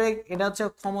ভরবেগ এটা হচ্ছে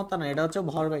ক্ষমতা না, এটা হচ্ছে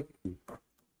ভরবেগ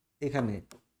এখানে।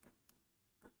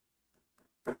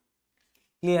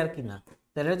 ক্লিয়ার কিনা?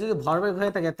 তাহলে যদি ভরবেগ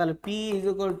হয়ে থাকে তাহলে P is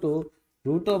equal to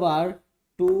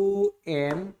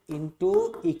 √2m into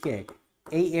ইকে।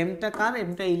 এই এমটা কার?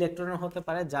 এমটা ইলেকট্রনের হতে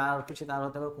পারে, যার খুশি তার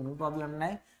হতে পারে, কোনো প্রবলেম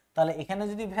নাই। তাহলে এখানে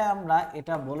যদি ভাই আমরা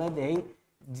এটা বলে দেই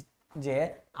যে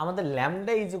আমাদের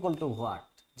lambda is equal to what,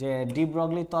 যে ডি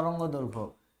ব্রগলি তরঙ্গ দৈর্ঘ্য,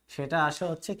 সেটা আসে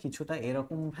হচ্ছে কিছুটা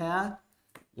এরকম ভাইয়া।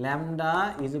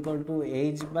 lambda is equal to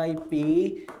h by p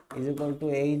is equal to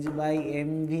h by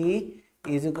mv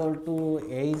is equal to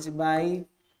h by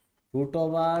root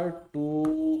over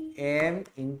 2m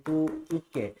into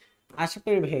ek। আশা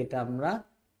করি ভাই এটা আমরা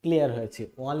ক্লিয়ার হয়েছি।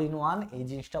 অল ইন ওয়ান এই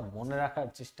জিনিসটা মনে রাখার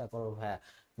চেষ্টা করো ভাইয়া,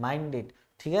 মাইন্ডেড,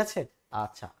 ঠিক আছে?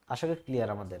 আচ্ছা, আশা করি ক্লিয়ার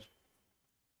আমাদের।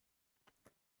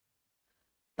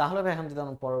 তাহলে ভাই এখন যদি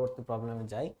আমরা পরবর্তী প্রবলেমে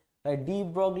যাই, ভাই ডি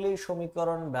ব্রগলির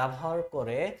সমীকরণ ব্যবহার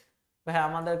করে ভাই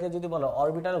আমাদেরকে যদি বলো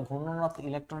অরবিটাল ঘূর্ণনরত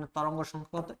ইলেকট্রনের তরঙ্গ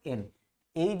সংখ্যা কত এন,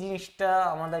 এই জিনিসটা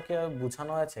আমাদেরকে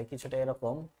বোঝানো হয়েছে কিছুটা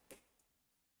এরকম।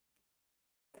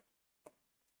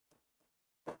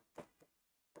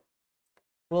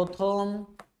 প্রথম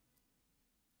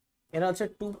এটা হচ্ছে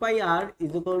 2 পাই আর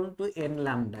is equal to N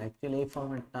lambda, actually এই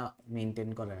ফরম্যাটটা মেইনটেইন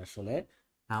করে আসলে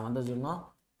আমাদের জন্য।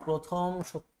 প্রথম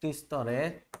শক্তি স্তরে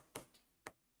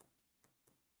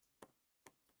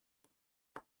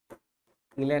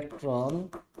ইলেকট্রন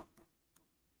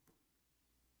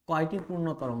কয়টি পূর্ণ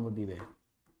তরঙ্গ দিবে,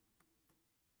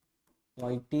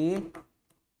 কয়টি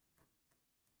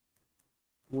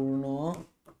পূর্ণ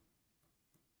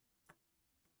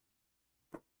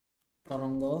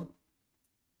তরঙ্গ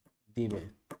দিবে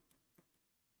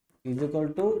is equal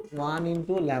to 1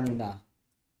 into lambda.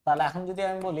 তাহলে এখন যদি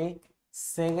আমি বলি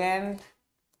সেকেন্ড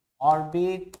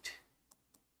অরবিট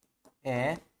এ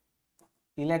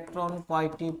ইলেকট্রন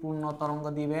কয়টি পূর্ণ তরঙ্গ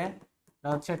দিবে, এটা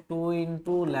হচ্ছে 2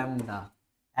 ইন্টু ল্যামডা।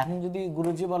 এখন যদি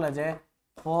গুরুজি বলে যে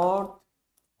ফোর্থ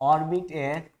অরবিট এ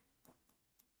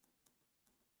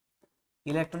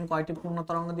ইলেকট্রন কয়টি পূর্ণ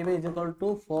তরঙ্গ দিবে ইজ ইকুয়াল টু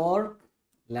 4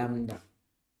 ল্যামডা।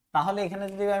 তাহলে এখানে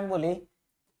যদি আমি বলি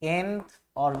nth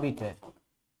অরবিটে,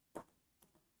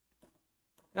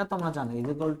 এটা তোমরা জানো is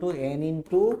equal to n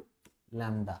into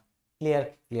lambda.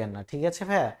 Clear না? ঠিক আছে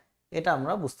ভাইয়া, এটা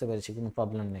আমরা বুঝতে পেরেছি, কোনো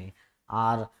প্রবলেম নেই।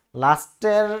 আর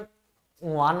লাস্টের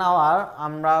 1 আওয়ার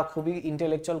আমরা খুবই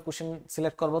ইন্টেলেকচুয়াল কোশ্চেন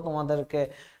সিলেক্ট করব তোমাদেরকে,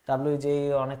 ডাব্লিউ যে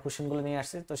অনেক কোশ্চেনগুলো নিয়ে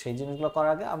আসছে, তো সেই জিনিসগুলো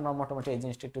করার আগে আমরা মোটামুটি এই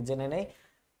জিনিসটা একটু জেনে নেই।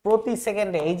 প্রতি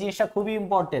সেকেন্ডে এই জিনিসটা খুবই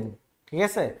ইম্পর্টেন্ট, ঠিক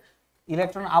আছে?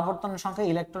 ইলেকট্রন আবর্তন সংখ্যা,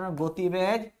 ইলেকট্রনের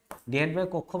গতিবেগ ডিভাইড বাই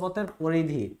কক্ষপথের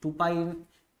পরিধি 2 পাই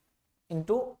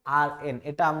ইন্টু আর এন,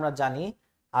 এটা আমরা জানি।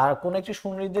 আর কোন একটি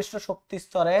সুনির্দিষ্ট শক্তি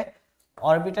স্তরে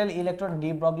অরবিটাল ইলেকট্রন ডি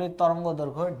ব্রগলির তরঙ্গ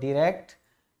দৈর্ঘ্য ডিরেক্ট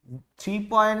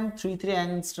 3.33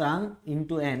 অ্যাংস্ট্রম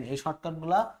ইন্টু এন, এই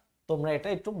শর্টকাটগুলা তোমরা এটা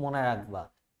একটু মনে রাখবা।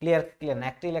 ক্লিয়ার না?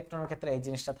 একটা ইলেকট্রনের ক্ষেত্রে এই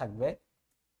জিনিসটা থাকবে,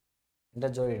 এটা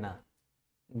জরুরি না।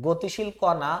 গতিশীল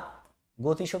কণা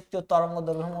গতিশক্তি ও তরঙ্গ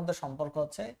দৈর্ঘ্যের মধ্যে সম্পর্ক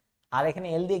হচ্ছে, আর এখানে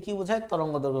এল দিয়ে কি বোঝায়,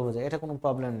 তরঙ্গ দৈর্ঘ্য বোঝায়, এটা কোনো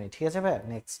প্রবলেম নেই, ঠিক আছে ভাই?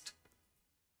 নেক্সট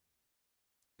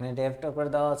ডেফটা করে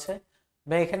দেওয়া আছে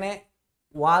ভাই, এখানে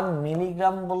 1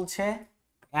 মিলিগ্রাম বলছে,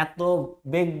 এত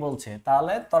বেগ বলছে,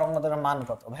 তাহলে তরঙ্গ দৈর্ঘ্যের মান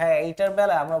কত ভাই? এইটার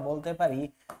বেলায় আমরা বলতে পারি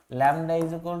lambda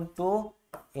is equal to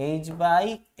H by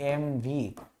M V.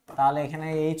 তাহলে এখানে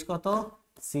এইচ কত,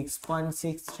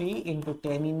 6.63 into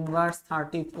 10 inverse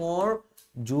 34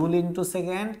 joule into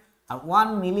second. আর 1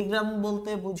 মিলিগ্রাম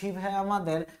বলতে বুঝি ভাই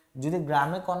আমাদের যদি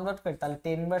গ্রামে কনভার্ট করি তাহলে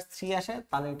 10 ইনভার্স 3 আসে,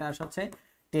 তাহলে এটা হচ্ছে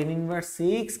 10 ইনভার্স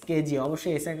 6 কেজি।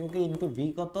 অবশ্যই এস এককে ইন্টু ভি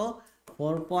কত,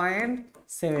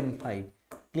 4.75।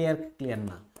 ক্লিয়ার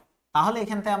না? তাহলে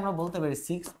এখান থেকে আমরা বলতে পারি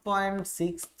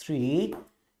 6.63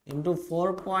 ইন্টু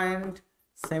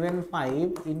 4.75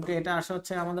 ইন্টু এটা আসে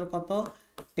হচ্ছে আমাদের কত,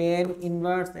 10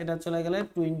 ইনভার্স, এটা চলে গেলে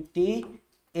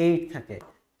 28 থাকে।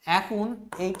 এখন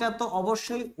এইটা তো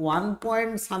অবশ্যই 1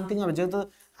 পয়েন্ট সামথিং হবে, যেহেতু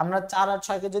আমরা 4 আর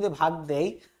 6 কে যদি ভাগ দেই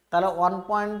তাহলে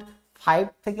 1.5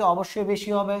 থেকে অবশ্যই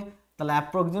বেশি হবে। তাহলে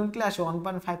অ্যাপ্রক্সিমেটলি আসে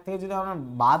 1.5 থেকে যদি আমরা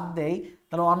বাদ দেই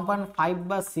তাহলে 1.5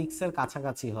 বা 6 এর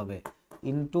কাছাকাছি হবে,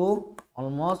 ইন্টু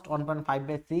অলমোস্ট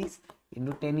 1.5/6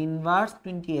 ইন্টু 10 ইনভার্স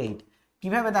 28।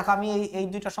 কিভাবে দেখো, আমি এই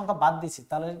দুইটা সংখ্যা বাদ দিছি,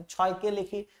 তাহলে 6 কে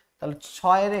লিখি, তাহলে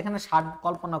 6 এর এখানে 60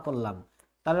 কল্পনা করলাম,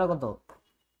 তাহলে কত,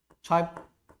 6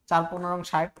 4 15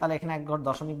 60, তাহলে এখানে এক ঘর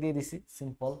দশমিক দিয়ে দিছি,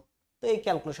 সিম্পল। তো এই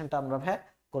ক্যালকুলেশনটা আমরা ভাই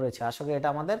করেছি, আশা করি এটা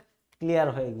আমাদের ক্লিয়ার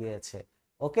হয়ে গিয়েছে।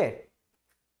 ওকে,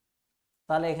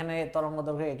 তাহলে এখানে তরঙ্গ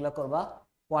দৈর্ঘ্য এগুলা করবা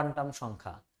কোয়ান্টাম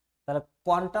সংখ্যা। তাহলে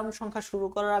কোয়ান্টাম সংখ্যা শুরু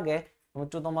করার আগে আমি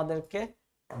একটু তোমাদেরকে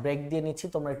ব্রেক দিয়ে নিচ্ছি,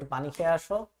 তোমরা একটু পানি খেয়ে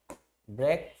আসো।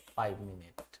 Break 5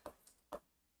 minute,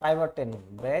 5 or 10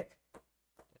 minute break.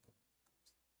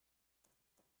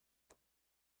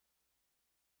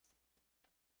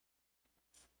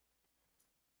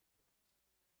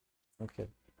 ওকে।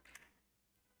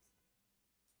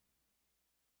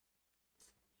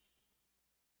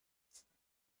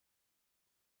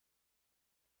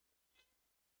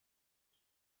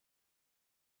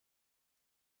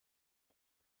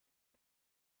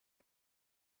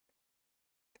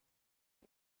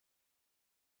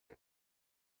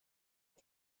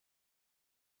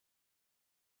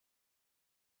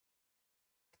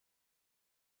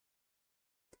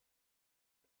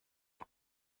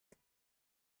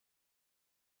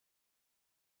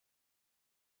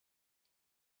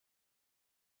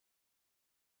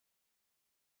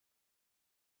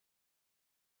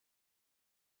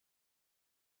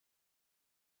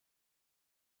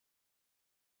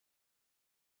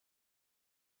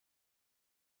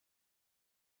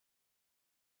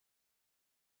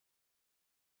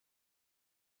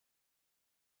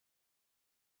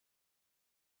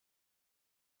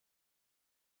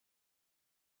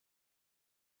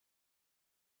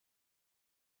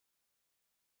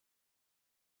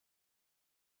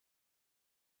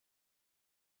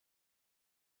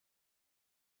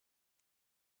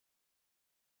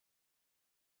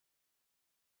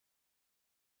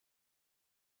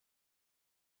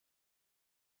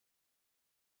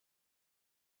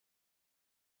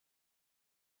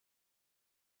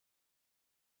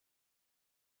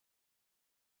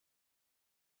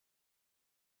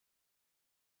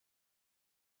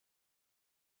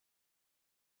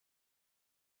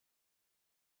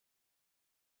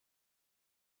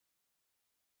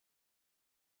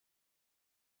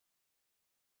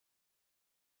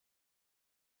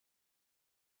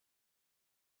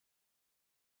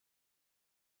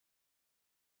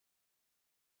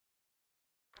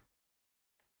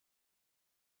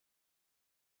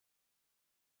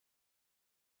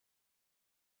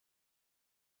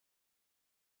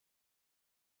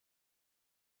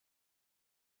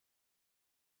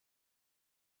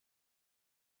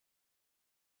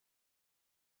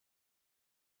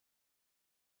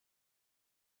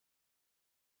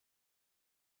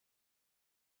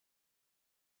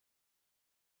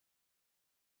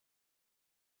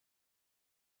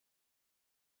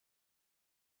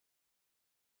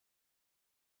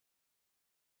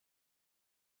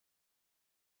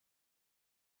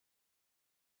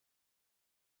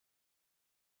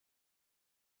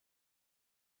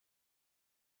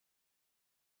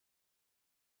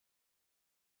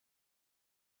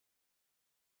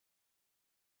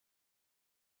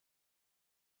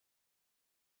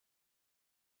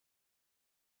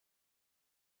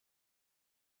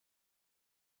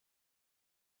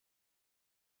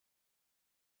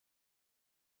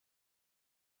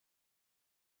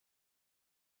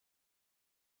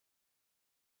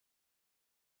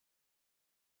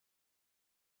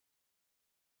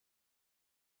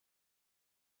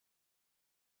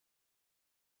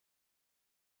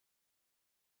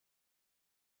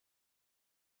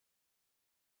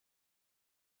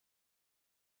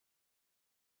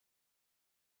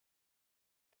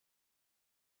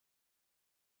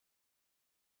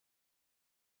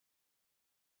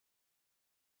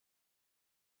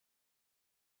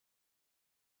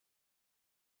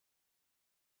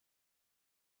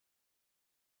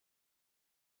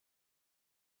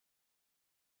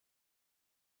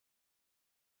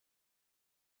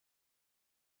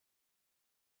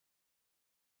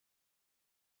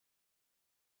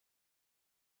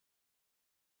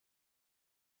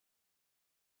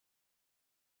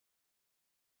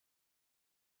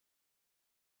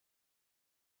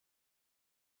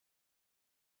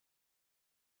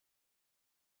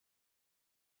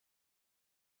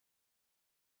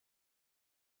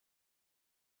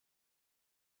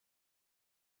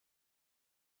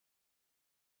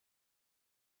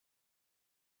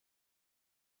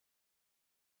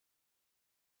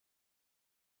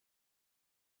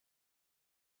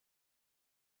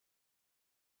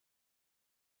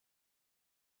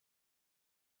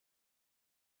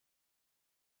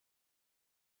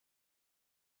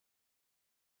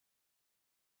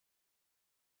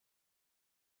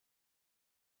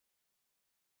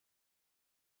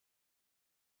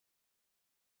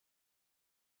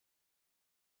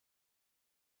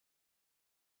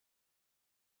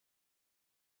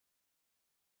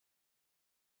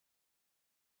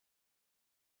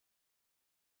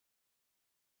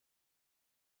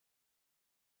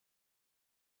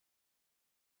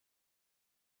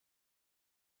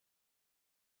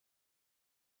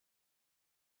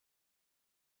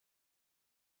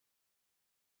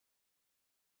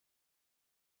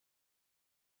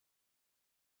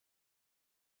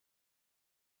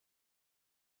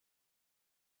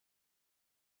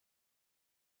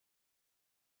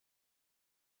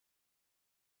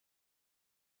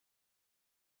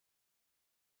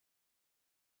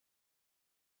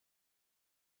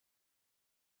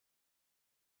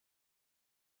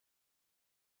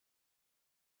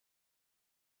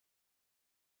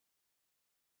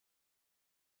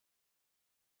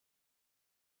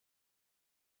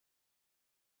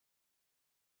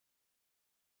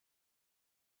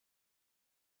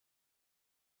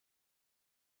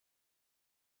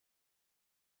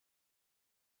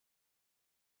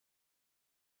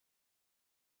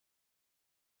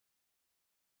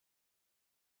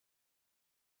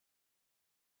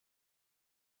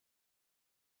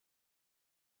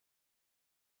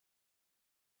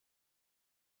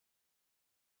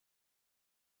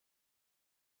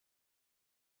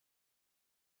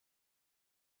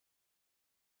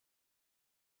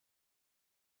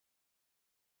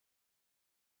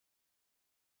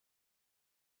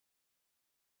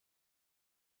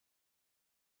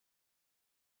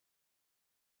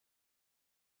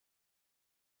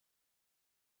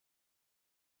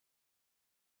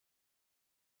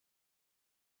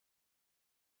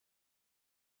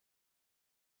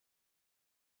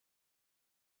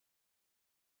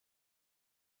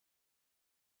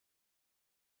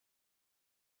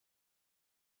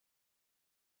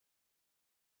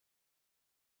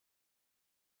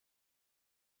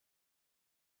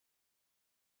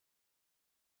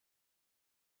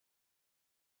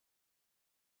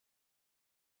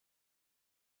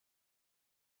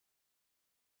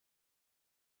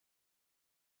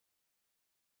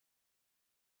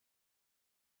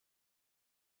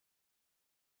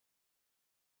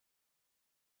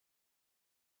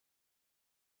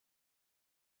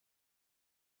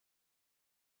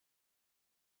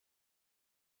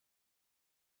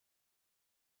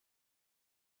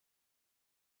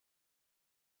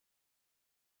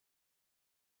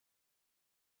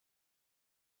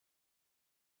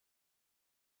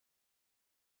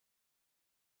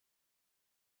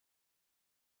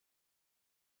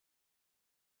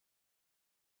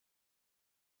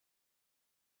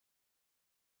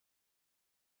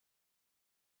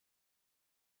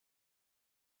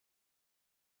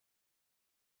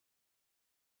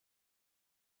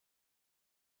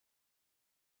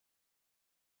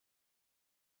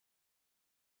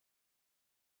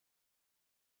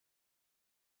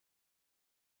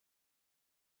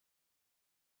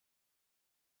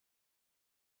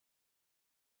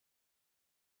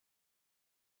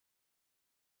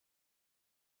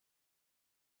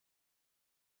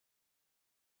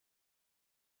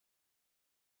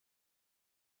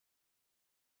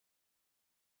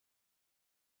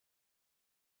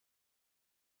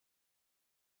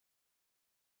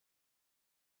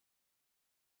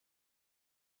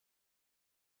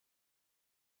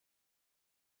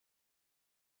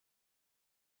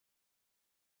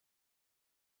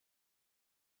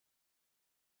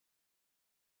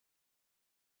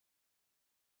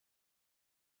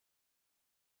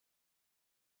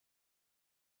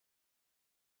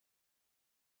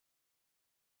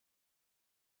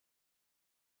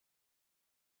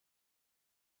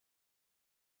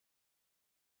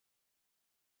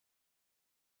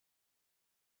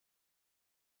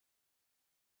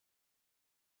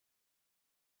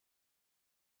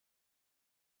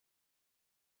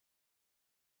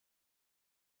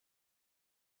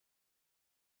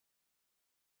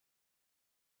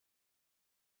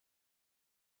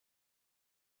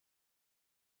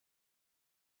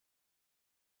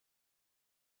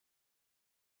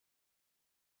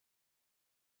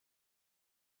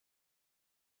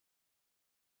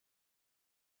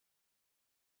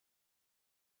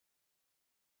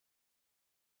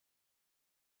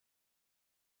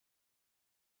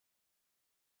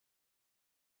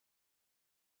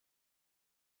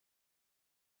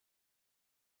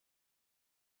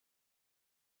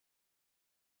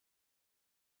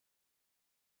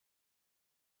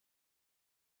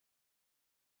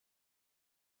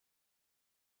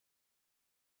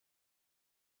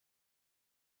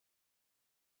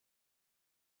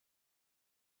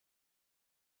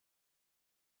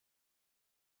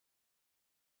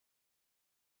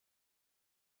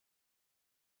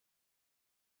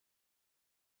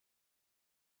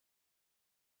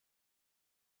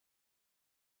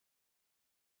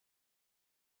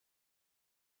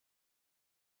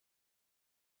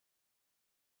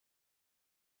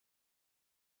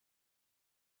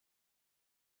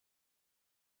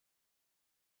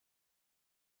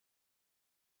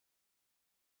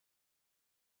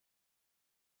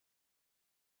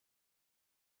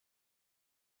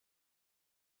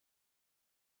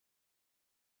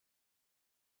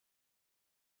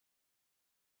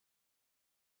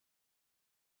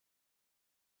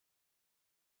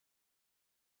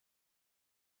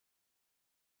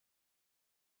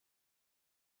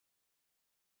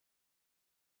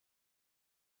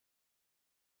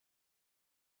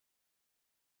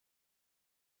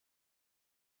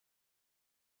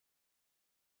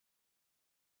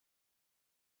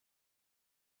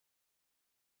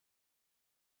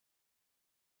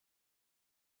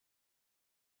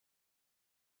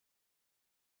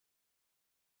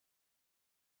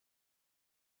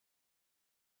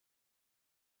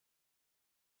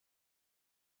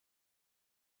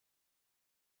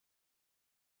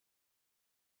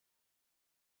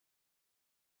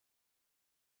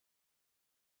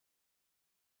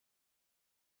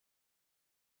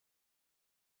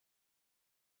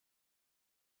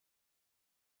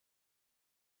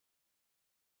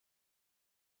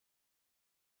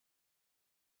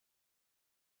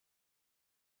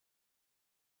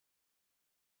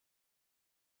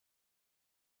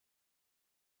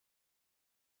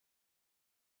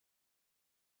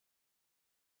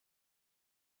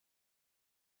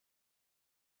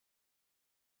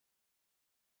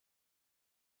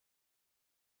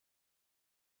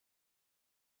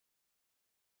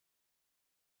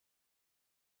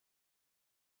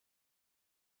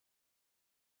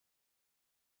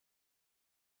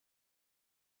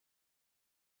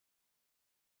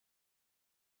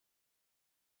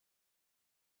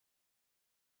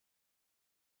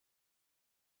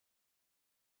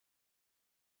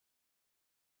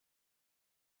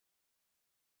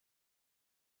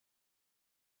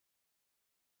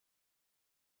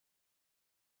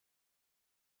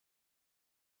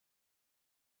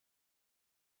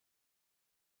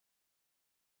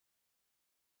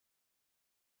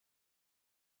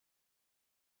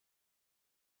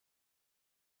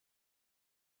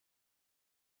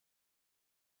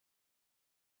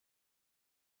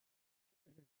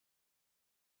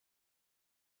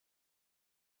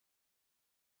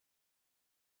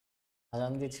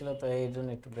 আজান দিচ্ছিল তো এই জন্য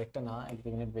একটু ব্রেকটা না 1-2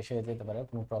 মিনিট বেশি হয়ে যেতে পারে,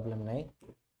 কোনো প্রবলেম নেই।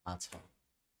 আচ্ছা,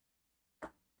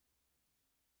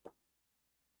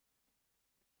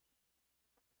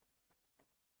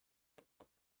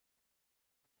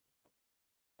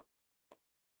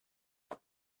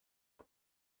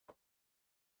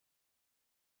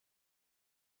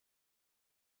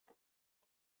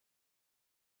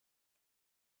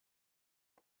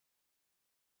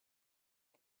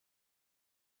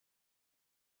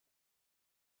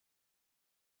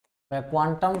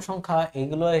 কোয়ান্টাম সংখ্যা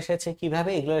এগুলো এসেছে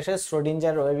কিভাবে? এগুলো এসেছে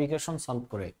শ্রোডিঞ্জার ওয়েভ ইকুয়েশন সলভ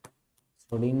করে।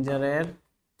 শ্রোডিঞ্জারের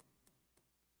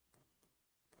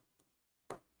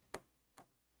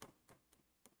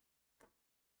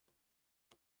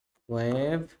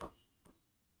ওয়েভ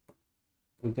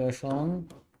ইকুয়েশন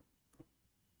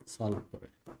সলভ করে,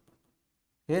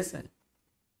 ঠিক আছে।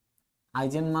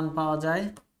 আইজেন মান পাওয়া যায়,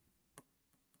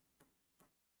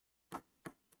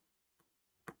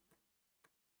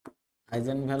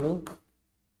 আইজেন ভ্যালু,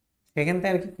 সেখান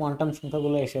থেকে আর কি কোয়ান্টাম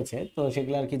সংখ্যাগুলো এসেছে, তো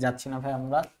সেগুলো আর কি যাচ্ছি না ভাই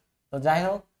আমরা। তো যাই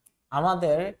হোক,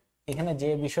 আমাদের এখানে যে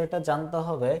বিষয়টা জানতে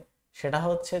হবে সেটা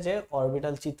হচ্ছে যে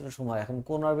অরবিটাল চিত্রসমূহ, এখন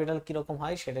কোন অরবিটাল কিরকম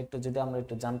হয় সেটা একটু যদি আমরা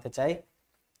একটু জানতে চাই,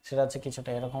 সেটা হচ্ছে কিছুটা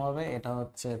এরকম হবে। এটা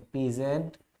হচ্ছে পিজেড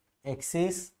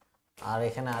এক্সিস, আর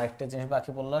এখানে আরেকটা জিনিস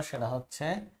বাকি পড়লো সেটা হচ্ছে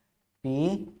পি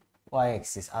ওয়াই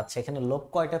এক্সিস। আচ্ছা, এখানে লোব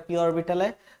কয়টা পি অরবিটালে?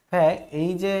 হ্যাঁ, এই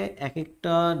যে এক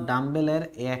একটা ডাম্বেলের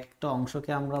এক একটা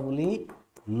অংশকে আমরা বলি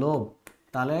লোব,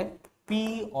 তাহলে পি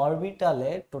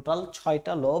অরবিটালে টোটাল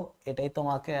 6টা লোব, এটাই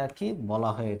তোমাকে আর কি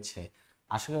বলা হয়েছে।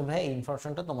 আসলে ভাই এই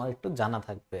ইনফরমেশনটা তোমার একটু জানা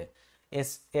থাকবে। S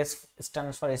S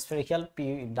stands for spherical, P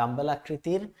dumbbell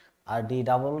আকৃতির, আর ডি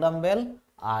ডাবল ডাম্বেল,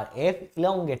 আর এফ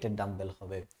ইলংগেটেড ডাম্বেল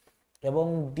হবে। এবং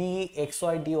D x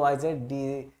Y D Y Z D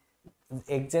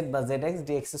x Z বা Z x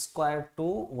D x square two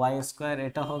Y square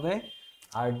এটা হবে,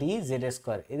 আর ডি জেড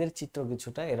স্কোয়ার এদের চিত্র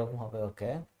কিছুটা এরকম হবে।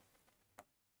 ওকে,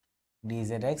 ডি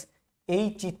জেড এক্স, এই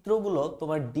চিত্রগুলো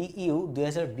তোমার ডিইউ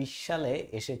 2020 সালে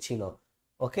এসেছিল।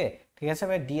 ওকে, ঠিক আছে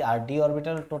ভাই। ডি আর ডি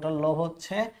অরবিটাল টোটাল লোব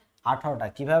হচ্ছে 18টা।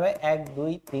 কিভাবে? 1 2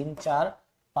 3 4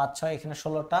 5 6, এখানে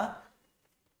 16টা,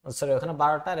 সরি ওখানে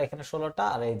 12টা আর এখানে 16টা,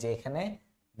 আর এই যে এখানে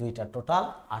 2টা, টোটাল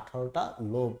 18টা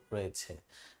লোব রয়েছে।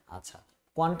 আচ্ছা,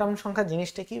 কোয়ান্টাম সংখ্যা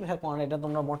জিনিসটা কি ভাই? এটা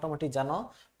তোমরা মোটামুটি জানো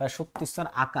ভাই। শক্তিস্তর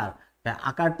আকার, ভাই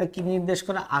আকারটা কি নির্দেশ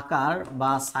করে? আকার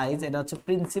বা সাইজ, এটা হচ্ছে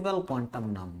প্রিন্সিপাল কোয়ান্টাম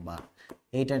নাম্বার,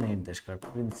 এইটা নির্দেশ করে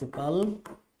প্রিন্সিপাল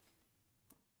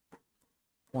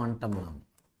কোয়ান্টাম নাম্বার।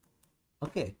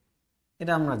 ওকে,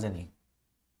 এটা আমরা জানি।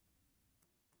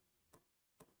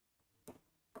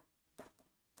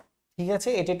 ঠিক আছে,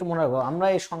 এটা একটু মনে রাখবো, আমরা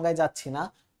এই সংজ্ঞায় যাচ্ছি না।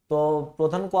 তো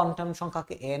প্রধান কোয়ান্টাম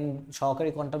সংখ্যাকে এন, সহকারী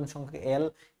কোয়ান্টাম সংখ্যাকে এল,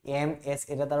 এম, এস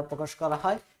এটা দ্বারা প্রকাশ করা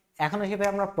হয়। এখন হিসেবে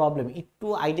আমরা প্রবলেম একটু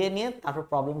আইডিয়া নিয়ে তারপর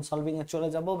প্রবলেম সলভিং এ চলে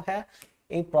যাব ভাইয়া।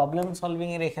 এই প্রবলেম সলভিং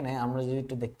এর এখানে আমরা যদি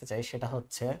একটু দেখতে চাই, সেটা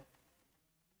হচ্ছে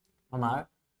আমার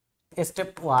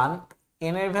স্টেপ 1,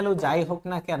 এন এর ভ্যালু যাই হোক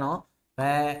না কেন,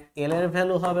 এল এর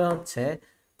ভ্যালু হবে হচ্ছে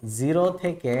 0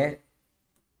 থেকে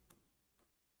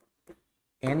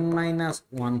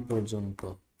n-1 পর্যন্ত,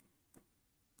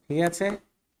 ঠিক আছে।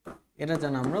 এটা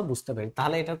যেন আমরা বুঝতে পারি,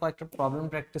 তাহলে এটার কয়েকটা প্রবলেম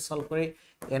প্র্যাকটিস সলভ করি।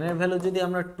 এন এর ভ্যালু যদি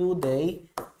আমরা 2 দেই,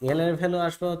 এল এর ভ্যালু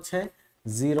আসবে হচ্ছে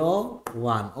 0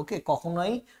 1। ওকে,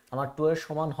 কখনোই আমার 2 এর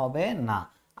সমান হবে না।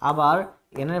 আবার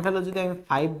এন এর ভ্যালু যদি আমি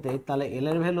 5 দেই, তাহলে এল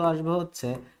এর ভ্যালু আসবে হচ্ছে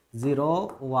 0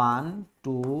 1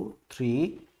 2 3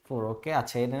 4। ওকে,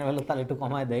 আচ্ছা এন এর ভ্যালু তাহলে একটু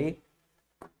কমায় দেই।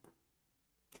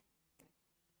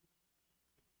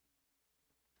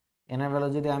 এন এর ভ্যালু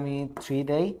যদি আমি 3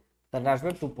 দেই, তাহলে আসবে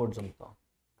 2 পর্যন্ত।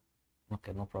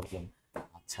 ওকে, নো প্রবলেম।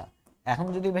 আচ্ছা, এখন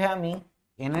যদি ভাই আমি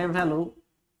এন এর ভ্যালু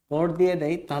 4 দিয়ে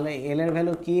দেই, তাহলে এল এর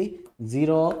ভ্যালু কি?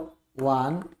 0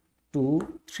 1 2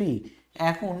 3।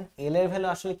 এখন এল এর ভ্যালু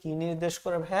আসলে কি নির্দেশ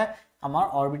করে ভাই? আমার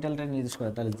অরবিটালটা নির্দেশ করে।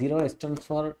 তাহলে 0 স্ট্যান্ড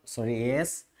ফর, সরি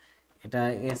এস, এটা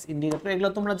এস ইন্ডিকেটর, এগুলো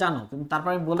তোমরা জানো, কিন্তু তারপর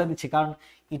আমি বলে দিচ্ছি কারণ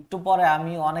একটু পরে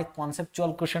আমি অনেক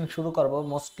কনসেপচুয়াল কোশ্চেন শুরু করব,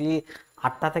 মোস্টলি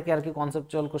 8টা থেকে আর কি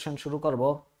কনসেপচুয়াল কোশ্চেন শুরু করব।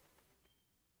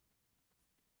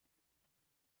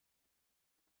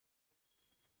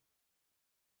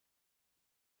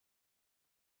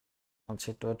 আচ্ছা,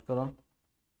 একটু ওয়েট করো।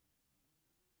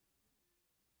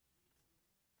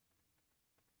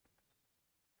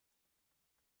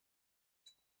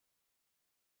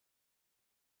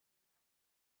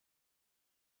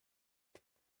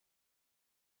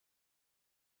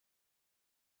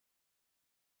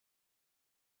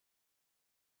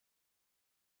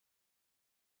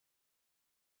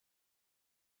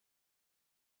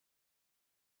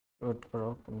 ওয়েট করো,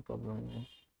 কোনো প্রবলেম নেই।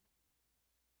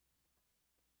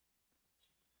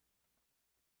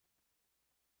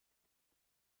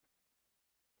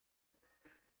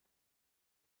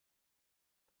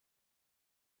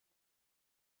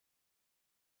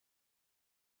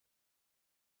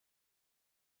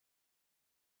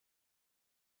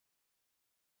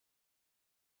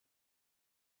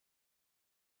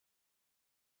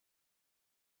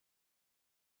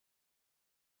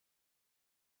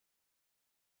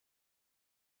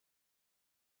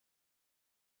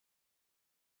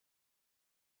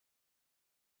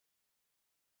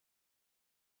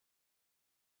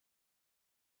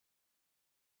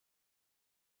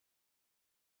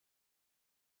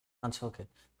 আচ্ছা ওকে,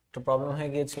 একটু প্রবলেম হয়ে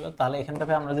গিয়েছিল। তাহলে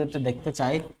এখানটাতে আমরা যদি দেখতে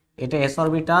চাই, এটা এস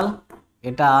অরবিটাল,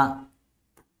 এটা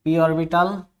পি অরবিটাল,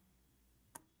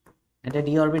 এটা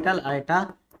ডি অরবিটাল, আর এটা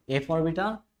এফ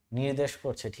অরবিটাল নির্দেশ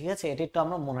করছে। ঠিক আছে, এটি একটু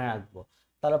আমরা মনে রাখবো।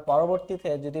 তাহলে পরবর্তীতে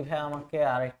যদি ভাই আমাকে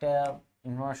আরেকটা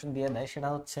ইনফরমেশন দিয়ে দেয়, সেটা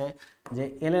হচ্ছে যে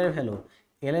এল এর ভ্যালু,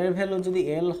 এল এর ভ্যালু যদি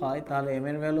এল হয় তাহলে এম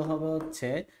এর ভ্যালু হবে হচ্ছে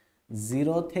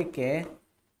 0 থেকে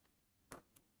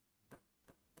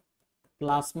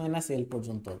প্লাস মাইনাস এল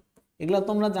পর্যন্ত। এগুলো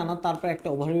তোমরা জানো, তারপর একটা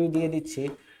ওভারভিউ দিয়ে দিচ্ছি,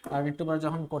 কারণ একটু পরে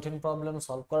যখন কঠিন প্রবলেম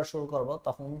সলভ করা শুরু করব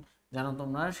তখন যেন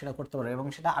তোমরা সেটা করতে পারো, এবং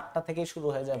সেটা 8টা থেকেই শুরু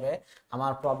হয়ে যাবে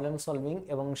আমার প্রবলেম সলভিং,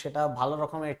 এবং সেটা ভালো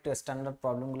রকমের একটু স্ট্যান্ডার্ড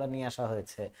প্রবলেমগুলো নিয়ে আসা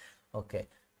হয়েছে। ওকে,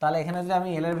 তাহলে এখানে যদি আমি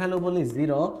এল এর ভ্যালু বলি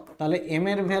 0, তাহলে এম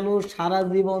এর ভ্যালু সারা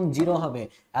জীবন 0 হবে।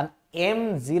 আর এম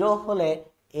 0 হলে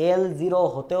এল 0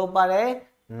 হতেও পারে,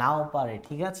 নাও পারে।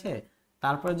 ঠিক আছে,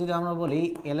 তারপরে যদি আমরা বলি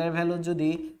এল এর ভ্যালু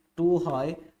যদি 2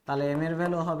 হয়, তাহলে এম এর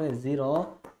ভ্যালু হবে 0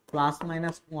 প্লাস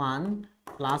মাইনাস 1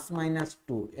 প্লাস মাইনাস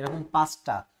 2, এরকম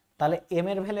 5টা। তাহলে এম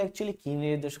এর ভ্যালু অ্যাকচুয়ালি কি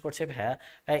নির্দেশ করছে ভাইয়া?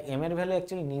 এম এর ভ্যালু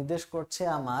অ্যাকচুয়ালি নির্দেশ করছে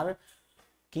আমার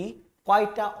কি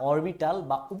কয়টা অরবিটাল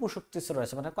বা উপশক্তি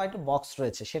রয়েছে, মানে কয়টা বক্স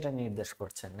রয়েছে সেটা নির্দেশ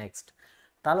করছে। নেক্সট,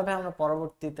 তাহলে ভাই আমরা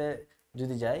পরবর্তীতে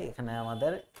যদি যাই, এখানে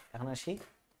আমাদের এখন আসি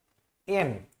এম।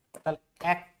 তাহলে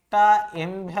একটা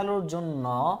এম ভ্যালুর জন্য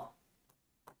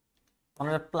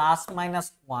আমরা প্লাস মাইনাস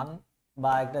 1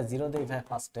 বা একটা 0 দেই ভাই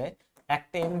ফার্স্টে।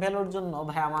 একটা এম ভ্যালুর জন্য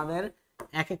ভাই আমাদের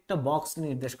এক একটা বক্স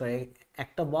নির্দেশ করে,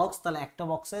 একটা বক্স, তাহলে একটা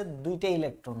বক্সে 2টা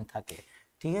ইলেকট্রন থাকে।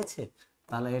 ঠিক আছে,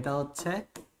 তাহলে এটা হচ্ছে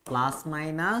প্লাস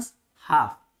মাইনাস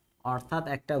হাফ, অর্থাৎ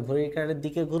একটা ঘড়ির কাঁটার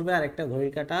দিকে ঘুরবে আর একটা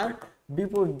ঘড়ির কাঁটার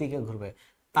বিপরীত দিকে ঘুরবে।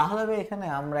 তাহলে এখানে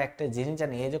আমরা একটা জিনিস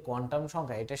জানি, এই যে কোয়ান্টাম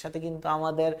সংখ্যা, এটার সাথে কিন্তু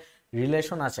আমাদের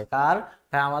রিলেশন আছে কার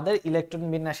ভাই? আমাদের ইলেকট্রন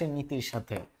বিন্যাসের নীতির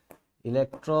সাথে।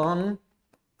 ইলেকট্রন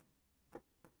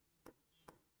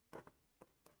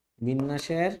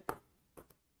বিন্যাসের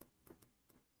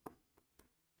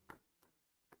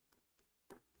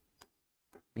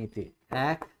নীতি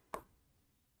এক,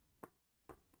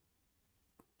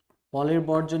 পলির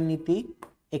বর্জন নীতি।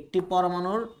 একটি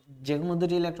পরমাণুর যে কোনো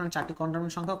দুটি ইলেকট্রন 4টি কোয়ান্টাম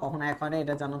সংখ্যা কখনো এক হয় না,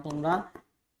 এটা জানো তোমরা।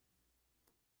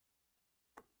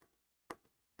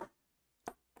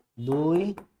 2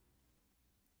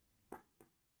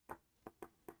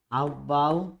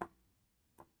 আউটবাউ,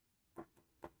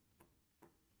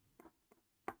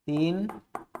 3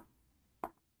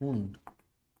 হুন্ড।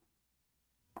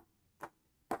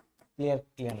 ক্লিয়ার?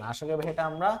 ক্লিয়ার না? আশা করি এটা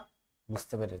আমরা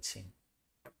বুঝতে পেরেছি।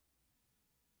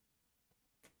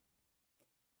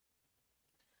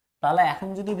 তাহলে এখন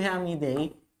যদি ভাই আমি দেই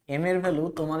এম এর ভ্যালু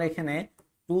তোমার এখানে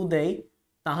 2 দেই,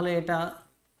 তাহলে এটা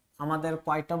আমাদের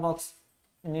কয়টা বক্স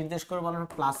নির্দেশ করে বলেন?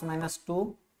 Plus minus 2,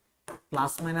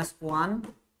 plus minus 1,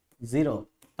 0।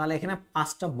 তাহলে এখানে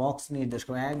 5টা বক্স নির্দেশ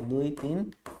করে, 1 2 3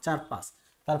 4 5।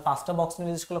 তাহলে 5টা বক্স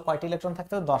নির্দেশ করলে কয়টা ইলেকট্রন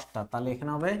থাকতে হবে? 10টা। তাহলে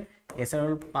এখানে হবে এস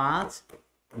এর 5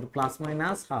 plus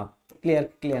minus half. Clear?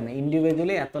 Clear না?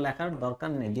 ইন্ডিভিজুয়ালি এত লেখার দরকার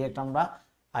নেই, ডিরেক্ট আমরা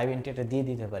আইডেন্টিটি দিয়ে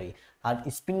দিতে পারি। আর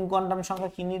স্পিন কোয়ান্টাম সংখ্যা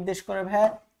কি নির্দেশ করে ভাই?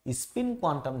 স্পিন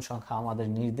কোয়ান্টাম সংখ্যা আমাদের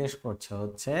নির্দেশ করছে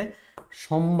হচ্ছে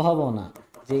সম্ভাবনা,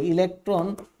 যে ইলেকট্রন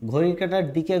ঘড়ির কাঁটার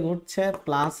দিকে ঘুরছে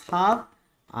প্লাস হাফ,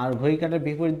 আর ঘড়ির কাঁটার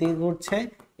বিপরীত দিকে ঘুরছে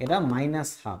এটা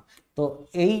মাইনাস হাফ। তো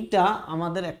এইটা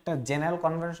আমাদের একটা জেনারেল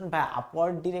কনভেনশন বা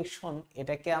আপওয়ার্ড ডিরেকশন,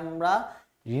 এটাকে আমরা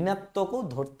ঋণাত্মকও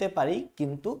ধরতে পারি,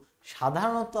 কিন্তু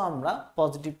সাধারণত আমরা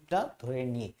পজিটিভটা ধরে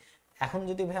নিই। এখন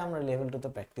যদি ভাই আমরা লেভেল 2 তে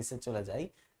প্র্যাকটিসে চলে যাই,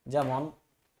 যেমন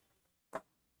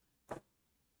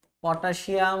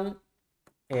পটাশিয়াম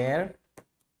এর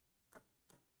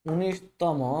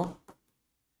 19তম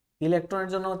ইলেকট্রনের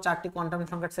জন্য 4টি কোয়ান্টাম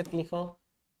সংখ্যার সেট লিখো।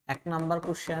 1 number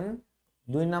question.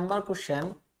 2 number question,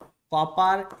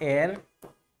 copper এর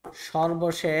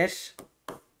সর্বশেষ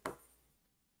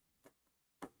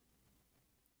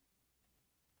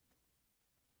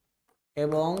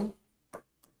এবং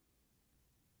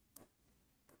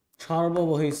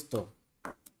সর্ববহিস্থ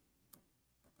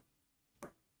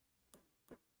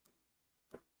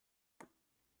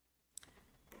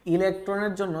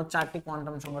ইলেকট্রনের জন্য 4টি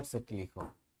কোয়ান্টাম সংখ্যার সেট লিখো।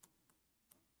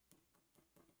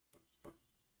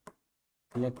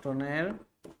 ইলেকট্রনের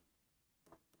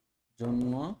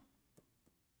জন্য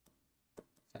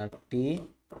 4টি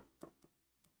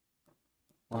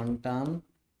কোয়ান্টাম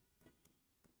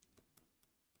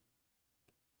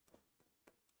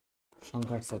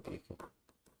সংখ্যার সেট লিখো।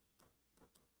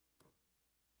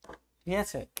 ঠিক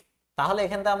আছে, তাহলে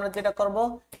এখান থেকে আমরা যেটা করব,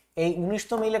 এই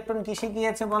 19তম ইলেকট্রন কিসে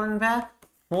গিয়েছে বলেন ভাই?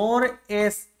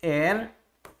 4s এর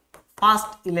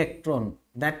first electron.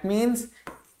 That means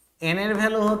n এর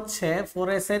ভ্যালু হচ্ছে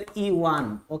 4s এর e1,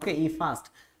 ওকে, e ফার্স্ট।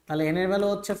 তাহলে n এর ভ্যালু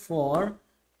হচ্ছে 4,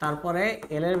 তারপরে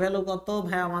এল এর ভ্যালু কত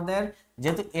ভাই আমাদের,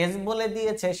 যেহেতু এস বলে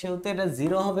দিয়েছে সেহেতু এটা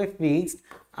 0 হবে ফিক্সড,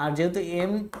 আর যেহেতু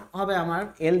এম হবে আমার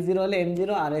এল 0 হলে এম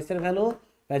 0, আর এস এর ভ্যালু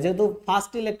যেহেতু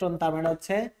ফার্স্ট ইলেকট্রন তার মানে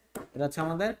হচ্ছে এটা হচ্ছে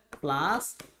আমাদের প্লাস।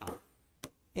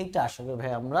 এইটা আসলে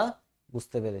ভাই আমরা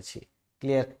বুঝতে পেরেছি,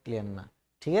 ক্লিয়ার না,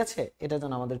 ঠিক আছে, এটা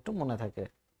যেন আমাদের একটু মনে থাকে।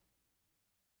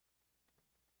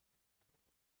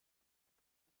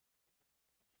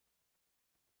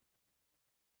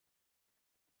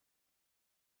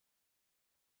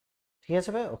 ঠিক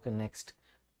আছে ভাই, ওকে নেক্সট।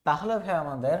 তাহলে ভাই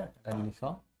আমাদের এটা লিখো,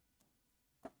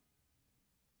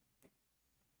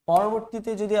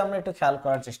 পরবর্তীতে যদি আমরা একটু খেয়াল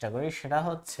করার চেষ্টা করি সেটা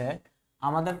হচ্ছে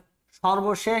আমাদের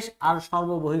সর্বশেষ আর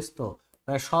সর্ববহিস্থ।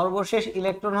 সর্বশেষ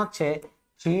ইলেকট্রন হচ্ছে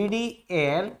 3D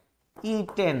এর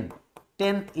E10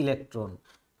 10th ইলেকট্রন,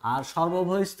 আর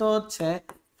সর্ববহিস্থ হচ্ছে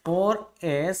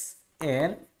 4s এর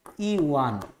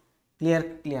E1। ক্লিয়ার,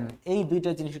 এই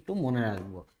দুইটা জিনিস একটু মনে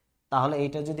রাখবো। তাহলে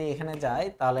এইটা যদি এখানে যায়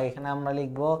তাহলে এখানে আমরা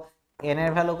লিখবো n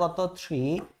এর ভ্যালু কত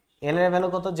 3, l এর ভ্যালু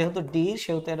কত, যেহেতু d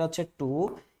সেহেতু এটা হচ্ছে 2,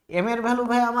 m এর ভ্যালু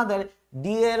ভাই আমাদের d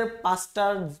এর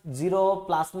পাঁচটার 0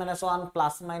 প্লাস মাইনাস 1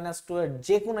 প্লাস মাইনাস 2 এর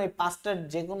যে কোনো এই পাঁচটার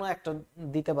যে কোনো একটা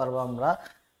দিতে পারবো আমরা,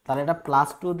 তাহলে এটা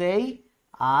 +2 দেই।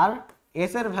 আর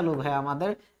s এর ভ্যালু ভাই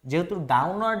আমাদের যেহেতু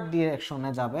ডাউনওয়ার্ড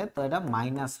ডিরেকশনে যাবে তো এটা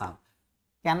 -1/2।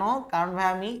 কেন, কারণ ভাই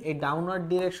আমি এই ডাউনওয়ার্ড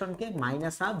ডিরেকশনকে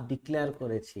 -1/2 ডিক্লেয়ার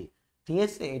করেছি, ঠিক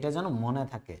আছে, এটা যেন মনে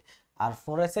থাকে। আর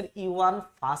 4s এর E1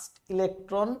 ফার্স্ট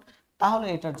ইলেকট্রন, তাহলে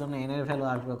এটার জন্য n এর ভ্যালু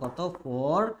আসবে কত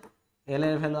 4, l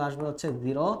এর ভ্যালু আসবে হচ্ছে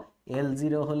 0, l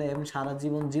 0 হলে m সারা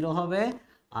জীবন 0 হবে,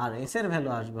 আর s এর ভ্যালু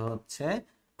আসবে হচ্ছে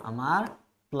আমার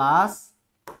প্লাস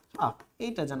হাফ।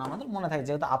 এইটা যেন আমাদের মনে থাকে,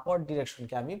 যেহেতু আপওয়ার্ড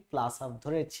ডিরেকশনকে আমি প্লাস হাফ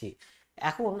ধরেছি।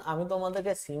 এখন আমি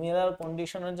তোমাদেরকে সিমিলার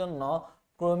কন্ডিশনের জন্য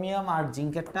ক্রোমিয়াম আর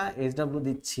জিঙ্কেরটা SW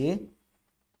দিচ্ছি।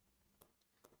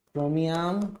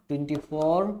 ক্রোমিয়াম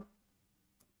 24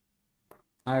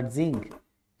 আর জিঙ্ক।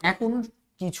 এখন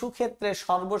কিছু ক্ষেত্রে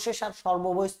সর্বশেষ আর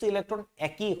সর্ববহিস্থ ইলেকট্রন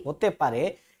একই হতে পারে,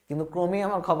 কিন্তু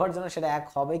ক্রোমিয়াম আর খবর জন্য সেটা এক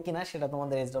হবে কিনা সেটা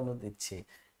তোমাদের SW দিচ্ছি।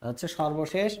 হচ্ছে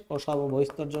সর্বশেষ ও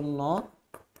সর্ববহিস্থর জন্য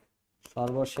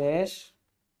সর্বশেষ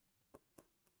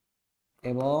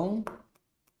এবং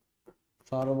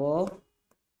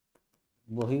সর্ববহিস্থ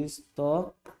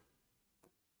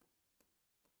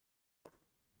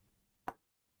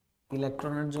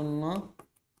ইলেকট্রনের জন্য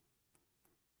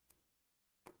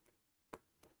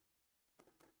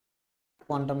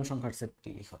কোয়ান্টাম সংখ্যার সেটটি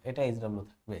লিখো, এটা SW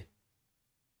থাকবে।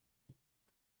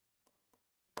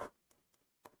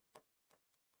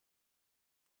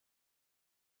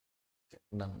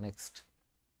 নেক্সট।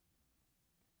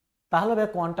 তাহলে ভাই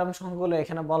কোয়ান্টাম সংখ্যাগুলো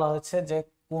এখানে বলা হচ্ছে যে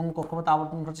কোন কক্ষপথে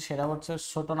আবর্তন করছে সেটা হচ্ছে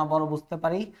ছোট না বড় বুঝতে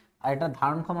পারি, আর এটা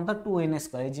ধারণ ক্ষমতা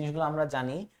 2n², এই জিনিসগুলো আমরা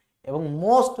জানি। এবং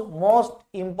মোস্ট মোস্ট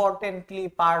ইম্পর্টেন্টলি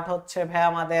পার্ট হচ্ছে ভাই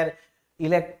আমাদের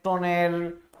ইলেকট্রনের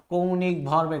কৌণিক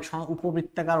ভরবেগ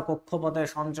উপবৃত্তাকার কক্ষপথে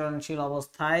সঞ্চরণশীল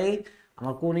অবস্থায়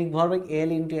আমার কৌণিক ভরবেগ L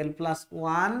 ×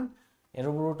 L+1 এর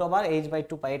উপর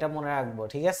 √h/2π, এটা মনে রাখবো,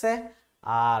 ঠিক আছে।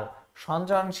 আর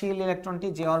সঞ্চরণশীল ইলেকট্রনটি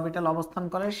যে অরবিটাল অবস্থান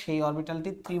করে সেই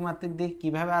অরবিটালটি ত্রিমাত্রিক দিক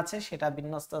কিভাবে আছে সেটা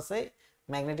বিন্যস্ত আছে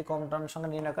ম্যাগনেটিক কোয়ান্টাম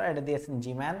সংখ্যা নির্ণয় করা, এটা দিয়েছেন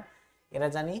জিম্যান, এরা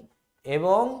জানি।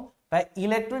 এবং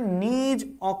ইলেকট্রন নিজ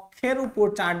অক্ষের উপর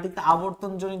চারদিকে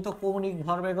আবর্তনজনিত কৌণিক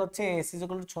ভরবেগ হচ্ছে s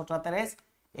ছোট হাতের s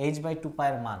h/2π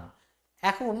এর মান।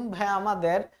 এখন ভাই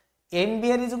আমাদের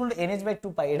mbr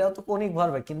nh/2π, এটাও তো কৌণিক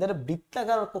ভরবেগ, কিন্তু এটা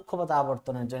বৃত্তাকার কক্ষপথে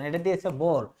আবর্তনের জন্য, এটা দিয়েছে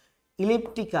বোর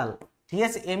ইলিপ্টিক্যাল, ঠিক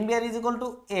আছে। mbr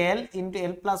L ×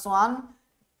 L+1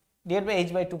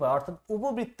 h/2π, অর্থাৎ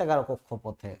উপবৃত্তাকার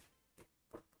কক্ষপথে,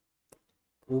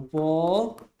 উপবৃত্তাকার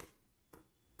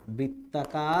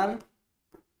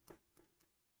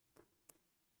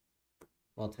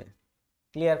পথে।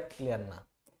 ক্লিয়ার না,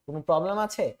 কোনো প্রবলেম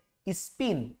আছে?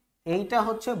 স্পিন, এইটা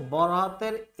হচ্ছে বড়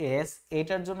হাতের s,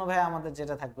 এইটার জন্য ভাই আমাদের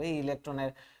যেটা থাকবে এই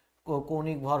ইলেকট্রনের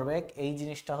কৌণিক ভরবেগ, এই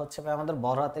জিনিসটা হচ্ছে ভাই আমাদের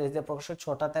বড় হাতের s দিয়ে প্রকাশ,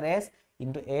 ছোট হাতের s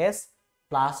 ×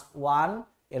 s+1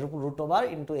 এর উপর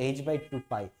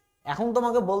 √h/2π। এখন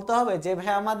তোমাকে বলতে হবে যে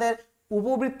ভাই আমাদের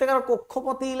উপবৃত্তাকার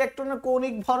কক্ষপথে ইলেকট্রনের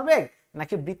কৌণিক ভরবেগ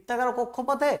নাকি বৃত্তাকার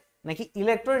কক্ষপথে, নাকি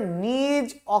ইলেকট্রন নিজ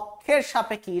অক্ষের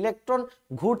সাপেক্ষে, ইলেকট্রন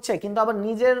ঘুরছে কিন্তু আবার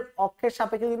নিজের অক্ষের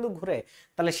সাপেক্ষে কিন্তু ঘুরে,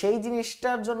 তাহলে সেই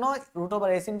জিনিসটার জন্য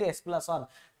 √s × s+1।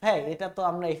 হ্যাঁ, এটা তো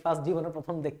আমরা এই ফার্স্ট জীবনে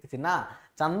প্রথম দেখতেছি না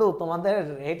চান্দু, তোমাদের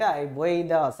এটা এই বই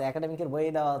দেওয়া আছে, একাডেমিকের বই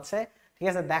দেওয়া আছে, ঠিক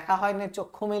আছে, দেখা হয়নি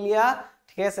চক্ষু মেলিয়া,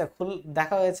 ঠিক আছে,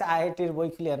 দেখা হয়েছে আইআইটির বই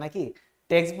খুলিয়া, নাকি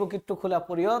টেক্সট বুক একটু খোলা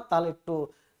পড়িও, তাহলে একটু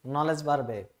নলেজ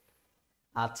বাড়বে।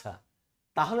 আচ্ছা,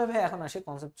 তাহলে ভাই এখন আসি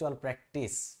কনসেপচুয়াল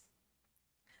প্র্যাকটিস।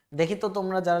 দেখি তো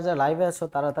তোমরা যারা যারা লাইভে আছো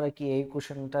তারা তারা কি এই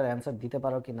কোশ্চেনটার অ্যান্সার দিতে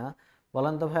পারো কিনা,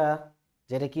 বলেন তো ভাইয়া,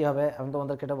 যেটা কি হবে, আমি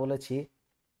তোমাদেরকে এটা বলেছি।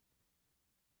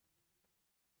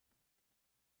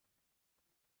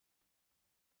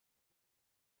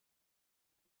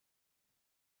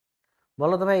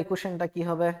 বলো তো ভাই ইকুয়েশনটা কি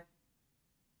হবে?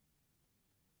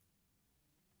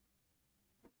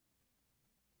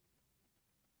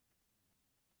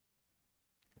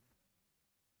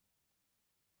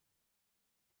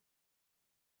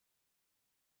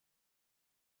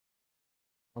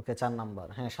 ওকে 4 নাম্বার,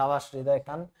 হ্যাঁ সাবাস হৃদয়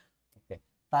খান। ওকে,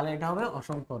 তাহলে এটা হবে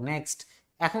অসংখ্য। নেক্সট,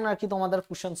 এখন আর কি তোমাদের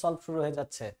কোশ্চেন সলভ শুরু হয়ে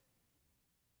যাচ্ছে।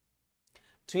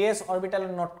 3s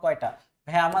অরবিটালের নোড কয়টা?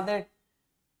 ভাই আমাদের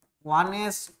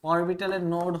 1s অরবিটালের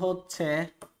নোড হচ্ছে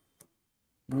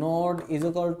node is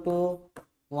equal to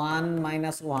 1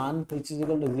 minus 1 which is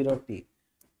equal to 0t।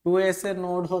 2s এর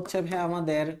নোড হচ্ছে ভাই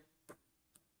আমাদের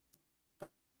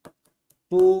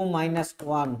 2 minus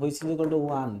 1 which is equal to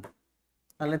 1।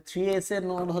 তাহলে 3s এর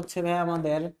নোড হচ্ছে ভাই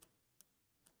আমাদের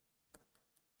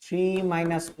 3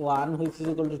 minus 1 which is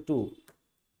equal to 2।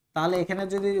 তাহলে এখানে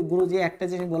যদি গুরুজি একটা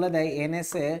জিনিস বলে দেয়,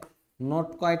 এনএস এ নোট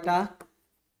কয়টা?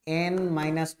 n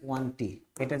মাইনাস 1t,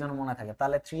 এটা যেন মনে থাকে।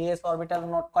 তাহলে 3s অরবিটাল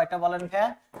নোট কয়টা বলেন ভাইয়া?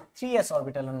 3s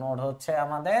অরবিটালের নোট হচ্ছে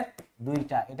আমাদের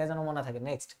দুইটা, এটা যেন মনে থাকে।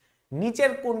 নেক্সট,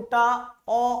 নিচের কোনটা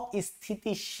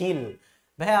অস্থিতিশীল?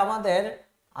 ভাই আমাদের,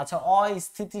 আচ্ছা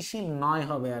অস্থিতিশীল নয়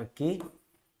হবে আর কি,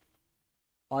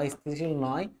 অস্থিতিশীল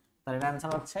নয়, তার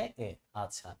অ্যান্সার হচ্ছে এ।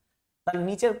 আচ্ছা, তার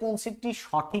নিচের কোন সেটটি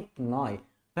সঠিক নয়?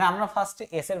 ভাই আমরা ফার্স্টে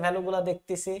এস এর ভ্যালুগুলো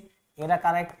দেখতেছি, এটা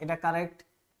কারেক্ট, এটা কারেক্ট,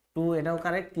 2 এটাও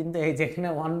কারেক্ট, কিন্তু এই যেখানে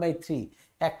 1/3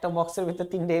 একটা বক্সের ভিতরে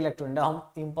 3টে ইলেকট্রন, এটা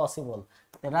ইম্পসিবল,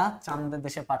 এটা চাঁদের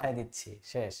দেশে পাঠিয়ে দিচ্ছি,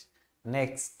 শেষ।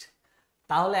 নেক্সট,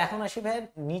 তাহলে এখন আসি ভাই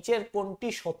নিচের কোনটি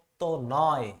সত্য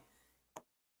নয়?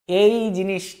 এই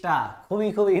জিনিসটা খুবই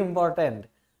খুবই ইম্পর্টেন্ট।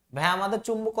 ভাই আমাদের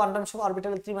চুম্বক কোয়ান্টাম সংখ্যা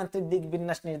অরবিটালের ত্রিমাত্রিক দিক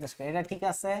বিন্যাস নির্দেশ করে, এটা ঠিক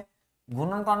আছে।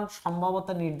 ঘূর্ণনকরণ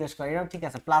সম্ভাব্যতা নির্দেশ করে, এটাও ঠিক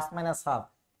আছে। প্লাস মাইনাস হাফ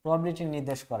প্রবাবিলিটি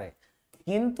নির্দেশ করে।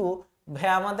 কিন্তু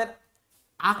ভাই আমাদের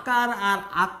আকার আর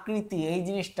আকৃতি, এই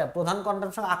জিনিসটা প্রধান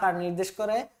কোয়ান্টাম সংখ্যা আকার নির্দেশ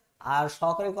করে, আর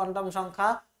সহকারী কোয়ান্টাম সংখ্যা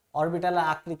অরবিটালের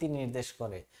আকৃতি নির্দেশ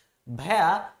করে।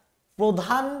 ভাইয়া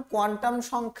প্রধান কোয়ান্টাম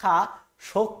সংখ্যা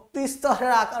শক্তি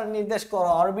স্তরের আকার নির্দেশ করে,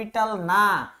 অরবিটাল না।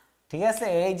 ঠিক আছে,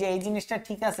 এই যে এই জিনিসটা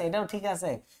ঠিক আছে, এটাও ঠিক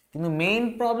আছে, কিন্তু মেইন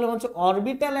প্রবলেম হচ্ছে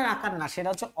অরবিটালের আকার না, সেটা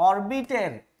হচ্ছে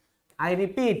অরবিটের, আই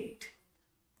রিপিট,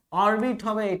 অরবিট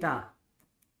হবে এটা।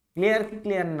 ক্লিয়ার কি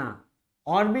ক্লিয়ার না?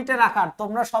 অরবিটের আকার,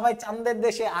 তোমরা সবাই চাঁদের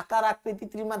দেশে আকার আকৃতি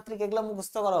ত্রিমাত্রিক এগুলো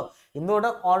মুখস্থ করো, কিন্তু ওটা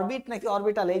অরবিট নাকি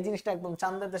অরবিটাল এই জিনিসটা একদম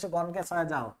চাঁদের দেশে গণকে ছড়া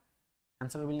যাও।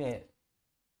 অ্যান্সার মিলিয়ে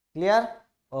ক্লিয়ার?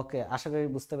 ওকে, আশা করি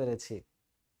বুঝতে পেরেছি।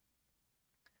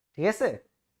 ঠিক আছে,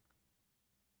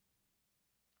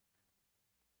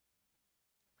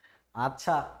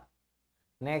 আচ্ছা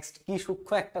নেক্সট, কি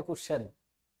সূক্ষ্ম একটা কোশ্চেন,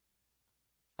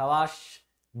 সাবাস।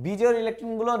 বিজোড়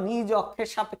ইলেকট্রন গুলো নিজ অক্ষের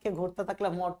সাপেক্ষে ঘুরতে থাকলে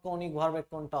মোট কৌণিক ভরবেগ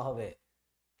কোনটা হবে?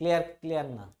 ক্লিয়ার ক্লিয়ার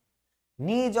না?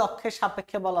 নিজ অক্ষের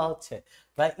সাপেক্ষে বলা হচ্ছে,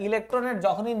 বা ইলেকট্রনের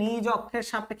যখনই নিজ অক্ষের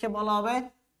সাপেক্ষে বলা হবে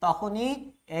তখনই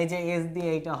এই যে এস দিয়ে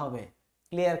এইটা হবে।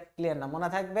 ক্লিয়ার ক্লিয়ার না? মনে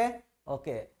থাকবে?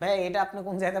 ওকে ভাই, এটা আপনি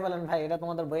কোন জায়গায় পেলেন ভাই? এটা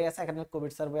তোমাদের বই আছে, একাডেমিক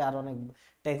কবির স্যার বই, আর অনেক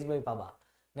টেক্সট বই পাবা।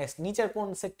 নেক্সট, নিচের কোন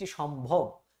সেটটি সম্ভব?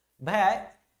 ভাই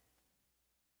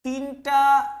তিনটা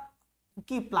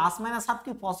কি প্লাস মাইনাস হাফ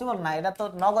কি পসিবল না? এটা তো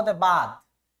নগদে বাদ।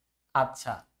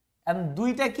 আচ্ছা,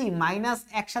 দুইটা কি মাইনাস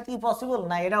একসাথে কি পসিবল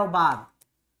না? এটাও বাদ।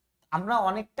 আমরা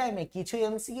অনেক টাইমে কিছু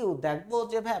এমসিকিউ দেখবো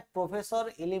যে ভাই প্রফেসর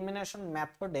এলিমিনেশন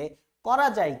মেথডে করা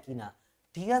যায় কিনা,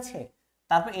 ঠিক আছে।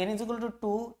 তারপর n is equal to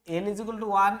 2, l is equal to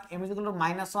 1, m is equal to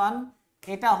 -1,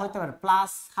 এটা হইতে পারে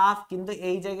প্লাস হাফ, কিন্তু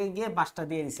এই জায়গায় গিয়ে বাসটা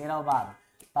দিয়ে দিছে, এরাও বাদ।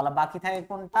 তাহলে বাকি থাকে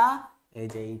কোনটা? এই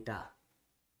যে এইটা।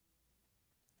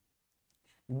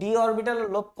 ডি অরবিটালের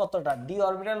লোব কতটা? ডি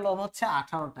অরবিটালের লোব হচ্ছে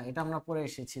 18টা, এটা আমরা পড়ে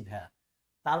এসেছি ভাইয়া।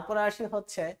 তারপরে আসি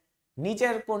হচ্ছে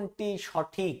নিচের কোনটি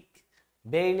সঠিক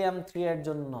বেরিলিয়াম 3 এর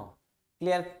জন্য?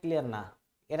 ক্লিয়ার ক্লিয়ার না?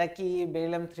 এটা কি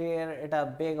বেরিলিয়াম 3 এর এটা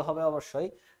বেগ হবে অবশ্যই,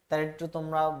 তার একটু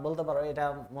তোমরা বলতে পারো, এটা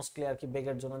মোস্টলি আর কি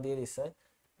বেগের জন্য দিয়ে দিছে,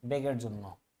 বেগের জন্য।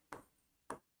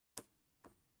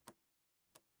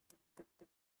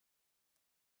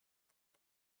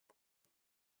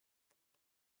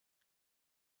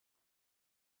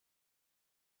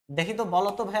 দেখি তো,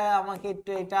 বলো তো ভাইয়া আমাকে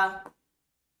একটু এটা,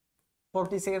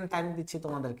 40 সেকেন্ড টাইম দিচ্ছি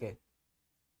তোমাদেরকে,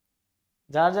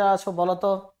 যারা যারা আছো বলো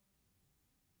তো।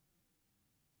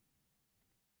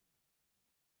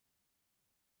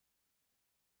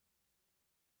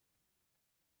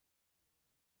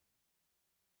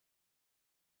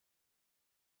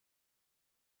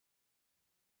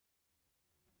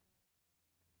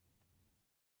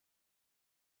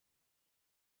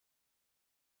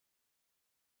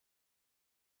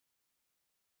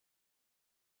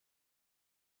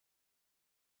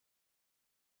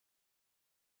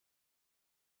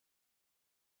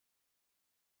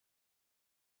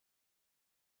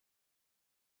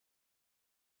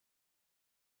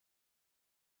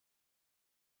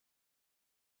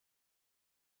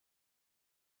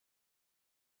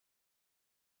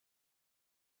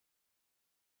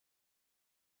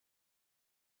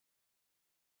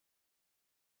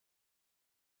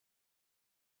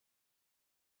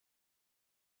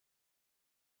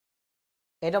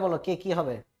 এটা বলো কে কি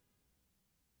হবে?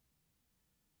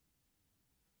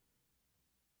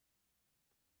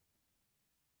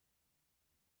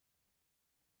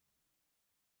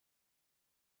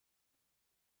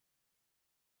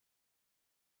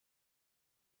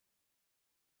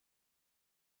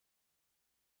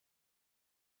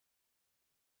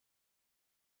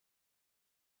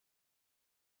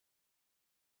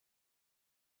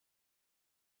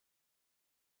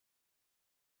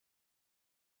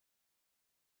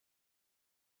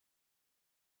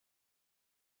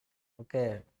 ওকে,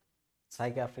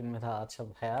 সাইকে মেধা, আচ্ছা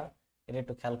ভাইয়া এটা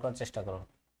একটু খেয়াল করার চেষ্টা করো।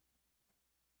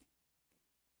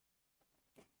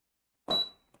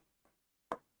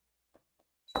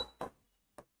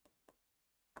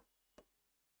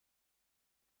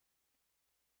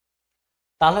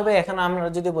 তাহলে ভাই এখানে আমরা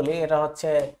যদি বলি এটা হচ্ছে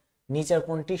নিচের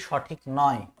কোনটি সঠিক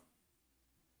নয়,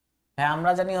 হ্যাঁ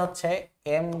আমরা জানি হচ্ছে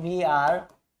M V R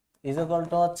is equal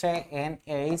to হচ্ছে এন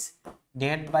এইচ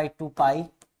ডিভাইড বাই 2 পাই।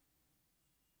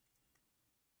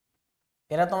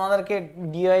 এটা তোমাদেরকে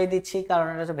ডিআই দিচ্ছি কারণ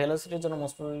এটা হচ্ছে ভেলোসিটির জন্য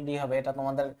মোস্ট প্রবাবলি ডি হবে, এটা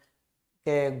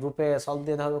তোমাদেরকে গ্রুপে সলভ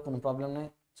দিতে হবে, কোনো প্রবলেম নেই।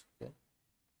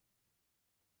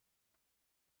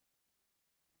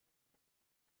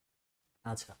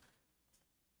 আচ্ছা,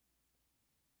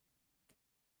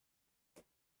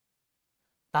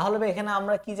 তাহলে ভাই এখানে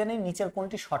আমরা কি জানি নিচের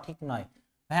কোনটি সঠিক নয়।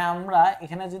 হ্যাঁ আমরা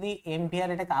এখানে যদি এমভিআর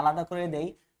এটাকে আলাদা করে দেই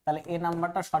তাহলে এ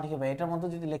নাম্বারটা সঠিক হবে। এটার মধ্যে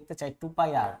যদি লিখতে চাই 2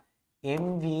 পাই আর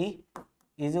MV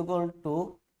is equal to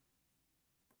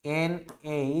N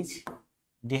H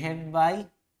divide by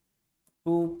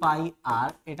 2 পাই আর,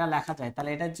 এটা লেখা যায়, তাহলে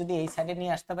এটা যদি এই সাইডে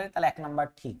নিয়ে আসতে পারি তাহলে 1 নাম্বার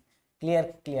ঠিক। ক্লিয়ার?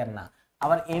 ক্লিয়ার না?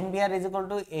 আবার MVR is equal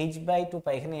to H by 2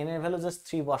 পাই, এখানে এন এর ভ্যালু জাস্ট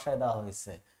 3 বসায় দেওয়া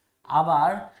হয়েছে। আবার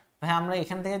ভাই আমরা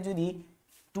এখান থেকে যদি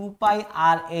 2 পাই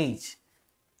আর এইচ,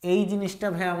 এই জিনিসটা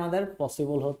ভাই আমাদের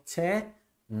পসিবল হচ্ছে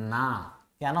না।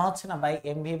 কেন হচ্ছে না ভাই?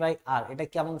 এমভি বাই আর এটা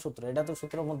কেমন সূত্র? এটা তো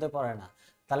সূত্রের মধ্যে পড়ে না।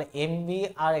 তাহলে এমভি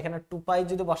আর এখানে 2 পাই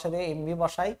যদি বসাই দেয়, এমভি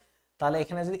বসাই, তাহলে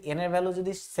এখানে যদি এন এর ভ্যালু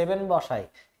যদি 7 বসাই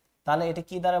তাহলে এটা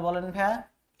কি দ্বারা বলেন ভাইয়া?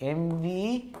 MV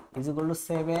is equal to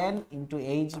 7 into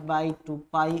H by 2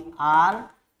 পাই আর।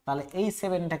 তাহলে এই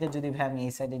 7টাকে যদি ভাই আমি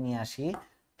এই সাইডে নিয়ে আসি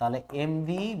তাহলে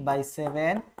MV by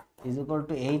 7 is equal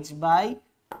to H by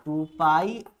 2 pi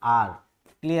R.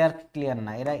 Clear? Clear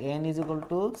না? এটা n ইজ ইকুয়াল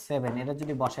টু 7 এটা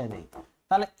যদি বসায় দেই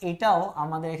তাহলে এটাও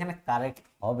আমাদের এখানে কারেক্ট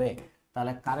হবে।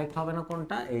 তাহলে কারেক্ট হবে না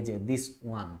কোনটা? এই যে দিস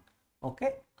ওয়ান। ওকে,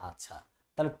 আচ্ছা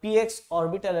তাহলে পিএক্স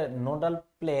অরবিটালের নোডাল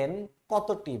প্লেন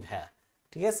কতটি ভ্যা?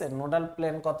 ঠিক আছে, নোডাল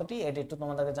প্লেন কতটি এটা একটু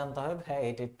তোমাদেরকে জানতে হবে ভ্যা,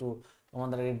 এটা একটু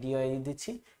তোমাদেরকে ডিআই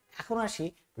দিচ্ছি। এখন আসি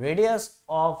radius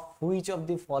of which of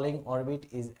the following orbit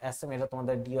is SM, এটা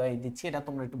তোমাদের ডিআই দিচ্ছি, এটা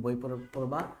তোমরা একটু বই পড়ে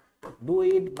পড়বা, ডু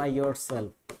ইট বাই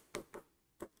ইয়োরসেলফ।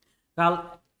 কাল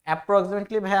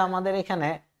অ্যাপ্রক্সিমেটলি ভাই আমাদের এখানে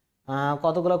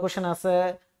কতগুলো কোশ্চেন আছে,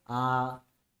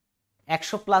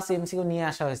 100+ এমসিকিউ নিয়ে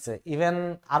আসা হয়েছে, ইভেন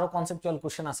আরো কনসেপচুয়াল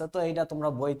কোশ্চেন আছে। তো এইটা তোমরা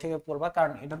বই থেকে পড়বা,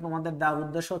 কারণ এটা তোমাদের দেওয়ার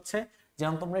উদ্দেশ্য হচ্ছে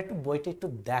যেমন তোমরা একটু বইটা একটু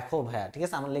দেখো ভাইয়া, ঠিক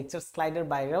আছে? আমার লেকচার স্লাইডের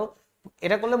বাইরেও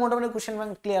এটা করলে মোটামুটি কোশ্চেন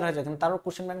ব্যাংক ক্লিয়ার হয়ে যায়, কিন্তু তারও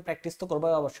কোশ্চেন ব্যাংক প্র্যাকটিস তো করবে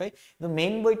অবশ্যই। কিন্তু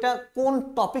মেইন বইটা কোন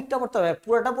টপিকটা পড়তে হবে,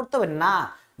 পুরোটা পড়তে হবে না।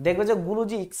 দেখবে যে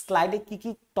গুরুজি স্লাইডে কি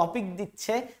কি টপিক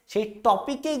দিচ্ছে সেই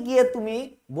টপিকে গিয়ে তুমি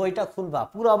বইটা খুলবা,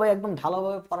 পুরো বই একদম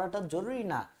ভালোভাবে পড়াটা জরুরি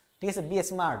না, ঠিক আছে? Be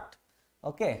smart.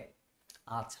 ওকে,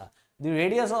 আচ্ছা। The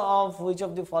radius of which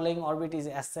of the following orbit is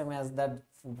same as that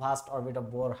vast orbit of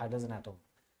Bohr hydrogen atom?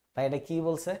 তাই এটা কি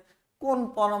বলছে? কোন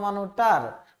পরমাণুটার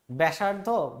ব্যাসার্ধ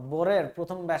বোরের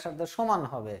প্রথম ব্যাসার্ধের সমান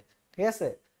হবে, ঠিক আছে?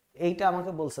 এইটা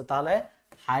আমাকে বলছে। তাহলে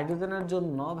হাইড্রোজেনের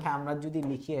জন্য ভাই আমরা যদি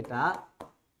লিখি এটা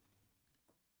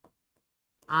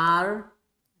আর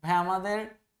ভাই আমাদের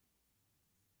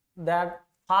দ্যাট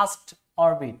ফার্স্ট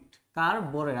অরবিট কার?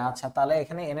 বোরের। আচ্ছা তাহলে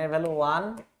এখানে n এর ভ্যালু 1,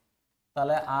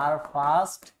 তাহলে আর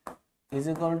first is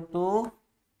equal to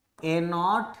A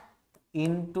not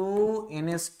into N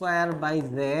square by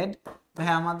Z. ভাই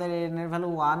আমাদের এন এর value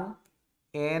 1,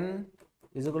 N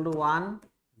is equal to 1,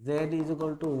 Z is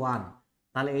equal to 1।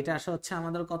 তাহলে এটা আসে হচ্ছে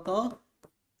আমাদের কত?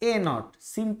 এ নট।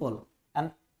 সিম্পল।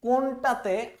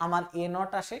 কোনটাতে আমার এ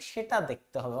নট আসে সেটা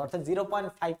দেখতে হবে, অর্থাৎ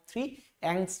 0.53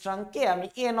 অ্যাংস্ট্রমকে আমি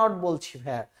এ নট বলছি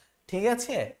ভাইয়া, ঠিক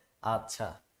আছে? আচ্ছা,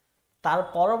 তার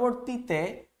পরবর্তীতে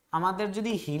আমাদের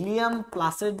যদি হিলিয়াম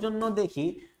প্লাসের জন্য দেখি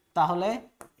তাহলে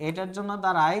এটার জন্য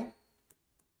দাঁড়ায়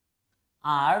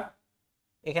আর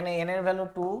এখানে এন এর ভ্যালু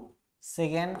 2,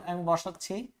 সেকেন্ড আমি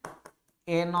বসাচ্ছি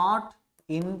এ নট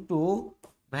ইন্টু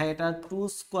ভাই এটা 2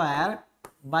 square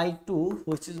by 2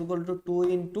 which is equal to 2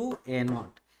 into A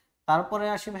not. তারপরে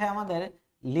আসি ভাই আমাদের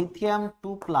লিথিয়াম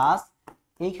 2 প্লাস,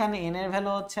 এইখানে এন এর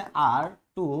ভ্যালু হচ্ছে আর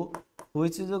 2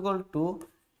 which is equal to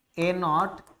A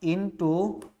not into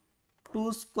 2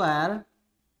 square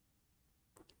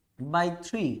by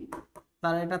 3,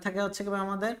 তাহলে এটা থাকে হচ্ছে কি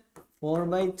আমাদের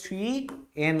 4/3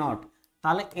 a নট।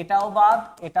 তাহলে এটাও বাদ,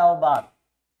 এটাও বাদ।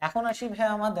 এখন আসি ভাই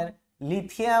আমাদের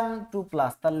লিথিয়াম 2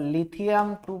 প্লাস। তাহলে লিথিয়াম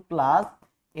 2 প্লাস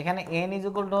এখানে n ইজ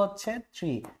ইকুয়াল টু হচ্ছে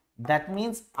 3, দ্যাট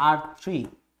মিন্স R3।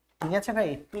 ঠিক আছে ভাই,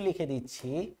 একটু লিখে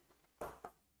দিচ্ছি।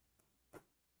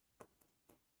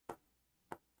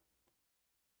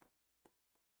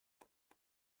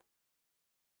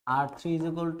 R3 is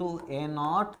equal to a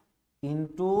naught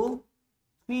into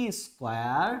 3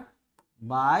 square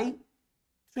by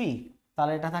 3।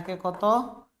 তাহলে এটা থাকে কত?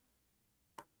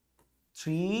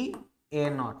 3 a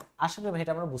naught। আশা করি ভাই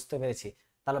এটা আমরা বুঝতে পেরেছি।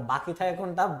 তাহলে বাকি থাকে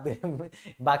কোনটা?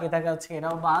 বাকি থাকে হচ্ছে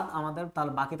এটাও বাদ আমাদের।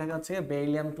 তাহলে বাকি থাকে হচ্ছে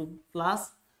বেরিলিয়াম 2 প্লাস,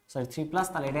 সরি 3 প্লাস।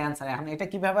 তাহলে এটা অ্যান্সার। এখন এটা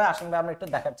কিভাবে আসলে আমরা একটু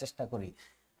দেখার চেষ্টা করি।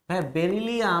 হ্যাঁ,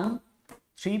 বেরিলিয়াম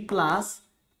 3 প্লাস,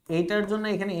 এইটার জন্য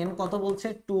এখানে n কত বলছে?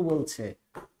 2 বলছে।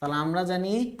 তাহলে আমরা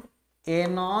জানি a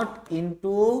not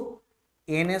into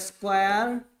n square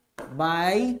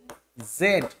by z,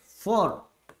 4,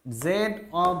 z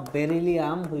of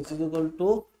beryllium which is equal to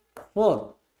 4।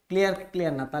 Clear?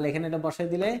 Clear না? তাহলে এখানে এটা বসাই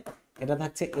দিলে এটা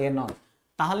থাকছে a নট।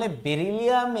 তাহলে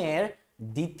বেরিলিয়ামের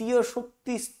দ্বিতীয়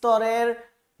শক্তি স্তরের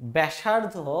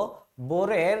ব্যাসার্ধ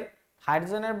বোরের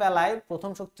হাইড্রোজেনের বেলায়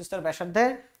প্রথম শক্তি স্তরের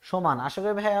ব্যাসার্ধের সমান। আশা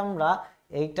করি ভাই আমরা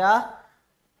এইটা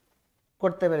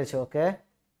করতে পেরেছি। ওকে,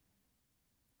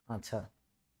 আচ্ছা।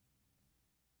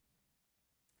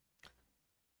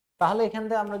 তাহলে এখান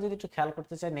থেকে আমরা যদি একটু খেয়াল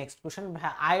করতে চাই, নেক্সট কোশ্চেন,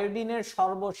 ভাই আয়োডিনের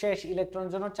সর্বশেষ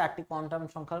ইলেকট্রনের জন্য 4টি কোয়ান্টাম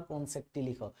সংখ্যার কোন সেটটি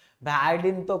লিখো। ভাই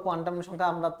আয়োডিন তো কোয়ান্টাম সংখ্যা,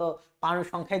 আমরা তো পারমাণবিক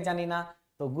সংখ্যাই জানি না।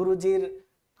 তো গুরুজির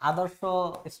আদর্শ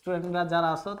স্টুডেন্টরা যারা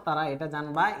আছো তারা এটা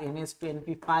জানবা,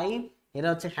 NH2NP5 এটা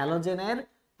হচ্ছে হ্যালোজেনের।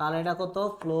 তাহলে এটা কত?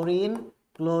 ফ্লোরিন,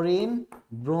 ক্লোরিন,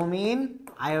 ব্রোমিন,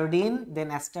 আয়োডিন, দেন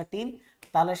অ্যাস্টাটিন।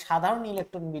 তাহলে সাধারণ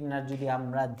ইলেকট্রন বিন্যাস যদি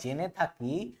আমরা জেনে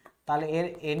থাকি, তাহলে এর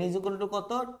n ইজ ইকুয়াল টু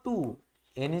কত? 2,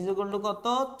 n is equal to কত?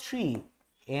 3,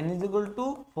 n is equal to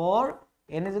 4,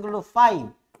 n is equal to 5।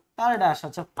 তাহলে এটা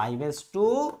আসছে 5s2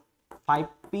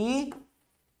 5p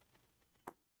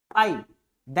 5।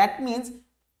 That means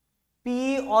p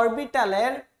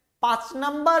অরবিটালের 5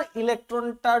 নাম্বার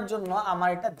ইলেকট্রনটার জন্য আমার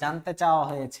এটা জানতে চাওয়া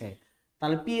হয়েছে।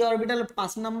 তাহলে p অরবিটালের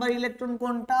 5 নাম্বার ইলেকট্রন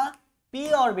কোনটা? p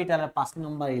অরবিটালের 5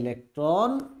 নাম্বার ইলেকট্রন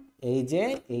এই যে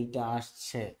এইটা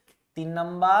আসছে 3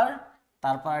 নাম্বার।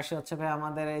 তারপর আসে হচ্ছে ভাই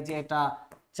আমাদের এই যে এটা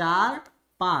 4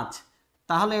 5।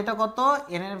 তাহলে এটা কত?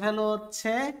 n এর ভ্যালু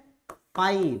হচ্ছে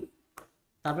 5।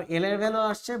 তারপর l এর ভ্যালু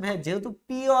আসছে ভাই, যেহেতু p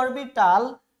অরবিটাল,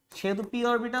 সেহেতু p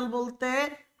অরবিটাল বলতে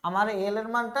আমার l এর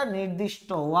মানটা নির্দিষ্ট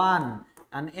 1।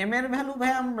 আর m এর ভ্যালু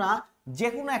ভাই আমরা যে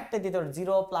কোনো একটা দিতে পারো,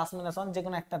 0 প্লাস মাইনাস 1 যে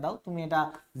কোনো একটা দাও। তুমি এটা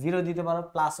 0 দিতে পারো,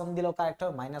 প্লাস 1 দিলেও কারেক্ট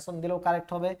হবে, মাইনাস 1 দিলেও কারেক্ট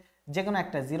হবে। যে কোনো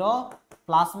একটা 0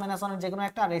 প্লাস মাইনাস 1 যে কোনো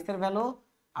একটা। আর s এর ভ্যালু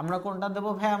আমরা কোনটা দেবো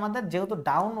ভাই? আমাদের যেহেতু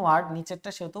ডাউনওয়ার্ড নিচেরটা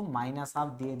সেহেতু মাইনাস হাফ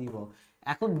দিয়ে দিব।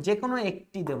 এখন যে কোনো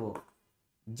একটি দেব,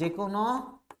 যে কোনো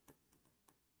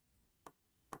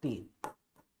টি,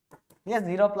 ঠিক আছে,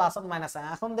 0 প্লাস অর মাইনাস।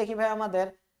 এখন দেখি ভাই আমাদের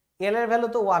এল এর ভ্যালু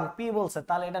তো 1, পি বলছে,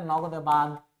 তাহলে এটা নগদে বাদ।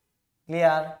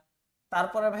 ক্লিয়ার?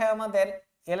 তারপরে ভাই আমাদের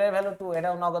এল এর ভ্যালু 2,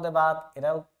 এটাও নগদে বাদ,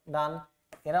 এটাও ডান,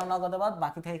 এটাও নগদে বাদ।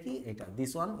 বাকি থাকে কি? এটা,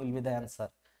 this one will be the answer.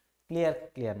 Clear?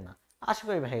 Clear না? আশা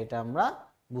করি ভাই এটা আমরা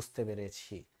বুঝতে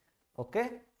পেরেছি। ওকে,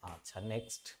 আচ্ছা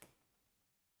নেক্সট।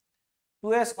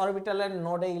 2s অরবিটালের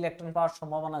নোডে ইলেকট্রন পাওয়ার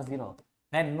সম্ভাবনা 0।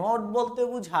 ভাই নোড বলতে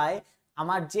বোঝায়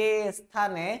আমার যে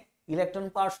স্থানে ইলেকট্রন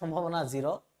পাওয়ার সম্ভাবনা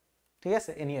 0। ঠিক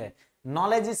আছে, এনিওয়ে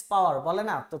নলেজ ইজ পাওয়ার বলে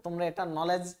না, তো তোমরা এটা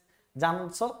নলেজ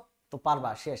জানছো তো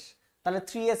পারবা, শেষ। তাহলে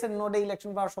 3s এর নোডে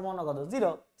ইলেকট্রন পাওয়ার সম্ভাবনা কত?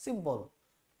 0, সিম্পল।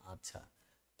 আচ্ছা,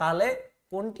 তাহলে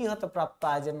কোনটি হতে প্রাপ্ত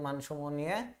আইজেন মানসমূহ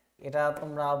নিয়ে, এটা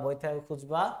তোমরা বই থেকে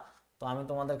খুঁজবা। তো আমি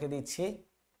তোমাদেরকে দিচ্ছি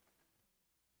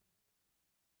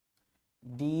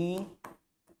ডি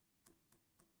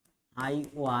আই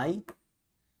ওয়াই।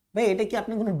 ভাই এটা কি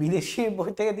আপনি কোনো বিদেশি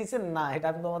বই থেকে দিচ্ছেন? না, এটা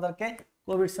আমি তোমাদেরকে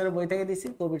কবির স্যারের বই থেকে দিচ্ছি।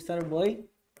 কবির স্যারের বই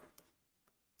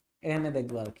এখানে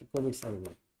দেখবো আর কি, কবির স্যারের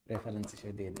বই রেফারেন্স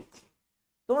হিসেবে দিয়ে দিচ্ছি।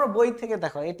 তোমরা বই থেকে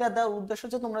দেখো, এটা দেওয়ার উদ্দেশ্য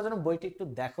হচ্ছে তোমরা যেন বইটা একটু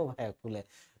দেখো ভাইয়া খুলে।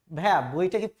 ভাইয়া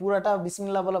বইটা কি পুরাটা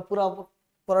বিসমিল্লাহ বলা পুরা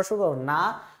পড়া শুরু করো না?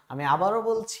 আমি আবারও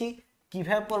বলছি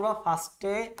কিভাবে পড়বা।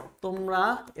 ফার্স্টে তোমরা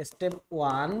স্টেপ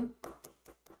 1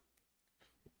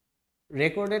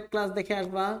 রেকর্ডেড ক্লাস দেখে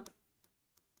আসবা।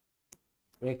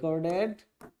 রেকর্ডেড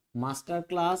মাস্টার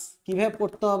ক্লাস কিভাবে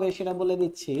পড়তে হবে সেটা বলে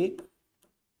দিচ্ছি।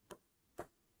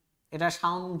 এটা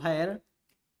শাওন ভাইয়ের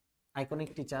আইকনিক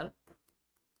টিচার।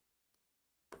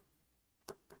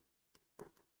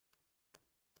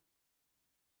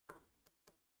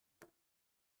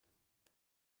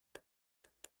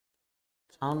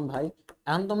 শাওন ভাই,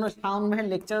 এখন তোমরা শাওন ভাইয়ের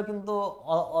লেকচার কিন্তু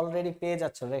অলরেডি পেয়ে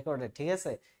যাচ্ছ রেকর্ডে, ঠিক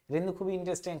আছে? এটা কিন্তু খুবই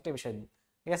ইন্টারেস্টিং একটা বিষয়,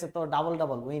 ঠিক আছে? তো double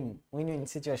double win win win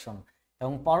situation.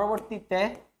 এবং পরবর্তীতে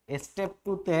স্টেপ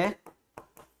 2 তে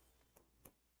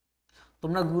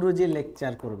তোমরা গুরুজির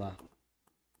লেকচার করবা,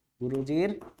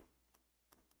 গুরুজির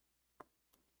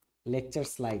লেকচার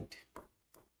স্লাইড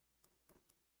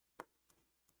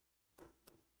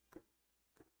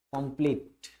কমপ্লিট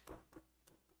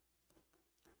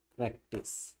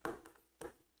প্র্যাকটিস,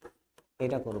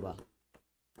 এটা করবা।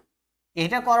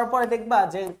 এটা করার পরে দেখবা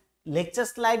যে লেকচার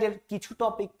স্লাইডের কিছু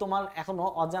টপিক তোমার এখনো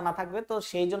অজানা থাকবে, তো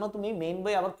সেই জন্য তুমি মেইন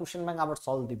বই আবার কোশ্চেন ব্যাংক আবার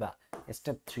সলভ দিবা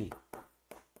step 3।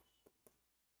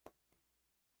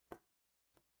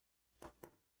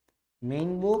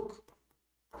 Main book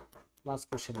plus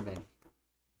question bank,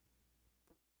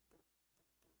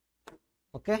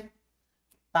 ওকে?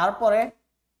 তারপরে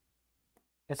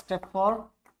স্টেপ 4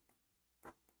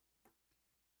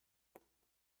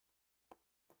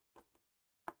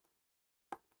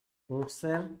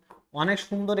 রুটসের অনেক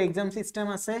সুন্দর এক্সাম সিস্টেম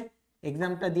আছে,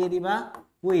 এক্সামটা দিয়ে দিবা।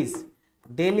 কুইজ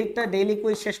ডেইলি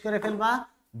কুইজ শেষ করে ফেলবা,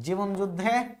 জীবন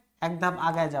যুদ্ধে এক ধাপ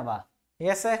আগায় যাবা, ঠিক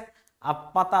আছে? अब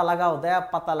पता लगाओ दया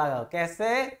पता लगाओ कैसे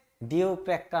ডিউ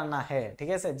ক্র্যাকার না হে, ঠিক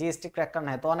আছে? জিএসটি ক্র্যাকার না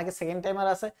হে। তো অনেকে সেকেন্ড টাইমার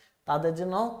আছে, তাদের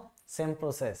জন্য সেম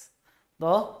প্রসেস।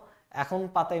 তো এখন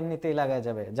পাতা এমনিতেই লাগায়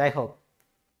যাবে। যাই হোক,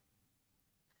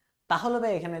 তাহলে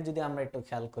ভাই এখানে যদি আমরা একটু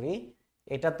খেয়াল করি,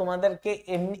 এটা তোমাদেরকে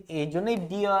এমনি এই জন্যই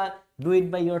ডু ইট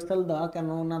বাই ইয়োরসেলফ দেওয়া,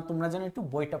 কেননা তোমরা যেন একটু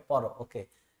বইটা পড়ো, ওকে?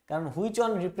 কারণ which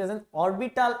one represent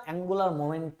orbital angular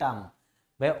momentum.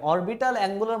 ভাই অরবিটাল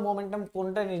অ্যাঙ্গুলার মোমেন্টাম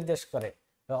কোনটা নির্দেশ করে?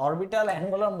 অরবিটাল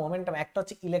অ্যাঙ্গুলার মোমেন্টাম একটা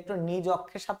হচ্ছে ইলেকট্রন নিজ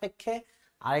অক্ষের সাপেক্ষে,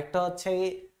 আরেকটা হচ্ছে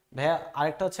ভাইয়া,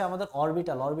 আরেকটা হচ্ছে আমাদের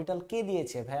অরবিটাল। অরবিটাল কে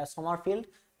দিয়েছে ভাইয়া? সমারফিল্ড।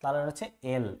 তাহলে হচ্ছে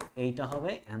এল, এইটা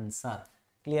হবে অ্যান্সার।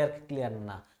 ক্লিয়ার ক্লিয়ার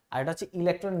না? আর এটা হচ্ছে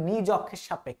ইলেকট্রন নিজ অক্ষের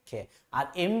সাপেক্ষে। আর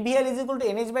এমভিএল is equal to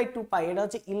NH by 2 পাই, এটা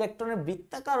হচ্ছে ইলেকট্রনের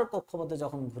বৃত্তাকার কক্ষপথে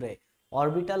যখন ঘুরে।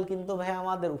 অরবিটাল কিন্তু ভাই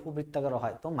আমাদের উপবৃত্তাকার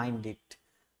হয়, তো মাইন্ড ইট।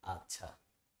 আচ্ছা,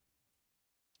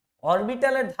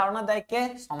 অরবিটালের ধারণা দেয় কে?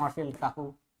 সমারফিল্ড কাকু,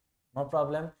 নো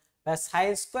প্রবলেম। ভাই সাই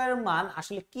স্কয়ার মান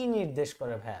আসলে কি নির্দেশ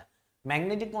করে ভাইয়া?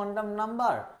 ম্যাগনেটিক কোয়ান্টাম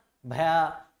নাম্বার, ভাইয়া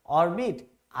অরবিট,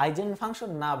 আইজেন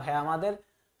ফাংশন? না ভাইয়া, আমাদের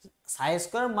সাই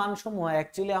স্কয়ার মান সমূহ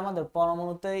অ্যাকচুয়ালি আমাদের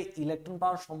পরমাণুতে ইলেকট্রন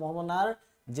পাওয়ার সম্ভাবনার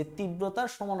যে তীব্রতার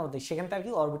সমানুপাতিক, সেখান থেকে আর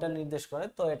কি অরবিটাল নির্দেশ করে।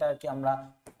 তো এটা আর কি আমরা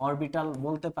অরবিটাল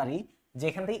বলতে পারি,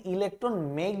 যেখান থেকে ইলেকট্রন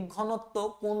মেঘ ঘনত্ব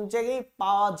কোন জায়গায়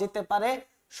পাওয়া যেতে পারে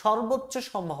সর্বোচ্চ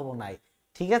সম্ভাবনায়,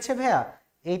 ঠিক আছে ভাইয়া?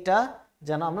 এইটা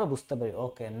যেন আমরা বুঝতে পারি।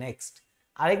 ওকে, নেক্সট।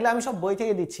 আর এগুলো আমি সব বই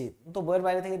থেকে দিচ্ছি, তো বইয়ের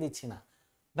বাইরে থেকে দিচ্ছি না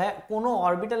ভাই। কোনো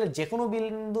অরবিটালের যে কোনো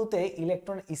বিন্দুতে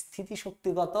ইলেকট্রন স্থিতি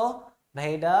শক্তিগত ভাই,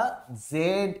 এটা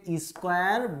জেড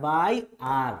স্কোয়ার বাই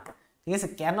আর, ঠিক আছে?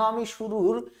 কেন আমি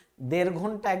শুরুর 1.5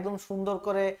 ঘন্টা একদম সুন্দর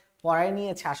করে পড়াই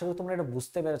নিয়েছি, আশা করি তোমরা এটা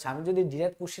বুঝতে পেরেছো। আমি যদি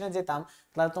ডিরেক্ট কোশ্চেনে যেতাম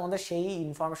তাহলে তোমাদের সেই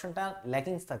ইনফরমেশনটা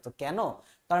ল্যাকিংস থাকতো। কেন?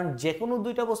 কারণ যে কোনো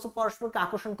দুইটা বস্তু পরস্পরকে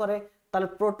আকর্ষণ করে, তাহলে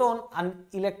প্রোটন আর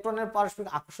ইলেকট্রনের পারস্পরিক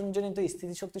আকর্ষণজনিত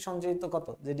স্থিতিশক্তি সংযোজিত কত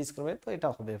যে ডিসক্রিট, তো এটা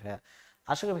হবে ভাইয়া।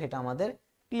 আশা করি এটা আমাদের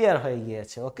ক্লিয়ার হয়ে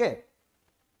গিয়েছে, ওকে?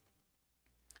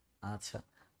 আচ্ছা,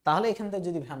 তাহলে এখান থেকে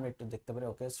যদি আমরা একটু দেখতে পারি,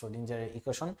 ওকে, শ্রোডিঞ্জারের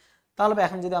ইকুয়েশন। তাহলে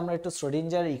এখন যদি আমরা একটু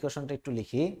শ্রোডিঞ্জারের ইকুয়েশনটা একটু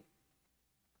লিখি,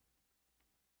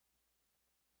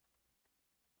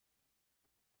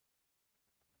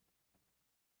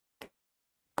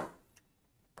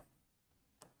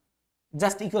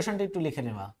 জাস্ট ইকুয়েশনটা একটু লিখে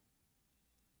নেবা।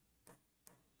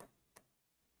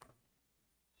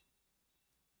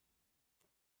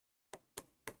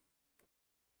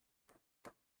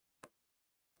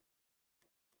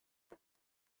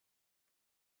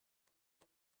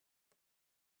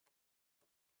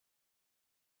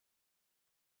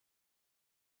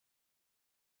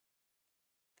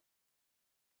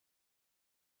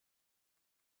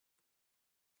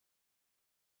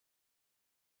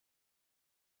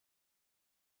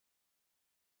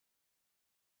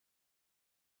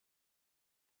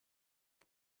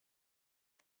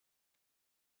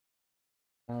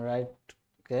 রাইট,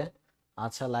 ওকে।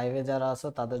 আচ্ছা, লাইভে যারা আছে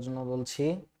তাদের জন্য বলছি,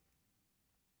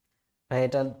 ভাই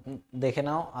এটা দেখে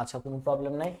নাও। আচ্ছা, কোনো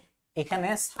প্রবলেম নাই। এখানে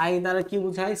সাই দ্বারা কি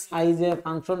বোঝায়? সাই যে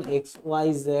ফাংশন এক্স ওয়াই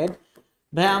জেড।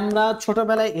 ভাই আমরা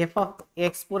ছোটবেলায় এফ অফ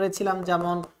এক্স পড়েছিলাম,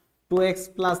 যেমন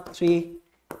 2x+3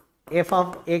 F of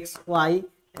x Y.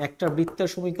 একটা বৃত্তের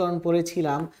সমীকরণ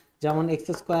পড়েছিলাম, যেমন x²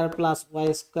 + y²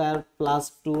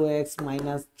 + 2x -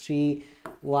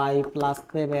 3y +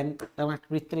 7, এরকম একটা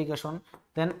বৃত্তের equation.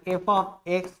 Then F of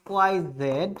x Y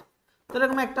Z, তো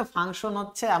এরকম একটা ফাংশন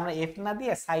হচ্ছে, আমরা এফ না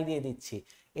দিয়ে সাই দিয়ে দিচ্ছি।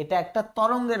 এটা একটা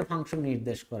তরঙ্গের ফাংশন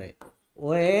নির্দেশ করে,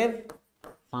 ওয়েভ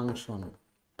ফাংশন,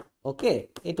 ওকে?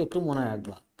 এটা একটু মনে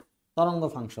রাখবা। তরঙ্গ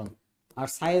function, R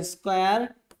Sai square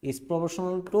is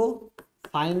proportional to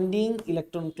finding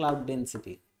electron cloud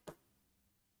density.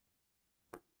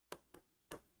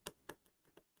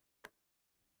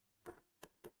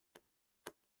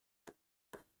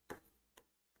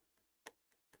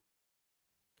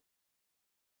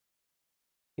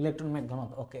 Electron মেঘ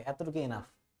ঘনত্ব, ওকে, এতটুকু এনাফ।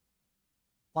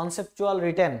 Conceptual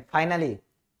written finally.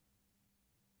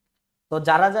 তো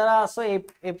যারা যারা আছো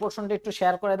এই পোর্শনটা একটু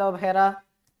শেয়ার করে দাও ভাইরা।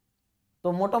 তো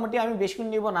মোটামুটি আমি বেশিক্ষণ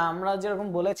নিব না, আমরা যেরকম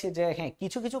বলেছি যে হ্যাঁ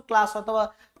কিছু কিছু ক্লাস অথবা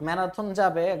ম্যারাথন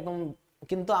যাবে একদম,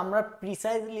 কিন্তু আমরা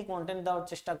প্রিসাইজলি কন্টেন্ট দেওয়ার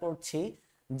চেষ্টা করছি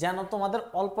যেন তোমাদের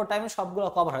অল্প টাইমে সবগুলো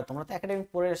কভার হয়। তোমরা তো একাডেমিক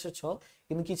পড়ে এসেছো,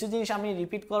 কিন্তু কিছু জিনিস আমি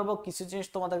রিপিট করব, কিছু জিনিস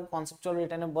তোমাদেরকে কনসেপচুয়াল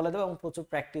রিটেনে বলে দেবো এবং প্রচুর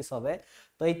প্র্যাকটিস হবে।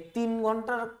 তো এই 3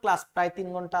 ঘন্টার ক্লাস, প্রায় 3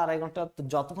 ঘন্টা 2.5 ঘন্টা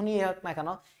যতক্ষণই হোক না কেন,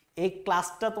 এই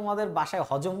ক্লাসটা তোমাদের বাসায়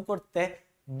হজম করতে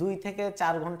 2 থেকে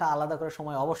 4 ঘন্টা আলাদা করে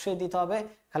সময় অবশ্যই দিতে হবে।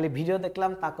 খালি ভিডিও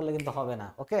দেখলাম তা করলে কিন্তু হবে না,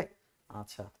 ওকে?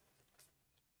 আচ্ছা,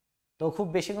 তো খুব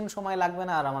বেশিক্ষণ সময় লাগবে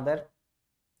না আর আমাদের।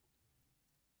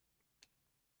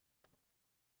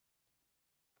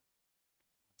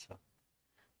 আচ্ছা,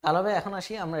 তাহলে এখন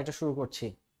আসি, আমরা এটা শুরু করছি।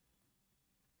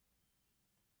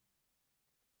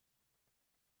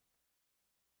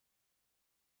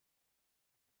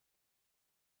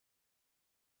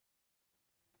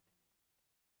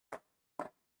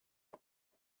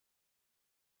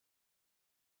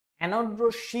 অ্যানোড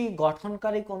রশ্মি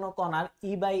গঠনকারী কোন কণার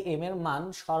E/m এর মান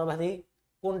সর্বাধিক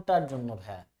কোনটার জন্য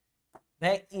ভাইয়া?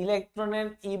 ভাই ইলেকট্রনের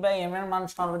E/m এর মান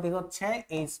সর্বাধিক হচ্ছে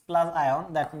H+ আয়ন,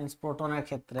 দ্যাট মিন্স প্রোটনের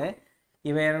ক্ষেত্রে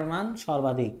E/m এর মান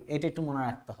সর্বাধিক, এটা একটু মনে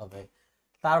রাখতে হবে।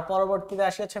 তার পরবর্তীতে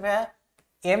আসি হচ্ছে ভাইয়া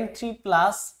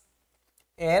M3+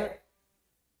 এর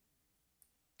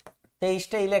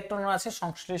 23টা ইলেকট্রন আছে,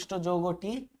 সংশ্লিষ্ট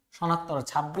যৌগটি শনাক্ত করো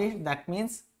 26, দ্যাট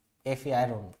মিন্স Fe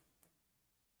আয়রন।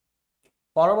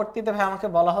 পরবর্তীতে ভাই আমাকে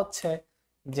বলা হচ্ছে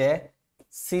যে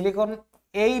সিলিকন,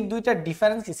 এই দুইটা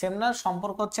ডিফারেন্স কি সেম না?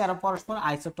 সম্পর্ক হচ্ছে এরা পরস্পর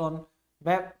আইসোটোন।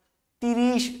 ভাই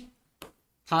 30,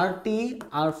 30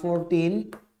 আর 14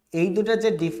 এই দুটো যে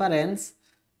ডিফারেন্স,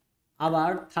 আবার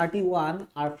 31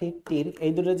 আর 15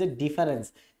 এই দুটো যে ডিফারেন্স,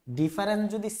 ডিফারেন্স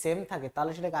যদি সেম থাকে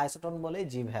তাহলে সেটাকে আইসোটোন বলে।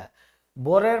 জি ভাই।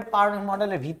 বোরের পারমাণবিক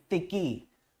মডেলের ভিত্তি কি?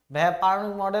 ভাই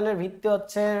পারমাণবিক মডেলের ভিত্তি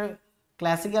হচ্ছে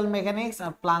ক্লাসিক্যাল মেকানিক্স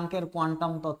আর প্লাঙ্কের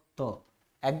কোয়ান্টাম তত্ত্ব।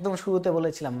 একদম শুরুতে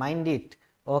বলেছিলাম, মাইন্ড ইট।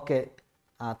 ওকে,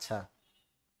 আচ্ছা।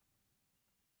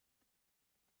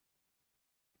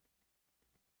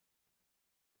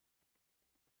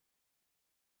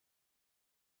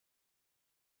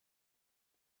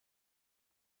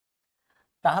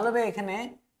 তাহলে ভাই এখানে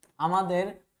আমাদের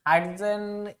হাইড্রোজেন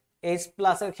H+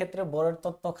 এর ক্ষেত্রে বোরের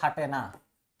তত্ত্ব খাটে না,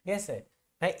 ঠিক আছে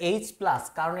ভাই? H+,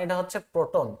 কারণ এটা হচ্ছে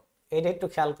প্রোটন, এটা একটু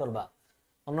খেয়াল করবা।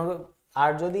 অন্য,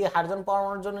 আর যদি হাইড্রোজেন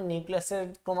পরমাণুর জন্য নিউক্লিয়াসের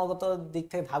ক্রমাগত দিক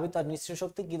থেকে ধাবিত আর নিঃস্ব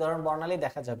শক্তি কি ধরনের বর্ণালী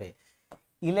দেখা যাবে?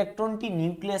 ইলেকট্রনটি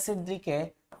নিউক্লিয়াসের দিকে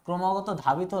ক্রমাগত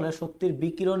ধাবিত হলে শক্তির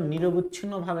বিকিরণ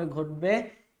নিরবচ্ছিন্নভাবে ঘটবে,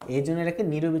 এই জন্য এটাকে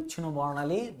নিরবচ্ছিন্ন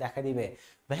বর্ণালী দেখা দিবে।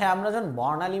 ভাই আমরা যখন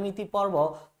বর্ণালী মিতি পড়ব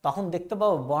তখন দেখতে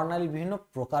পাবো বর্ণালী বিভিন্ন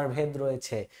প্রকারভেদ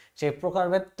রয়েছে, সেই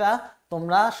প্রকারভেদটা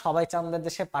তোমরা সবাই চাঁদের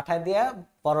দেশে পাঠায় দিয়ে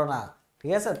পড়ো না,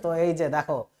 ঠিক আছে? তো এই যে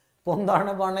দেখো কোন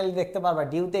ধরনের বর্ণালী দেখতে পারবা,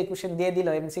 ডিউতে কোশ্চেন দিয়ে দিল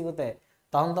এমসিকিউতে,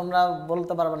 তখন তোমরা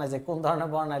বলতে পারবে না যে কোন ধরনের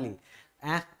বর্ণালী,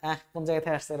 কোন জায়গা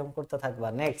থেকে আসছে, এরকম করতে থাকবা।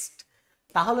 নেক্সট,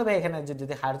 তাহলে ভাই এখানে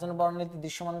যদি হাইড্রোজেন বর্ণালীতে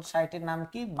দৃশ্যমান সাইটের নাম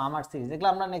কি? বামার সিরিজ, এগুলো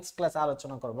আমরা নেক্সট ক্লাসে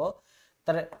আলোচনা করব।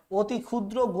 তাহলে অতি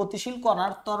ক্ষুদ্র গতিশীল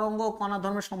কণার তরঙ্গ কণা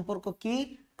ধর্মের সম্পর্ক কি?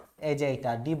 এই যে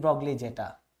এটা ডি ব্রগলি যেটা,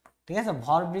 ঠিক আছে,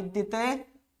 ভর বৃদ্ধিতে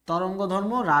তরঙ্গ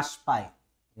ধর্ম হ্রাস পায়।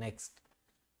 নেক্সট,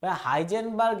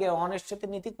 হাইজেনবার্গের অনিশ্চিত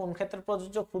নীতি কোন ক্ষেত্রে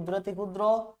প্রযোজ্য? ক্ষুদ্রাতি ক্ষুদ্র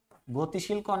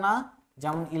গতিশীল কণা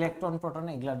যেমন ইলেকট্রন, প্রোটন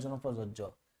এগুলোর জন্য প্রযোজ্য।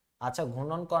 আচ্ছা,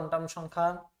 ঘূর্ণন কোয়ান্টাম সংখ্যা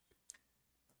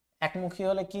একমুখী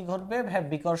হলে কি ঘটবে? ভাই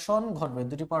বিকর্ষণ ঘটবে,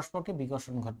 দুটি পরস্পরকে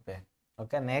বিকর্ষণ ঘটবে।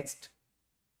 ওকে, নেক্সট,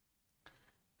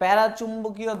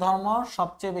 প্যারাচুম্বকীয় ধর্ম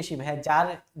সবচেয়ে বেশি, ভাই যার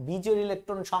বীজের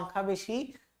ইলেকট্রন সংখ্যা বেশি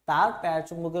তার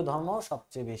প্যারাচুম্বকীয় ধর্ম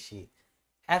সবচেয়ে বেশি।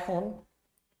 এখন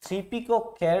 3p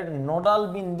কক্ষের নোডাল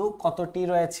বিন্দু কতটি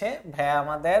রয়েছে? ভাই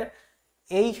আমাদের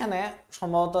এইখানে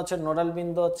সম্ভবত হচ্ছে নোডাল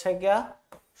বিন্দু হচ্ছে গিয়া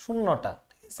 0টা,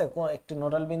 ঠিক আছে? একটি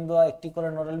নোডাল বিন্দু, একটি করে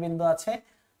নোডাল বিন্দু আছে,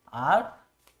 আর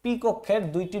পি কক্ষের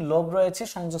 2টি লোব রয়েছে,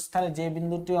 সংযোগস্থলে যে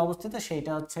বিন্দুটি অবস্থিত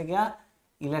সেইটা হচ্ছে গিয়া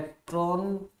ইলেকট্রন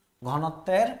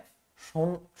ঘনত্বের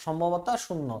সম্ভবতা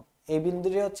 0, এই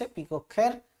বিন্দুটি হচ্ছে পি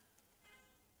কক্ষের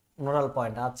নোডাল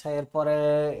পয়েন্ট। আচ্ছা, এরপরে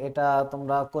এটা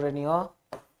তোমরা করে নিও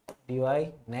ডিওয়াই।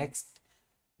 নেক্সট,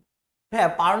 হ্যাঁ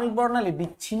পারমাণবিক বর্ণালী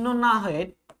বিচ্ছিন্ন না হয়ে,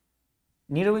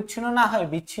 নিরবিচ্ছিন্ন না হয়ে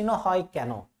বিচ্ছিন্ন হয়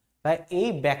কেন? ভাই এই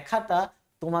ব্যাখ্যাটা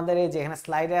তোমাদের এই যেখানে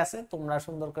স্লাইডে আছে, তোমরা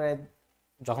সুন্দর করে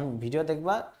যখন ভিডিও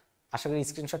দেখবা আশা করি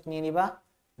স্ক্রিনশট নিয়ে নিবা।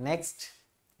 নেক্সট,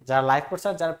 যারা লাইভ করছে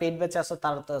আর যারা পেইড ব্যাচে আছো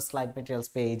তারা তো স্লাইড ম্যাটেরিয়ালস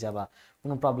পেয়েই যাবা,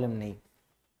 কোনো প্রবলেম নেই।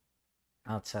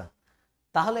 আচ্ছা,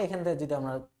 তাহলে এখান থেকে যদি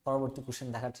আমরা পরবর্তী কোশ্চেন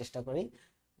দেখার চেষ্টা করি,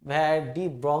 where de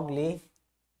Broglie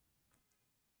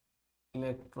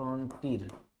ইলেকট্রনটির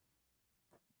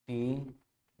de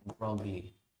Broglie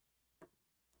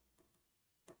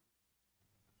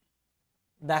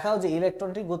দেখাও যে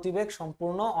ইলেকট্রনটির গতিবেগ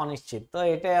সম্পূর্ণ অনিশ্চিত। তো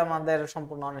এটাই আমাদের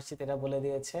সম্পূর্ণ অনিশ্চিত, এটা বলে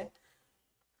দিয়েছে।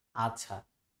 আচ্ছা,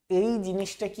 এই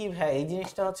জিনিসটা কি ভাই? এই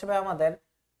জিনিসটা হচ্ছে ভাই আমাদের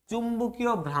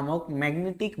চুম্বকীয় ভ্রামক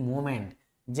ম্যাগনেটিক মোমেন্ট,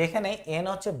 যেখানে এন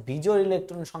হচ্ছে বিজোড়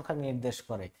ইলেকট্রন সংখ্যা নির্দেশ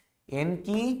করে। এন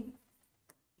কি?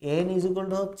 এন ইজ ইকুয়াল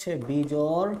টু হচ্ছে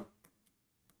বিজোড়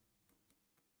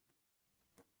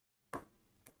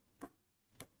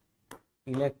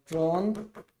ইলেকট্রন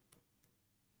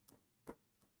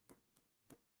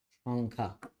সংখ্যা।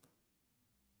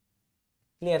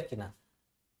 ক্লিয়ার কিনা?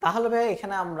 তাহলে ভাই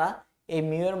এখানে আমরা এই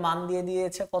মিউ এর মান দিয়ে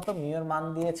দিয়েছে কত? মিউ এর মান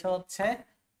দিয়েছে হচ্ছে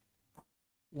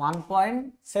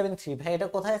 1.73। ভাই এটা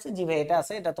কোথায় আছে? জি ভাই এটা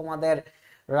আছে, এটা তোমাদের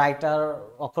রাইটার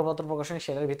অক্ষরপত্র প্রকাশনী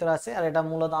সেটার ভিতরে আছে। আর এটা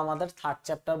মূলত আমাদের থার্ড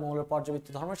চ্যাপ্টার মৌলের পর্যাবৃত্ত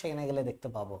ধর্ম, সেখানে গেলে দেখতে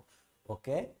পাবো।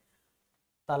 ওকে,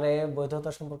 তাহলে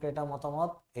বৈধতা সম্পর্কে এটা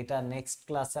মতামত, এটা নেক্সট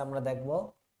ক্লাসে আমরা দেখব,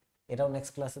 এটাও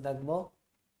নেক্সট ক্লাসে দেখব,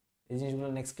 এই জিনিসগুলো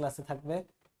নেক্সট ক্লাসে থাকবে।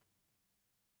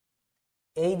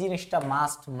 এই জিনিসটা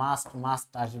মাস্ট মাস্ট মাস্ট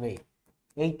আসবে,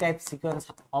 এই টাইপ সিকোয়েন্স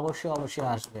অবশ্যই অবশ্যই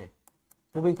আসবে,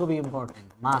 খুবই খুবই ইম্পর্টেন্ট,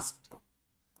 মাস্ট।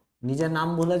 নিজের নাম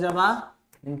ভুলে যাবা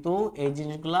কিন্তু এই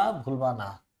জিনিসগুলা ভুলবা না।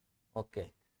 ওকে,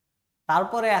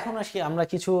 তারপরে এখন আসি আমরা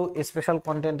কিছু স্পেশাল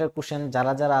কন্টেন্টের কোশ্চেন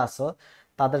যারা যারা আছো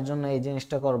তাদের জন্য এই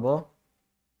জিনিসটা করব।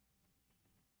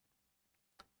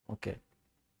 ওকে,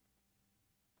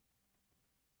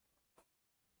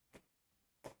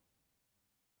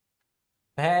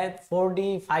 হ্যাঁ 4D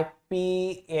 5P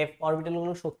F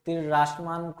অরবিটালগুলো শক্তির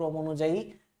হ্রাসমান ক্রম অনুযায়ী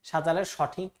সাজালে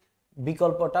সঠিক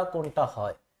বিকল্পটা কোনটা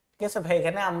হয়? ঠিক আছে ভাই,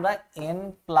 এখানে আমরা n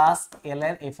প্লাস l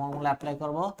এর এই ফর্মুলা অ্যাপ্লাই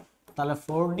করব। তাহলে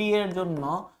 4D এর জন্য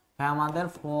ভাই আমাদের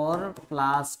 4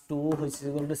 প্লাস 2 হচ্ছে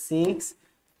ইকুয়াল টু 6।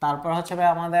 তারপর হচ্ছে ভাই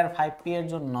আমাদের 5P এর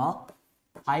জন্য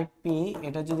 5P,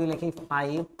 এটা যদি লিখি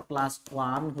 5 plus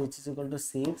 1 which is equal to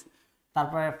 6।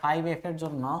 তারপরে 5F এর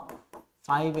জন্য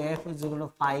 5F is equal to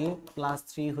 5 plus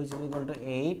 3 which is equal to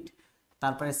 8।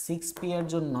 তারপরে 6P এর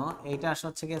জন্য এইটা আসে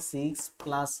হচ্ছে কি 6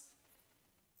 plus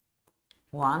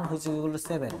 1 which is equal to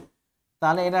 7।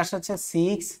 তাহলে এটা আসে হচ্ছে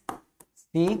 6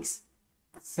 6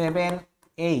 7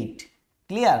 8।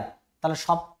 ক্লিয়ার? তাহলে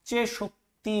সবচেয়ে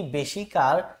শক্তি বেশি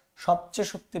কার? সবচেয়ে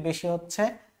শক্তি বেশি হচ্ছে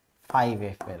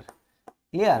 5F এর।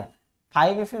 ক্লিয়ার?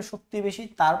 5F এর শক্তি বেশি।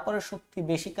 তারপরে শক্তি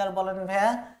বেশি কার বলেন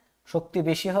ভাইয়া? শক্তি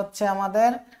বেশি হচ্ছে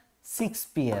আমাদের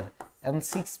 6P এর। এবং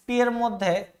 6P এর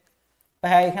মধ্যে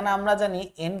ভাইয়া এখানে আমরা জানি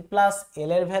n প্লাস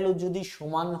l এর ভ্যালু যদি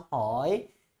সমান হয়,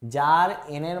 যার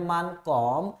n এর মান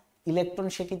কম, ইলেকট্রন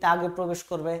সেটিতে আগে প্রবেশ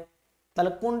করবে।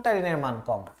 তাহলে কোনটার n এর মান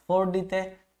কম? 4D তে।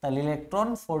 তাহলে ইলেকট্রন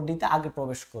 4D তে আগে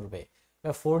প্রবেশ করবে।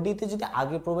 4D তে যদি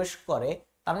আগে প্রবেশ করে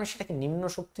তার মানে সেটা কি নিম্ন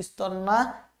শক্তি স্তর না?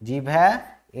 জি ভাইয়া,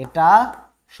 এটা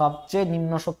সবচেয়ে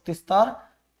নিম্ন শক্তি স্তর।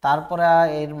 তারপরে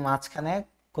এর মাঝখানে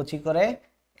কচি করে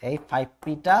এই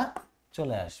 5P-টা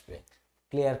চলে আসবে।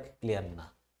 ক্লিয়ার? ক্লিয়ার না?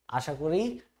 আশা করি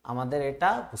আমাদের এটা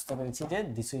বুঝতে পেরেছি যে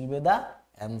this will be the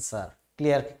answer.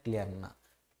 Clear? Clear না?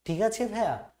 ঠিক আছে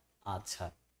ভাইয়া। আচ্ছা,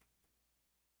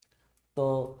 তো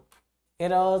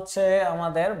এরা হচ্ছে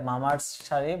আমাদের মামার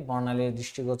সারি বর্ণালীর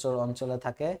দৃষ্টিগোচর অঞ্চলে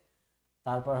থাকে।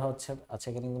 তারপর হচ্ছে, আচ্ছা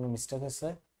এখানে কোনো মিস্টেক হয়েছে,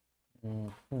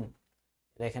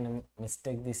 এখানে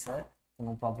মিস্টেক দিছে,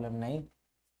 কোনো প্রবলেম নাই।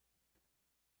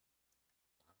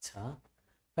 আচ্ছা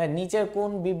ভাই, নিচের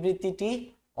কোন বিবৃতিটি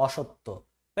অসত্য?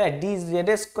 ভাই ডি জেড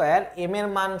স্কোয়ার এম এর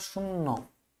মান 0,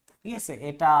 ঠিক আছে,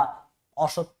 এটা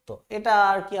অসত্য। এটা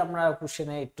আর কি আমরা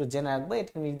কোশ্চেনে একটু জেনে রাখবো,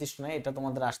 এটা নির্দিষ্ট নয়, এটা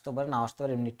তোমাদের আসতে পারে না আসতে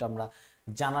পারে, এমনি একটু আমরা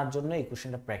জানার জন্য এই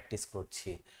কোশ্চেনটা প্র্যাকটিস করছি।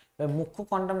 মুখ্য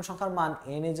কোয়ান্টাম সংখ্যার মান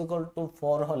n ইজ ইকুয়াল টু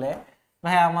 4 হলে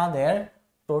ভাই আমাদের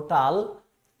টোটাল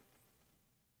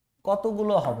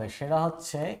কতগুলো হবে? সেটা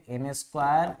হচ্ছে n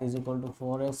square is equal to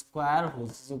 4 square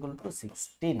which is equal to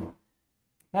 16।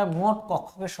 ভাই মোট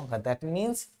কক্ষকের সংখ্যা, that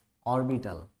means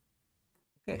orbital.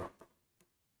 Okay,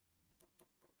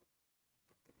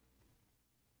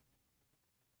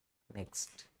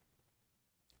 next.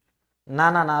 না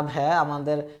না না ভাই,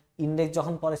 আমাদের ইন্ডেক্স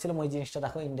যখন পড়েছিলাম ওই জিনিসটা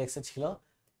দেখো ইন্ডেক্সে ছিল।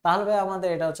 তাহলে ভাই আমাদের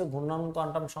এটা হচ্ছে ঘূর্ণন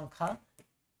কোয়ান্টাম সংখ্যা,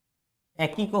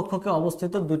 একই কক্ষকে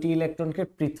অবস্থিত দুটি ইলেকট্রনকে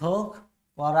পৃথক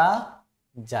করা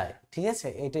যায়। ঠিক আছে,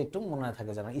 এটা একটু মনে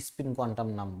থাকে যেন স্পিন কোয়ান্টাম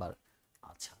নাম্বার।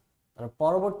 আচ্ছা, তার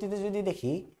পরবর্তীতে যদি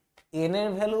দেখি n এর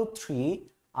ভ্যালু 3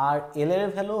 আর l এর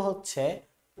ভ্যালু হচ্ছে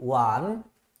 1,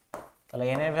 তাহলে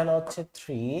n এর ভ্যালু হচ্ছে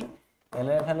 3, এল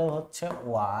এর ভ্যালু হচ্ছে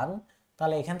 1,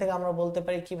 তাহলে এখান থেকে আমরা বলতে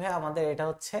পারি কি ভাই আমাদের এটা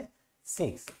হচ্ছে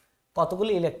 6।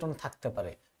 কতগুলি ইলেকট্রন থাকতে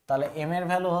পারে, তাহলে এম এর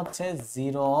ভ্যালু হচ্ছে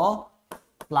 0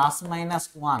 প্লাস মাইনাস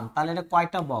 1, তাহলে এটা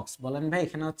কয়টা বক্স বলেন ভাই?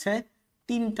 এখানে হচ্ছে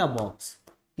 3টা বক্স।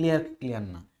 ক্লিয়ার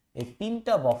না? এই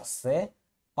 3টা বক্সে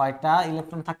কয়টা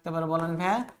ইলেকট্রন থাকতে পারে বলেন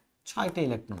ভাই? 6টা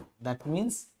electron. That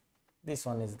means this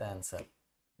one is the answer.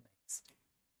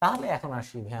 তাহলে এখন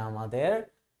আসি ভাই আমাদের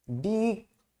ডি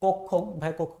কক্ষক।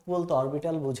 ভাই কক্ষক বলতে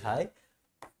অরবিটাল বোঝায়।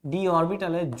 ডি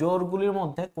অরবিটালের জোড়গুলির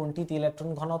মধ্যে কোনটিতে ইলেকট্রন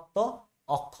ঘনত্ব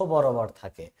অক্ষ বরাবর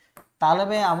থাকে? তাহলে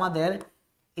ভাই আমাদের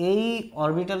এই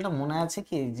অরবিটালটা মনে আছে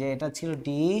কি যে এটা ছিল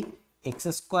D x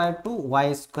square two Y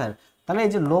square. তাহলে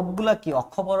এই যে লোবগুলা কি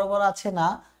অক্ষ বরাবর আছে না?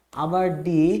 আবার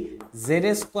ডি জেড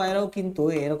স্কোয়ারও কিন্তু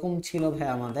এরকম ছিল ভাই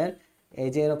আমাদের, এই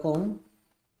যে এরকম।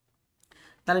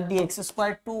 তাহলে D x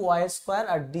square two Y square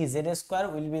R D Z square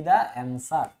will be the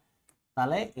answer.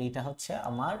 তাহলে এইটা হচ্ছে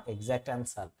আমার এক্সাক্ট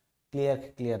অ্যান্সার।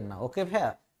 ক্লিয়ার না? ওকে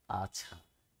ভাইয়া, আচ্ছা।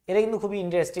 এটা কিন্তু খুবই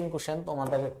ইন্টারেস্টিং কোশ্চেন,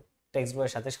 তোমাদের টেক্সট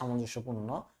বইয়ের সাথে সামঞ্জস্যপূর্ণ।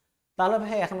 তাহলে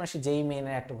ভাই এখন আসি যেই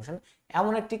মেইনের একটা কোশ্চেন।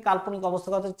 এমন একটি কাল্পনিক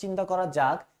অবস্থার কথা চিন্তা করা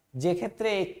যাক যে ক্ষেত্রে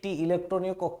একটি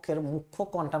ইলেকট্রনীয় কক্ষের মুখ্য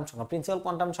কোয়ান্টাম সংখ্যা, প্রিন্সিপাল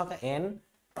কোয়ান্টাম সংখ্যা n,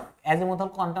 অ্যাজিমুথাল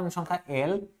কোয়ান্টাম সংখ্যা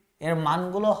l, এর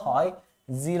মানগুলো হয়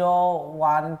 0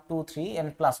 1 2 3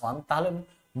 n+1। তাহলে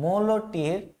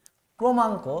মৌলটির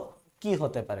ক্রমাঙ্ক কি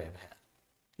হতে পারে ভাইয়া?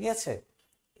 ঠিক আছে,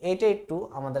 এইটা একটু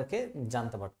আমাদেরকে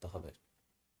জানতে পারতে হবে।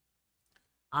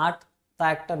 8, তা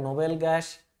একটা নোবেল গ্যাস।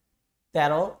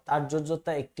 13, তার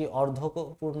যোজ্যতা একটি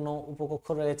অর্ধপূর্ণ উপকক্ষ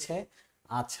রয়েছে।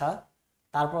 আচ্ছা,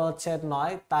 তারপর হচ্ছে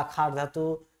 9, তা ক্ষার ধাতু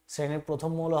শ্রেণীর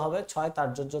প্রথম মৌল হবে। 6, তার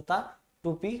যোজ্যতা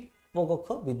 2p উপকক্ষ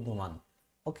বিদ্যমান।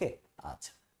 ওকে,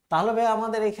 আচ্ছা। তাহলে ভাই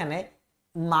আমাদের এখানে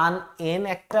মান n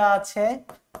একটা আছে,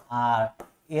 আর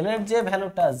l এর যে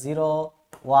ভ্যালুটা 0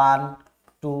 1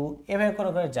 2 এভাবে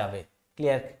করে যাবে।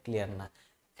 ক্লিয়ার না?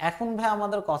 এখন ভাই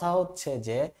আমাদের কথা হচ্ছে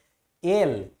যে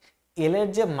এল এর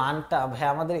যে মানটা ভাই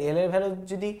আমাদের এল এর ভ্যালু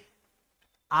যদি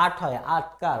 8 হয়, 8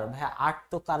 কার ভাই? 8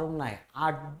 তো কারণ নাই,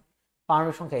 8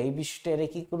 পারমাণবিক সংখ্যা। এই বিশিষ্ট এর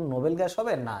কি কোনো নোবেল গ্যাস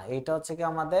হবে না? এটা হচ্ছে কি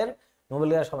আমাদের নোবেল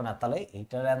গ্যাস হবে না। তাহলে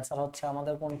এইটার অ্যান্সার হচ্ছে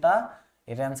আমাদের কোনটা?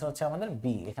 এটার অ্যান্সার হচ্ছে আমাদের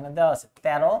বি। এখানে দেওয়া আছে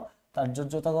 13, তার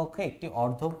যোজ্যতা কক্ষে একটি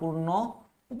অর্ধপূর্ণ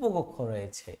উপকক্ষ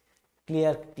রয়েছে।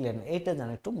 ক্লিয়ার? এইটা যেন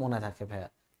একটু মনে থাকে ভাইয়া।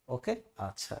 ওকে,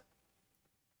 আচ্ছা।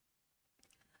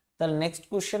 তাহলে নেক্সট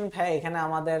কোশ্চেন ভাই, এখানে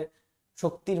আমাদের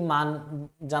শক্তির মান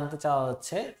জানতে চাওয়া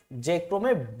হচ্ছে যে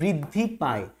ক্রমে বৃদ্ধি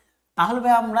পায়। তাহলে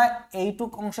ভাই আমরা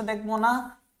এইটুক অংশ দেখবো না,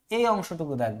 এই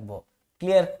অংশটুকু দেখবো।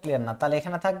 ক্লিয়ার না? তাহলে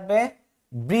এখানে থাকবে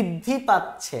বৃদ্ধি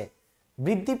পাচ্ছে।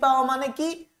 বৃদ্ধি পাওয়া মানে কি?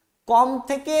 কম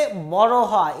থেকে বড়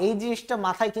হয়। এই জিনিসটা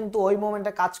মাথায় কিন্তু ওই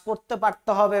মোমেন্টে কাজ করতে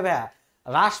পারতে হবে ভাইয়া।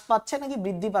 হ্রাস পাচ্ছে নাকি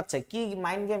বৃদ্ধি পাচ্ছে, কি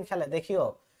মাইন্ড গেম খেলে দেখিও।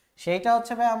 সেইটা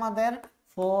হচ্ছে ভাই আমাদের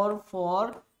 4 4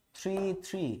 3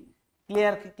 3।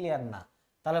 ক্লিয়ার না?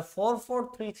 তাহলে 4 4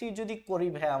 3 3 যদি করি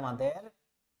ভাই আমাদের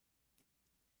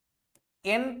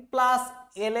n প্লাস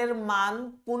l এর মান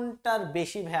কোনটার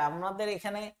বেশি ভাই? আমাদের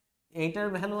এখানে এইটার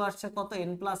ভ্যালু আসছে কত?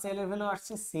 n প্লাস l এর ভ্যালু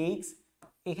আসছে 6,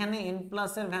 এখানে n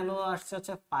প্লাস এর ভ্যালু আসছে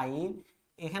হচ্ছে 5,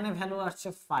 এখানে ভ্যালু আসছে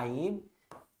 5,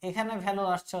 এখানে ভ্যালু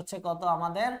আসছে হচ্ছে কত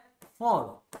আমাদের 4।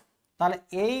 তাহলে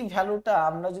এই ভ্যালুটা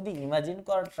আমরা যদি ইমাজিন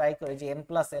করার ট্রাই করি যে n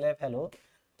প্লাস l এর ভ্যালু,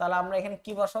 তাহলে আমরা এখানে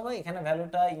কি বসাবো? এখানে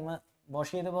ভ্যালুটা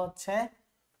বসিয়ে দেবো হচ্ছে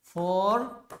 4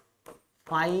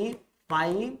 5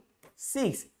 5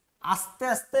 6। আস্তে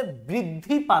আস্তে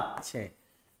বৃদ্ধি পাচ্ছে।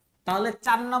 তাহলে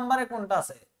 4 নম্বরে কোনটা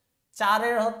আছে? 4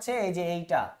 এর হচ্ছে এই যে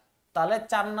এইটা। তাহলে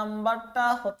 4 নাম্বারটা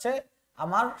হচ্ছে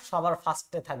আমার সবার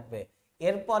ফার্স্টে থাকবে,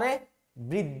 এরপরে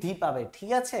বৃদ্ধি পাবে।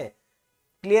 ঠিক আছে,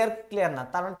 ক্লিয়ার না?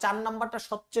 কারণ 4 নাম্বারটা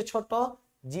সবচেয়ে ছোট।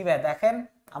 জি ভাই, দেখেন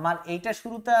আমার এইটা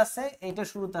শুরুতে আছে, এইটা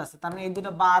শুরুতে আছে, তার মানে এই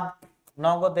দুটো বাদ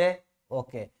নগদে।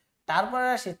 ওকে, তারপরে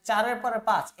আসি 4 এর পরে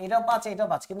 5, এটাও 5 এটাও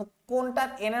 5, কিন্তু কোনটার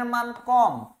n এর মান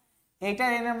কম? এইটার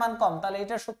n এর মান কম, তাহলে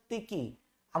এটা সত্যি কি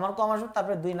আমার কম আসবে।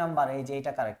 তারপরে 2 নাম্বার, এই যে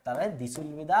এটা কারেক্ট। তাহলে this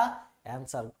will be the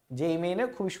answer. যে এই মেইনে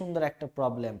খুবই সুন্দর একটা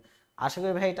প্রবলেম। আশা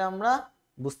করি ভাই এটা আমরা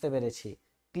বুঝতে পেরেছি।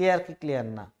 ক্লিয়ার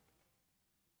না?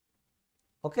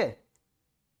 ওকে,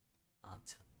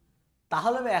 আচ্ছা।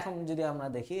 তাহলে এখন যদি আমরা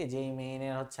দেখি যে এই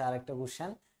মেইনের হচ্ছে আরেকটা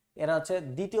কোশ্চেন। এরা হচ্ছে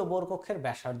দ্বিতীয় বোর কক্ষের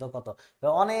ব্যাসার্ধ কত?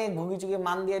 অনেক ভুগিচুগি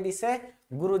মান দিয়ে দিছে।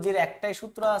 গুরুজির একটাই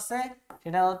সূত্র আছে,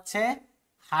 সেটা হচ্ছে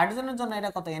হাইড্রোজেনের জন্য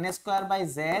এটা কত? n²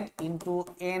 z into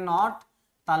a not.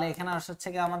 তাহলে এখানে হচ্ছে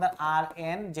কি আমাদের আর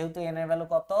এন, যেহেতু এন এর ভ্যালু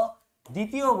কত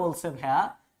দ্বিতীয় বলছে ভাইয়া,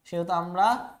 সেহেতু আমরা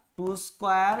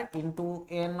 2² into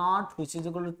a not which is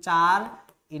equal to 4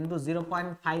 into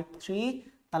 0.53।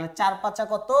 তাহলে 4 5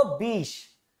 কত? 20।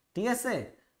 ঠিক আছে,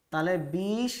 তাহলে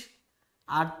 20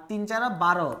 আর 3 4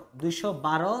 12,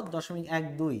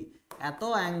 212.12। এত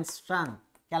অ্যাংস্ট্রাম,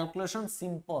 ক্যালকুলেশন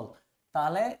সিম্পল,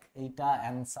 তাহলে এইটা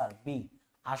অ্যান্সার বি।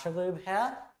 আশা করি ভাইয়া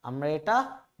আমরা এটা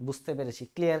বুঝতে পেরেছি,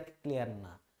 ক্লিয়ার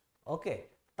না? ওকে,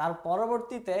 তার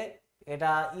পরবর্তীতে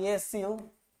এটা ইএসইউ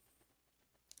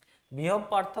বিহব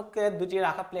পার্থক্যে দুটি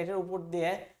রাখা প্লেটের উপর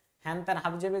দিয়ে হ্যান ত্যান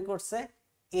হাবিজাবি করছে,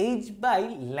 এইচ বাই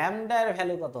ল্যামডা এর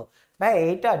ভ্যালু কত? ভাই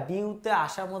এইটা ডিউতে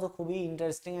আসার মতো খুবই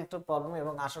ইন্টারেস্টিং একটা প্রবলেম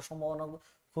এবং আসার সম্ভাবনা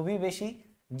খুবই বেশি।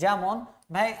 যেমন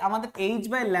ভাই আমাদের এইচ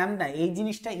বাই ল্যামডা এই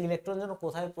জিনিসটা ইলেকট্রন যেন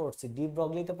কোথায় পড়ছে, ডি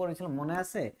ব্রগলিতে পড়েছিল মনে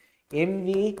আছে? M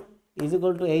V is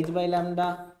equal to H by lambda,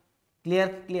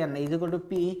 clear না, is equal to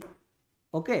P.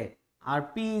 Okay, R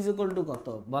P is equal to কত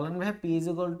বলেন ভাই? P is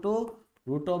equal to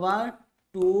root over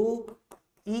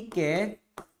 2 K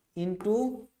into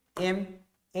M.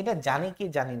 এটা জানি কি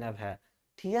জানি না ভাইয়া,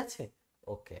 ঠিক আছে?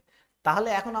 ওকে, তাহলে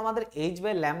এখন আমাদের এইচ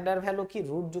বাই ল্যামডার ভ্যালু কি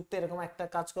রুট যুক্ত এরকম একটা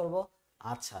কাজ করব।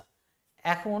 আচ্ছা,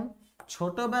 এখন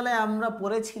ছোটবেলায় আমরা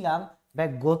পড়েছিলাম ভাই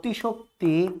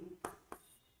গতিশক্তি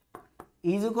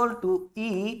is equal to E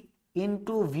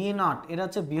into V naught, এটা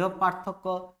হচ্ছে বিভব পার্থক্য।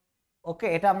 ওকে,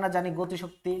 এটা আমরা জানি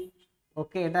গতিশক্তি।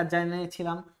 ওকে, এটা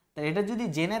জেনেছিলাম। তো এটা যদি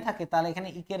জেনে থাকে তাহলে এখানে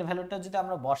ই এর ভ্যালুটা যদি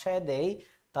আমরা বসায় দেই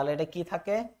তাহলে এটা কি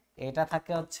থাকে? এটা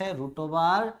থাকে হচ্ছে রুট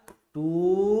ওভার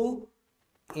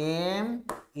 2m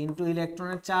ইন্টু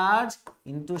ইলেকট্রনের চার্জ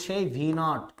ইন্টু সেই ভি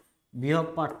নট বিভব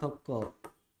পার্থক্য।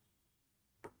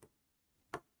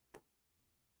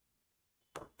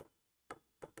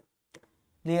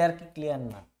 ক্লিয়ার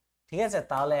না? ঠিক আছে,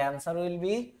 তাহলে answer will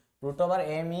be root over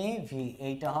M E V,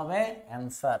 এইটা হবে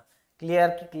অ্যান্সার। ক্লিয়ার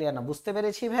না? বুঝতে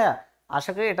পেরেছি ভাইয়া?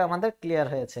 আশা করি এটা আমাদের ক্লিয়ার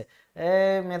হয়েছে।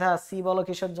 মেধা সি বলো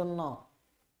কিসের জন্য?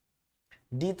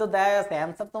 ডি তো দেওয়া আছে,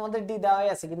 অ্যান্সার তো আমাদের ডি দেওয়াই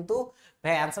আছে, কিন্তু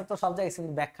ভাই অ্যান্সার তো সব জায়গায়,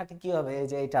 কিন্তু ব্যাখ্যাটা কি হবে? এই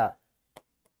যে এটা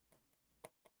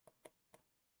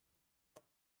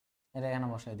এখানে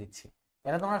বসাই দিচ্ছি,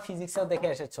 এটা তোমরা ফিজিক্সেও দেখে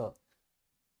এসেছো।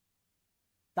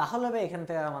 তাহলে ভাই এখান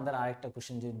থেকে আমাদের আরেকটা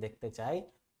কোশ্চেন যদি দেখতে চাই,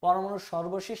 পরমাণুর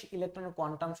সর্বশেষ ইলেকট্রনের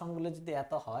কোয়ান্টাম সংখ্যাগুলো যদি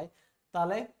এত হয়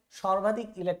তাহলে সর্বাধিক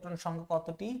ইলেকট্রন সংখ্যা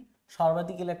কতটি?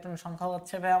 সর্বাধিক ইলেকট্রন সংখ্যা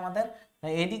হচ্ছে ভাই আমাদের,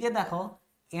 এদিকে দেখো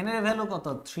এন এর ভ্যালু কত?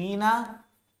 3 না?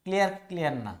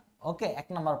 ক্লিয়ার না? ওকে, 1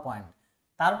 নম্বর পয়েন্ট।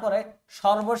 তারপরে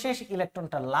সর্বশেষ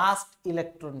ইলেকট্রনটা, লাস্ট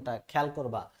ইলেকট্রনটা খেয়াল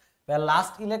করবা,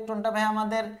 লাস্ট ইলেকট্রনটা ভাই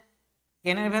আমাদের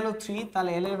এন এর ভ্যালু 3,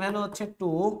 তাহলে এল এর ভ্যালু হচ্ছে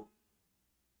 2,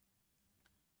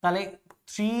 তাহলে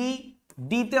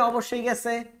 3D তে অবশ্যই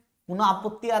গেছে। কোনো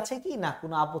আপত্তি আছে কি? না,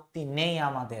 কোনো আপত্তি নেই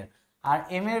আমাদের। আর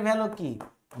এম এর ভ্যালু কি?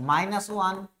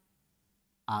 -1।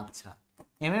 আচ্ছা,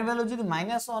 এম এর ভ্যালু যদি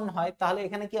 -1 হয় তাহলে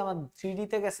এখানে কি আমার 3D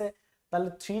তে গেছে। তাহলে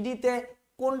 3D তে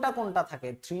কোনটা থাকে?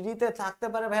 3D তে থাকতে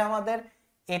পারে ভাই আমাদের,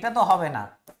 এটা তো হবে না,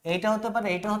 এইটা হতে পারে,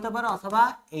 এইটা হতে পারে, অথবা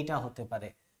এইটা হতে পারে।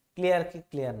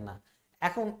 ক্লিয়ার না?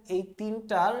 এখন এই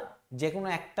তিনটার যে কোনো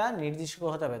একটা নির্দিষ্ট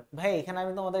হতে হবে। ভাই এখানে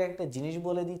আমি তোমাদের একটা জিনিস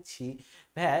বলে দিচ্ছি,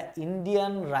 ভাই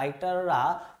ইন্ডিয়ান রাইটাররা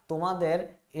তোমাদের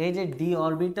এই যে ডি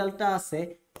অরবিটালটা আছে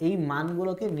এই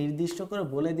মানগুলোকে নির্দিষ্ট করে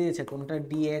বলে দিয়েছে, কোনটা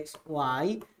dx Y,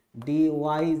 D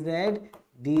Y Z,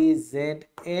 D Z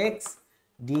x,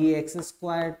 D x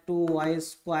square two Y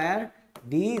square,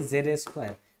 D Z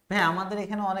square. ভাই আমাদের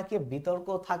এখানে অনেকে বিতর্ক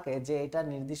থাকে যে এটা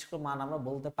নির্দিষ্ট মান আমরা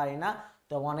বলতে পারি না,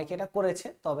 তো অনেকে এটা করেছে,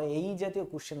 তবে এই জাতীয়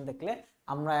কোশ্চেন দেখলে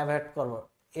আমরা অ্যাভয়েড করব।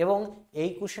 এবং এই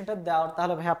কোশ্চেনটা দেওয়ার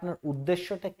তাহলে ভাই আপনার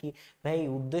উদ্দেশ্যটা কি? ভাই এই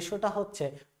উদ্দেশ্যটা হচ্ছে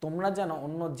তোমরা যেন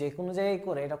অন্য যে কোনো জায়গায়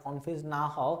করে এটা কনফিউজ না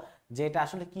হও যে এটা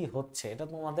আসলে কি হচ্ছে, এটা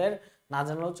তোমাদের না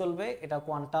জানলেও চলবে, এটা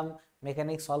কোয়ান্টাম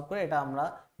মেকানিক্স সলভ করে এটা আমরা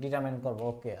ডিটারমাইন করব।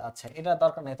 ওকে, আচ্ছা, এটা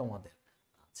দরকার নেই তোমাদের।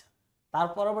 আচ্ছা, তার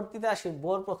পরবর্তীতে আসি,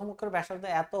 বোর প্রথম কক্ষের ব্যাসার্ধ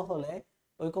এত হলে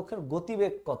ওই কক্ষের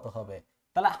গতিবেগ কত হবে?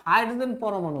 তাহলে হাইড্রোজেন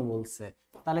পরমাণু বলছে,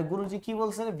 তাহলে গুরুজি কি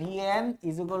বলছে? vn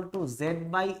is equal to Z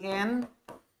by N,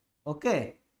 okay,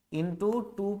 into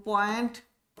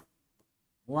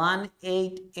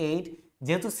 2.188।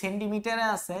 যেহেতু সেন্টিমিটারে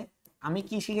আছে, আমি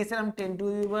কি শিখেছিলাম?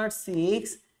 10⁶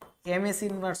 ms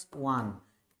ইনভার্স 1,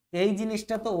 এই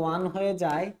জিনিসটা তো 1 হয়ে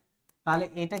যায়, তাহলে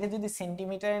এটাকে যদি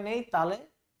সেন্টিমিটারে নেই তাহলে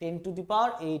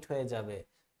 10⁸ হয়ে যাবে।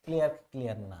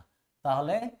 ক্লিয়ার না?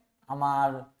 তাহলে আমার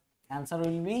অ্যান্সার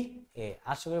উইল বি এ।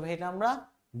 আশা করি ভাই এটা আমরা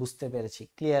বুঝতে পেরেছি।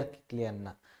 ক্লিয়ার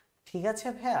না? ঠিক আছে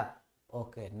ভাইয়া,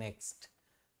 ওকে, নেক্সট।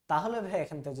 তাহলে ভাই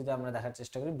এখান থেকে যদি আমরা দেখার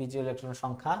চেষ্টা করি বিজোড় ইলেকট্রন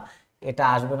সংখ্যা, এটা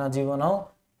আসবে না জীবনেও,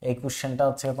 এই কোশ্চেনটা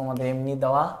হচ্ছে তোমাদের এমনি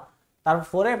দেওয়া।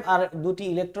 তারপরে আর দুটি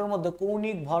ইলেকট্রনের মধ্যে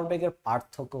কৌণিক ভরবেগের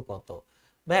পার্থক্য কত?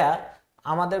 ভাইয়া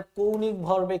আমাদের কৌণিক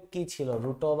ভরবেগ কি ছিল?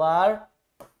 Root over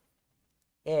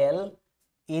L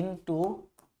into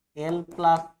L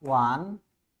plus 1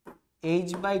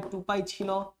 h/2π ছিল।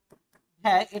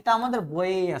 হ্যাঁ, এটা আমাদের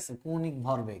বইয়েই আছে, কৌণিক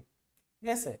ভরবেগ, ঠিক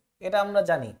আছে, এটা আমরা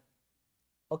জানি।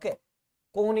 ওকে,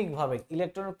 কৌণিক ভরবেগ,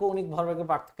 ইলেকট্রনের কৌণিক ভরবেগের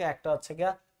পার্থক্য একটা হচ্ছে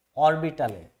গিয়া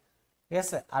অরবিটালে, ঠিক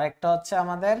আছে, আরেকটা হচ্ছে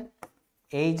আমাদের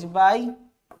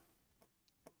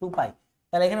h/2 পাই।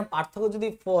 তাহলে এখানে পার্থক্য যদি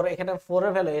 4, এখানে 4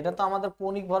 এর ভ্যালু, এটা তো আমাদের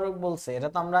কৌণিক ভরবেগ বলছে, এটা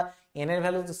তো আমরা n এর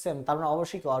ভ্যালু তো সেম, তার মানে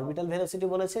অবশ্যই কি অরবিটাল ভেলোসিটি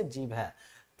বলেছে, জি ভাই।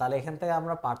 তাহলে এখান থেকে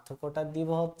আমরা পার্থক্যটা দিব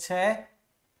হচ্ছে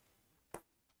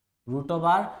 √,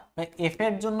 f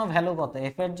এর জন্য ভ্যালু কত,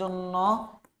 f এর জন্য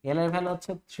l এর ভ্যালু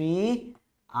হচ্ছে 3,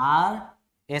 আর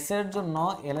s এর জন্য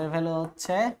l এর ভ্যালু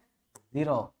হচ্ছে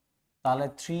 0। তাহলে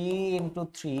 3 ×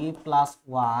 3 +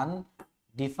 1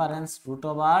 ডিফারেন্স √0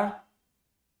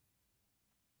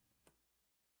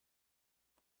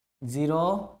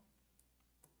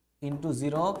 ×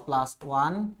 0 +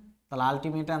 1, তাহলে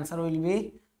আলটিমেট অ্যান্সার উইল বি,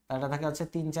 এটা থাকে হচ্ছে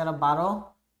 3 4 12,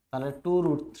 তাহলে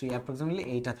 2√3 অ্যাপ্রক্সিমেটলি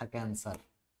এইটা থাকে অ্যান্সার।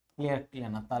 ক্লিয়ার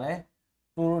না? তাহলে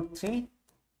 2√3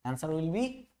 অ্যান্সার উইল বি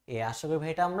এ। আশা করি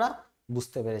ভাই এটা আমরা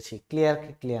বুঝতে পেরেছি।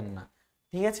 ক্লিয়ার না?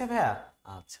 ঠিক আছে ভাইয়া,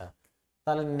 আচ্ছা।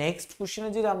 তাহলে নেক্সট কোশ্চেনে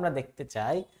যদি আমরা দেখতে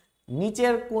চাই,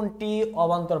 নিচের কোনটি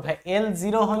অবান্তর? ভাই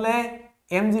L0 হলে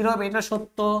M0 হবে, এটা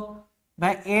সত্য।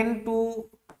 ভাই N2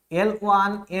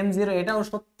 L1 M0 এটাও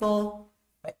সত্য।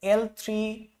 L3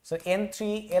 N3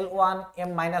 L1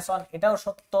 M-1 এটাও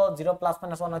সত্য, 0 ±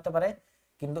 1 হতে পারে।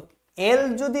 কিন্তু L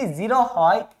যদি 0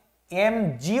 হয়, M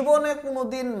জীবনে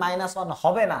কোনোদিন -1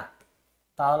 হবে না।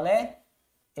 তাহলে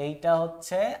এইটা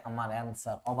হচ্ছে আমার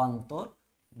অ্যান্সার, অবান্তর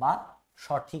বা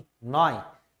সঠিক নয়।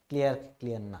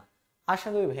 ক্লিয়ার না? আশা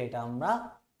করি ভাই এটা আমরা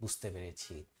বুঝতে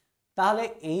পেরেছি। তাহলে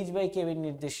h/kb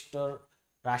নির্দিষ্ট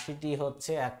রাশিটি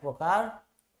হচ্ছে এক প্রকার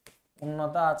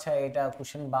পূর্ণতা। আচ্ছা, এটা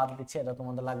কোশ্চেন বাদ দিচ্ছে, এটা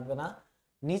তোমাদের লাগবে না।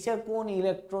 নিচের কোন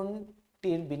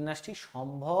ইলেকট্রনটির বিন্যাসটি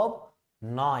সম্ভব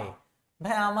নয়?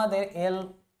 ভাই আমাদের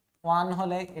L1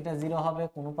 হলে এটা 0 হবে,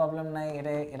 কোনো প্রবলেম নাই,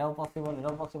 এটাও পসিবল,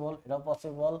 এটাও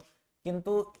পসিবল।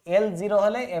 কিন্তু L0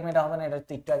 হলে M এটা হবে না, এটা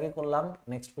তো একটু আগে করলাম।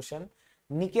 নেক্সট কোশ্চেন,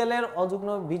 নিকেলের অযুগ্ম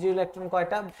বিজোড় ইলেকট্রন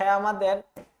কয়টা? ভাই আমাদের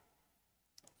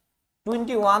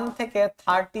 21 থেকে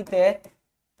 30 তে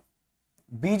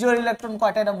বিজোড় ইলেকট্রন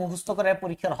কয়টা, এটা মুখস্থ করে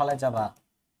পরীক্ষার হলে যাবা।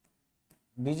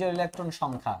 বিজোড় ইলেকট্রন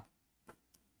সংখ্যা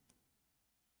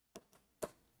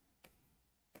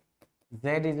Z =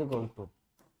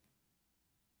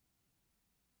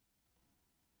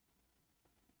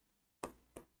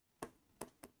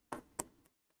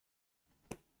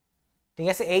 ঠিক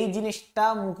আছে, এই জিনিসটা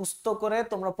মুখস্থ করে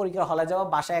তোমরা পরীক্ষার হলে যাওয়া,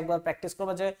 বাসায় একবার প্র্যাকটিস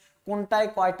করবে যে কোনটায়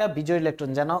কয়টা বিজোড়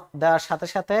ইলেকট্রন, যেন দেওয়ার সাথে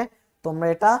সাথে তোমরা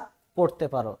এটা পড়তে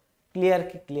পারো। ক্লিয়ার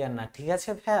না? ঠিক আছে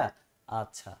ভাইয়া,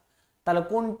 আচ্ছা। তাহলে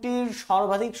কোনটির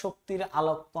সর্বাধিক শক্তির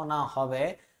আলোক কণা হবে?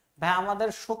 ভাই আমাদের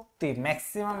শক্তি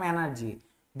ম্যাক্সিমাম এনার্জি,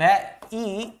 ভাই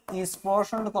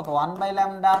স্পর্শন কত,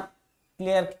 1/λ।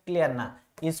 ক্লিয়ার না?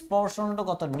 স্পর্শন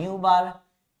কত, নিউ বার।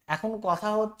 এখন কথা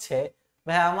হচ্ছে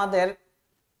ভাই আমাদের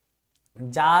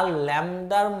যার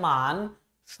ল্যামডার মান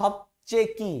সবচেয়ে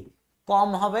কি কম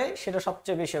হবে, সেটা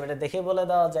সবচেয়ে বেশি হবে, এটা দেখে বলে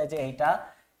দেওয়া যায় যে এইটা।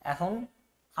 এখন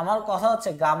আমার কথা হচ্ছে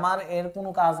গামার এর কোনো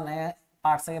কাজ নেই,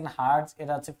 পার সেকেন্ড হার্টজ,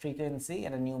 এটা হচ্ছে ফ্রিকোয়েন্সি,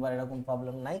 এটা নিউবার, এটা কোনো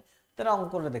প্রবলেম নাই। তো এটা অঙ্ক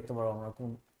করে দেখতে পারবো আমরা, কোনো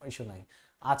ইস্যু নাই।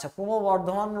 আচ্ছা,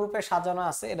 ক্রমবর্ধমান রূপে সাজানো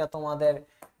আছে, এটা তোমাদের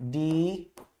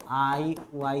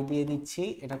DIY দিয়ে দিচ্ছি,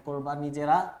 এটা করবা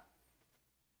নিজেরা,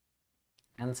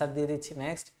 অ্যান্সার দিয়ে দিচ্ছি।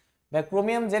 নেক্সট,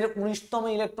 ক্রোমিয়াম জের 19তম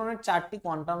ইলেকট্রনের 4টি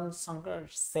কোয়ান্টাম সংখ্যার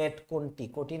সেট কোনটি?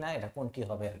 কোটি না, এটা কোনটি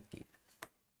হবে আর কি।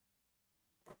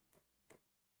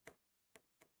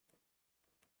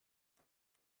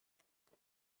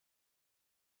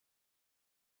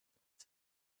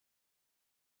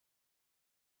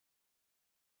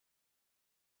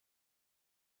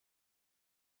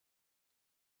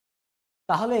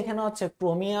 তাহলে এখানে হচ্ছে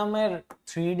ক্রোমিয়ামের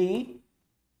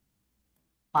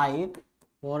 3d5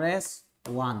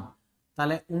 4s1,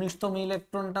 তাহলে 19তম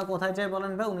ইলেকট্রনটা কোথায় যায়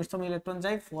বলেন ভাই? 19তম ইলেকট্রন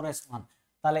যায় 4s1।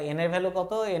 তাহলে n এর ভ্যালু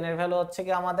কত? n এর ভ্যালু হচ্ছে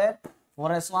কি আমাদের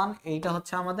 4s1, এইটা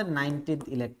হচ্ছে আমাদের 90th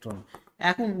ইলেকট্রন।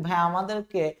 এখন ভাই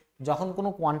আমাদেরকে যখন কোনো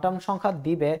কোয়ান্টাম সংখ্যা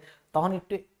দিবে, তখন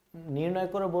একটু নির্ণয়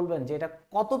করে বলবেন যে এটা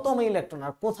কততম ইলেকট্রন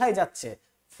আর কোথায় যাচ্ছে।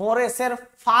 4s এর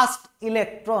ফার্স্ট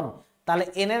ইলেকট্রন, তাহলে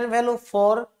n এর ভ্যালু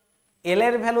 4, l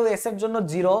এর ভ্যালু s এর জন্য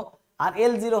 0, আর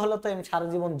l0 হলে তো m সারা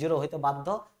জীবন 0 হইতে বাধ্য।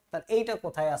 তাহলে এইটা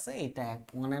কোথায় আছে? এইটা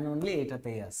ওয়ান এন্ড অনলি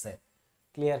এইটাতেই আছে।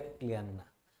 ক্লিয়ার না?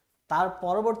 তার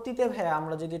পরবর্তীতে ভাই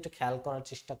আমরা যদি একটু খেয়াল করার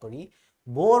চেষ্টা করি,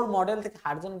 বোর মডেল থেকে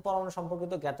হাইড্রোজেন পরমাণু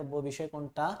সম্পর্কিত জ্ঞাতব্য বিষয়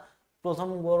কোনটা? প্রথম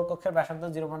বোর কক্ষের ব্যাসার্ধ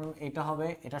 0, এটা হবে,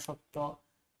 এটা সত্য।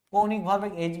 কৌণিক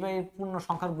ভরবেগ h/এর পূর্ণ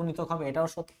সংখ্যার গুণিতক হবে, এটাও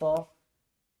সত্য।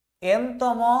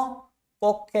 n-তম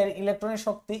কক্ষের ইলেকট্রনের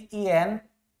শক্তি En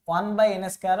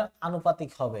 1/n²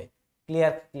 আনুপাতিক হবে।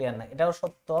 ক্লিয়ার না? এটাও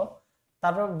সত্য।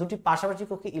 তারপর দুটি পাশাপাশি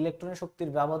কক্ষে ইলেকট্রনের শক্তির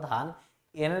ব্যবধান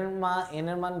n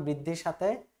এর মান বৃদ্ধির সাথে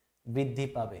বৃদ্ধি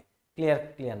পাবে।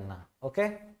 ক্লিয়ার না? ওকে,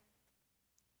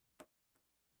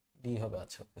 ডি হবে।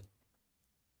 আচ্ছা, ওকে।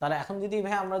 তাহলে এখন যদি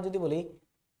ভাই আমরা যদি বলি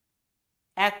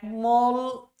 1 মোল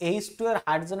H2 এর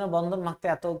হাইড্রোজেনের বন্ধন ভাঙতে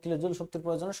এত কিলোজুল শক্তির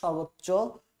প্রয়োজন, সর্বোচ্চ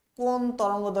কোন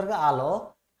তরঙ্গদৈর্ঘ্যে আলো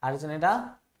হাইড্রোজেন এটা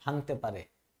ভাঙতে পারে?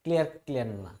 ক্লিয়ার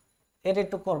না? এটা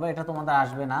একটু করবে, এটা তোমাদের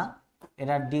আসবে না,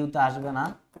 এটা ডিউতে আসবে না,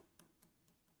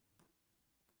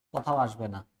 কোথাও আসবে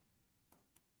না,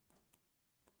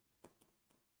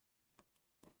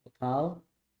 কোথাও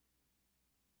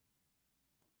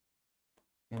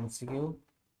এমসিকিউ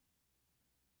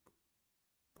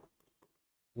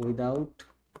উইদাউট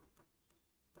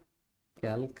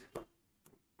ক্যালক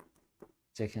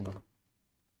যেখানে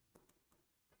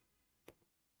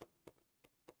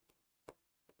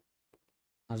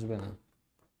আসবে না।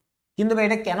 কিন্তু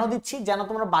এটা কেন দিচ্ছি, যেন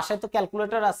তোমরা বাসায় তো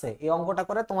ক্যালকুলেটর আছে, এই অঙ্কটা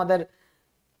করে তোমাদের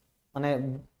মানে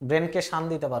ব্রেনকে শান্ত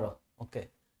দিতে পারো। ওকে,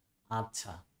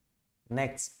 আচ্ছা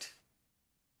নেক্সট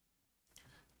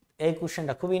এই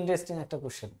কোশ্চেনটা খুব ইন্টারেস্টিং একটা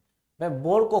কোশ্চেন।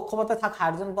 বোর কক্ষপথে থাকা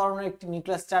হাইড্রোজেন পরমাণুর একটি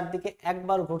নিউক্লিয়াস চারদিকে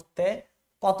একবার ঘুরতে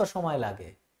কত সময় লাগে?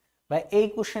 ভাই এই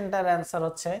কোশ্চেনটার অ্যান্সার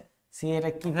হচ্ছে সি। এটা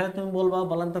কিভাবে তুমি বলবা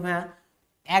বলেন তো ভাইয়া?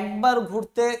 একবার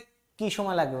ঘুরতে কি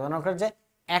সময় লাগবে, মনে কর যে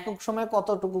একক সময়ে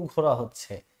কতটুকু ঘোরা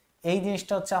হচ্ছে, এই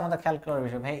জিনিসটা হচ্ছে আমাদের খেয়াল করার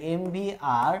বিষয় ভাই। M V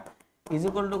R is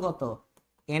equal to কত?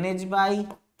 এনএইচ বাই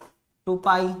 2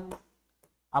 পাই,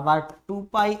 আবার 2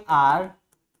 পাই আর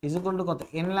ইজ ইকুয়াল টু কত?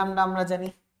 এন ল্যামডা আমরা জানি,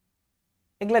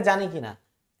 এগুলা জানি কিনা?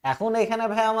 এখন এখানে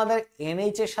ভাই আমাদের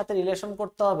এনএইচ এর সাথে রিলেশন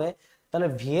করতে হবে, তাহলে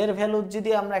ভি এর ভ্যালু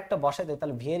যদি আমরা একটা বসাই দিই,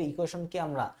 তাহলে ভি এর ইকুয়েশন কি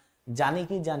আমরা জানি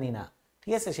কি জানি না?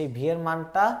 ঠিক আছে, সেই ভি এর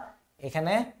মানটা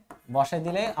এখানে বসাই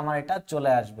দিলে আমার এটা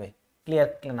চলে আসবে। ক্লিয়ার?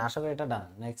 আশা করি এটা ডান।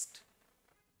 Next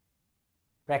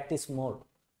practice mode.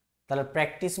 তাহলে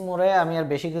প্র্যাকটিস মোডে আমি আর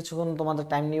বেশি কিছুক্ষণ তোমাদের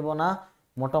টাইম নিব না,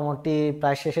 মোটামুটি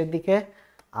প্রায় শেষের দিকে।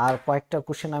 আর কয়েকটা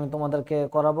কোশ্চেন আমি তোমাদেরকে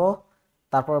করাবো,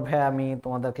 তারপর ভাই আমি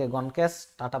তোমাদেরকে গনকেস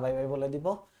টাটা বাই বাই বলে দিব।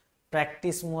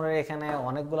 প্র্যাকটিস মোডে এখানে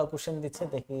অনেকগুলো কোশ্চেন দিচ্ছে,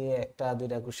 দেখি একটা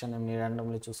দুইটা কোশ্চেন আমি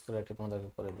র্যান্ডমলি চুজ করে একটা তোমাদেরকে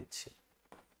করে দিচ্ছি।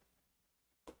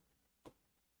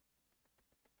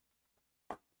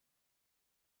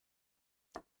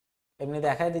 এমনি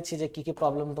দেখাই দিচ্ছি যে কি কি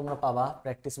প্রবলেম তোমরা পাবা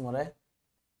প্র্যাকটিস মোডে।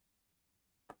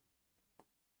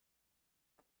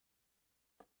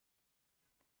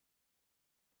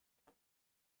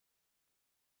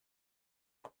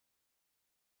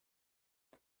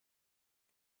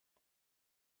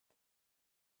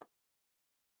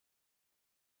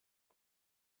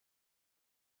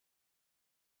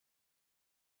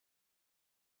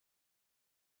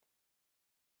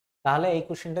 তাহলে এই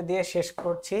কোশ্চেনটা দিয়ে শেষ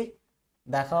করছি,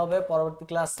 দেখা হবে পরবর্তী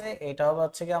ক্লাসে। এটা হবে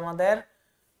হচ্ছে কি আমাদের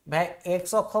ভাই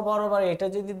এক্স অক্ষ বরাবর, এটা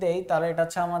যদি দেই তাহলে এটা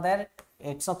হচ্ছে আমাদের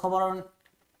এক্স অক্ষ বরাবর,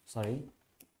 সরি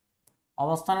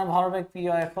অবস্থানের ভরবেগ পি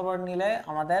অক্ষ বরাবর নিলে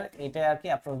আমাদের এটা আর কি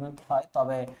অ্যাপ্রক্সিমেট হয়।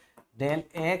 তবে del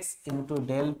x into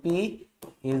del P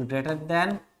is greater than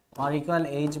or equal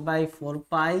H by 4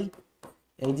 পাই,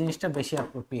 এই জিনিসটা বেশি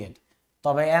অ্যাপ্রোপ্রিয়েট।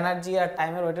 তবে এনার্জি আর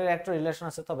টাইমের ওইটার একটা রিলেশন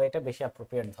আছে, তবে এটা বেশি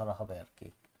অ্যাপ্রোপ্রিয়েট ধরা হবে আর কি।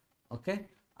 ওকে,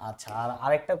 আচ্ছা আর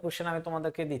আরেকটা কোশ্চেন আমি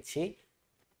তোমাদেরকে দিচ্ছি।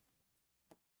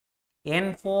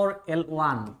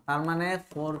 N4L1 তার মানে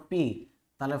 4p,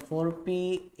 তাহলে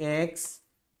 4px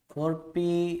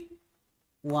 4py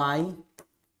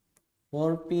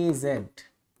 4pz।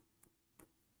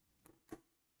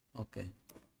 ওকে,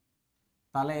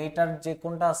 তাহলে এটার যে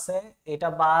কোনটা আছে এটা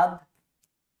বাদ,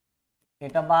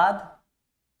 এটা বাদ,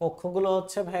 কক্ষগুলো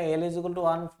হচ্ছে ভাই L is equal to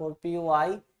 1 4py,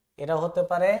 এটা হতে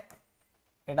পারে,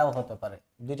 এটাও হতে পারে,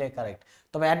 দুইটাই কারেক্ট।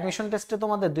 তবে অ্যাডমিশন টেস্টে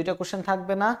তোমাদের দুইটা কোশ্চেন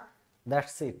থাকবে না,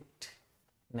 দ্যাটস ইট।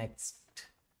 নেক্সট,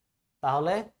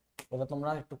 তাহলে এটা তোমরা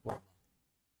একটু করো।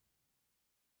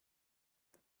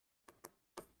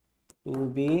 টু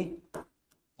বি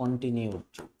কন্টিনিউড,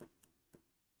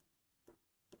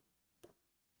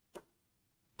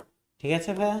 ঠিক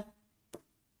আছে ভাইয়া?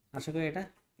 আশা করি এটা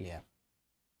ক্লিয়ার।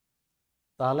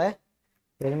 তাহলে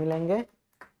फिर मिलेंगे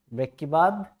ब्रेक की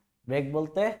बाद, ब्रेक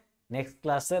बोलते नेक्स्ट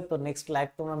क्लास है, तो नेक्स्ट लाइव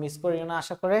তোমরা মিস করিও না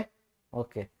আশা করে।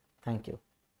 ওকে, থ্যাংক ইউ।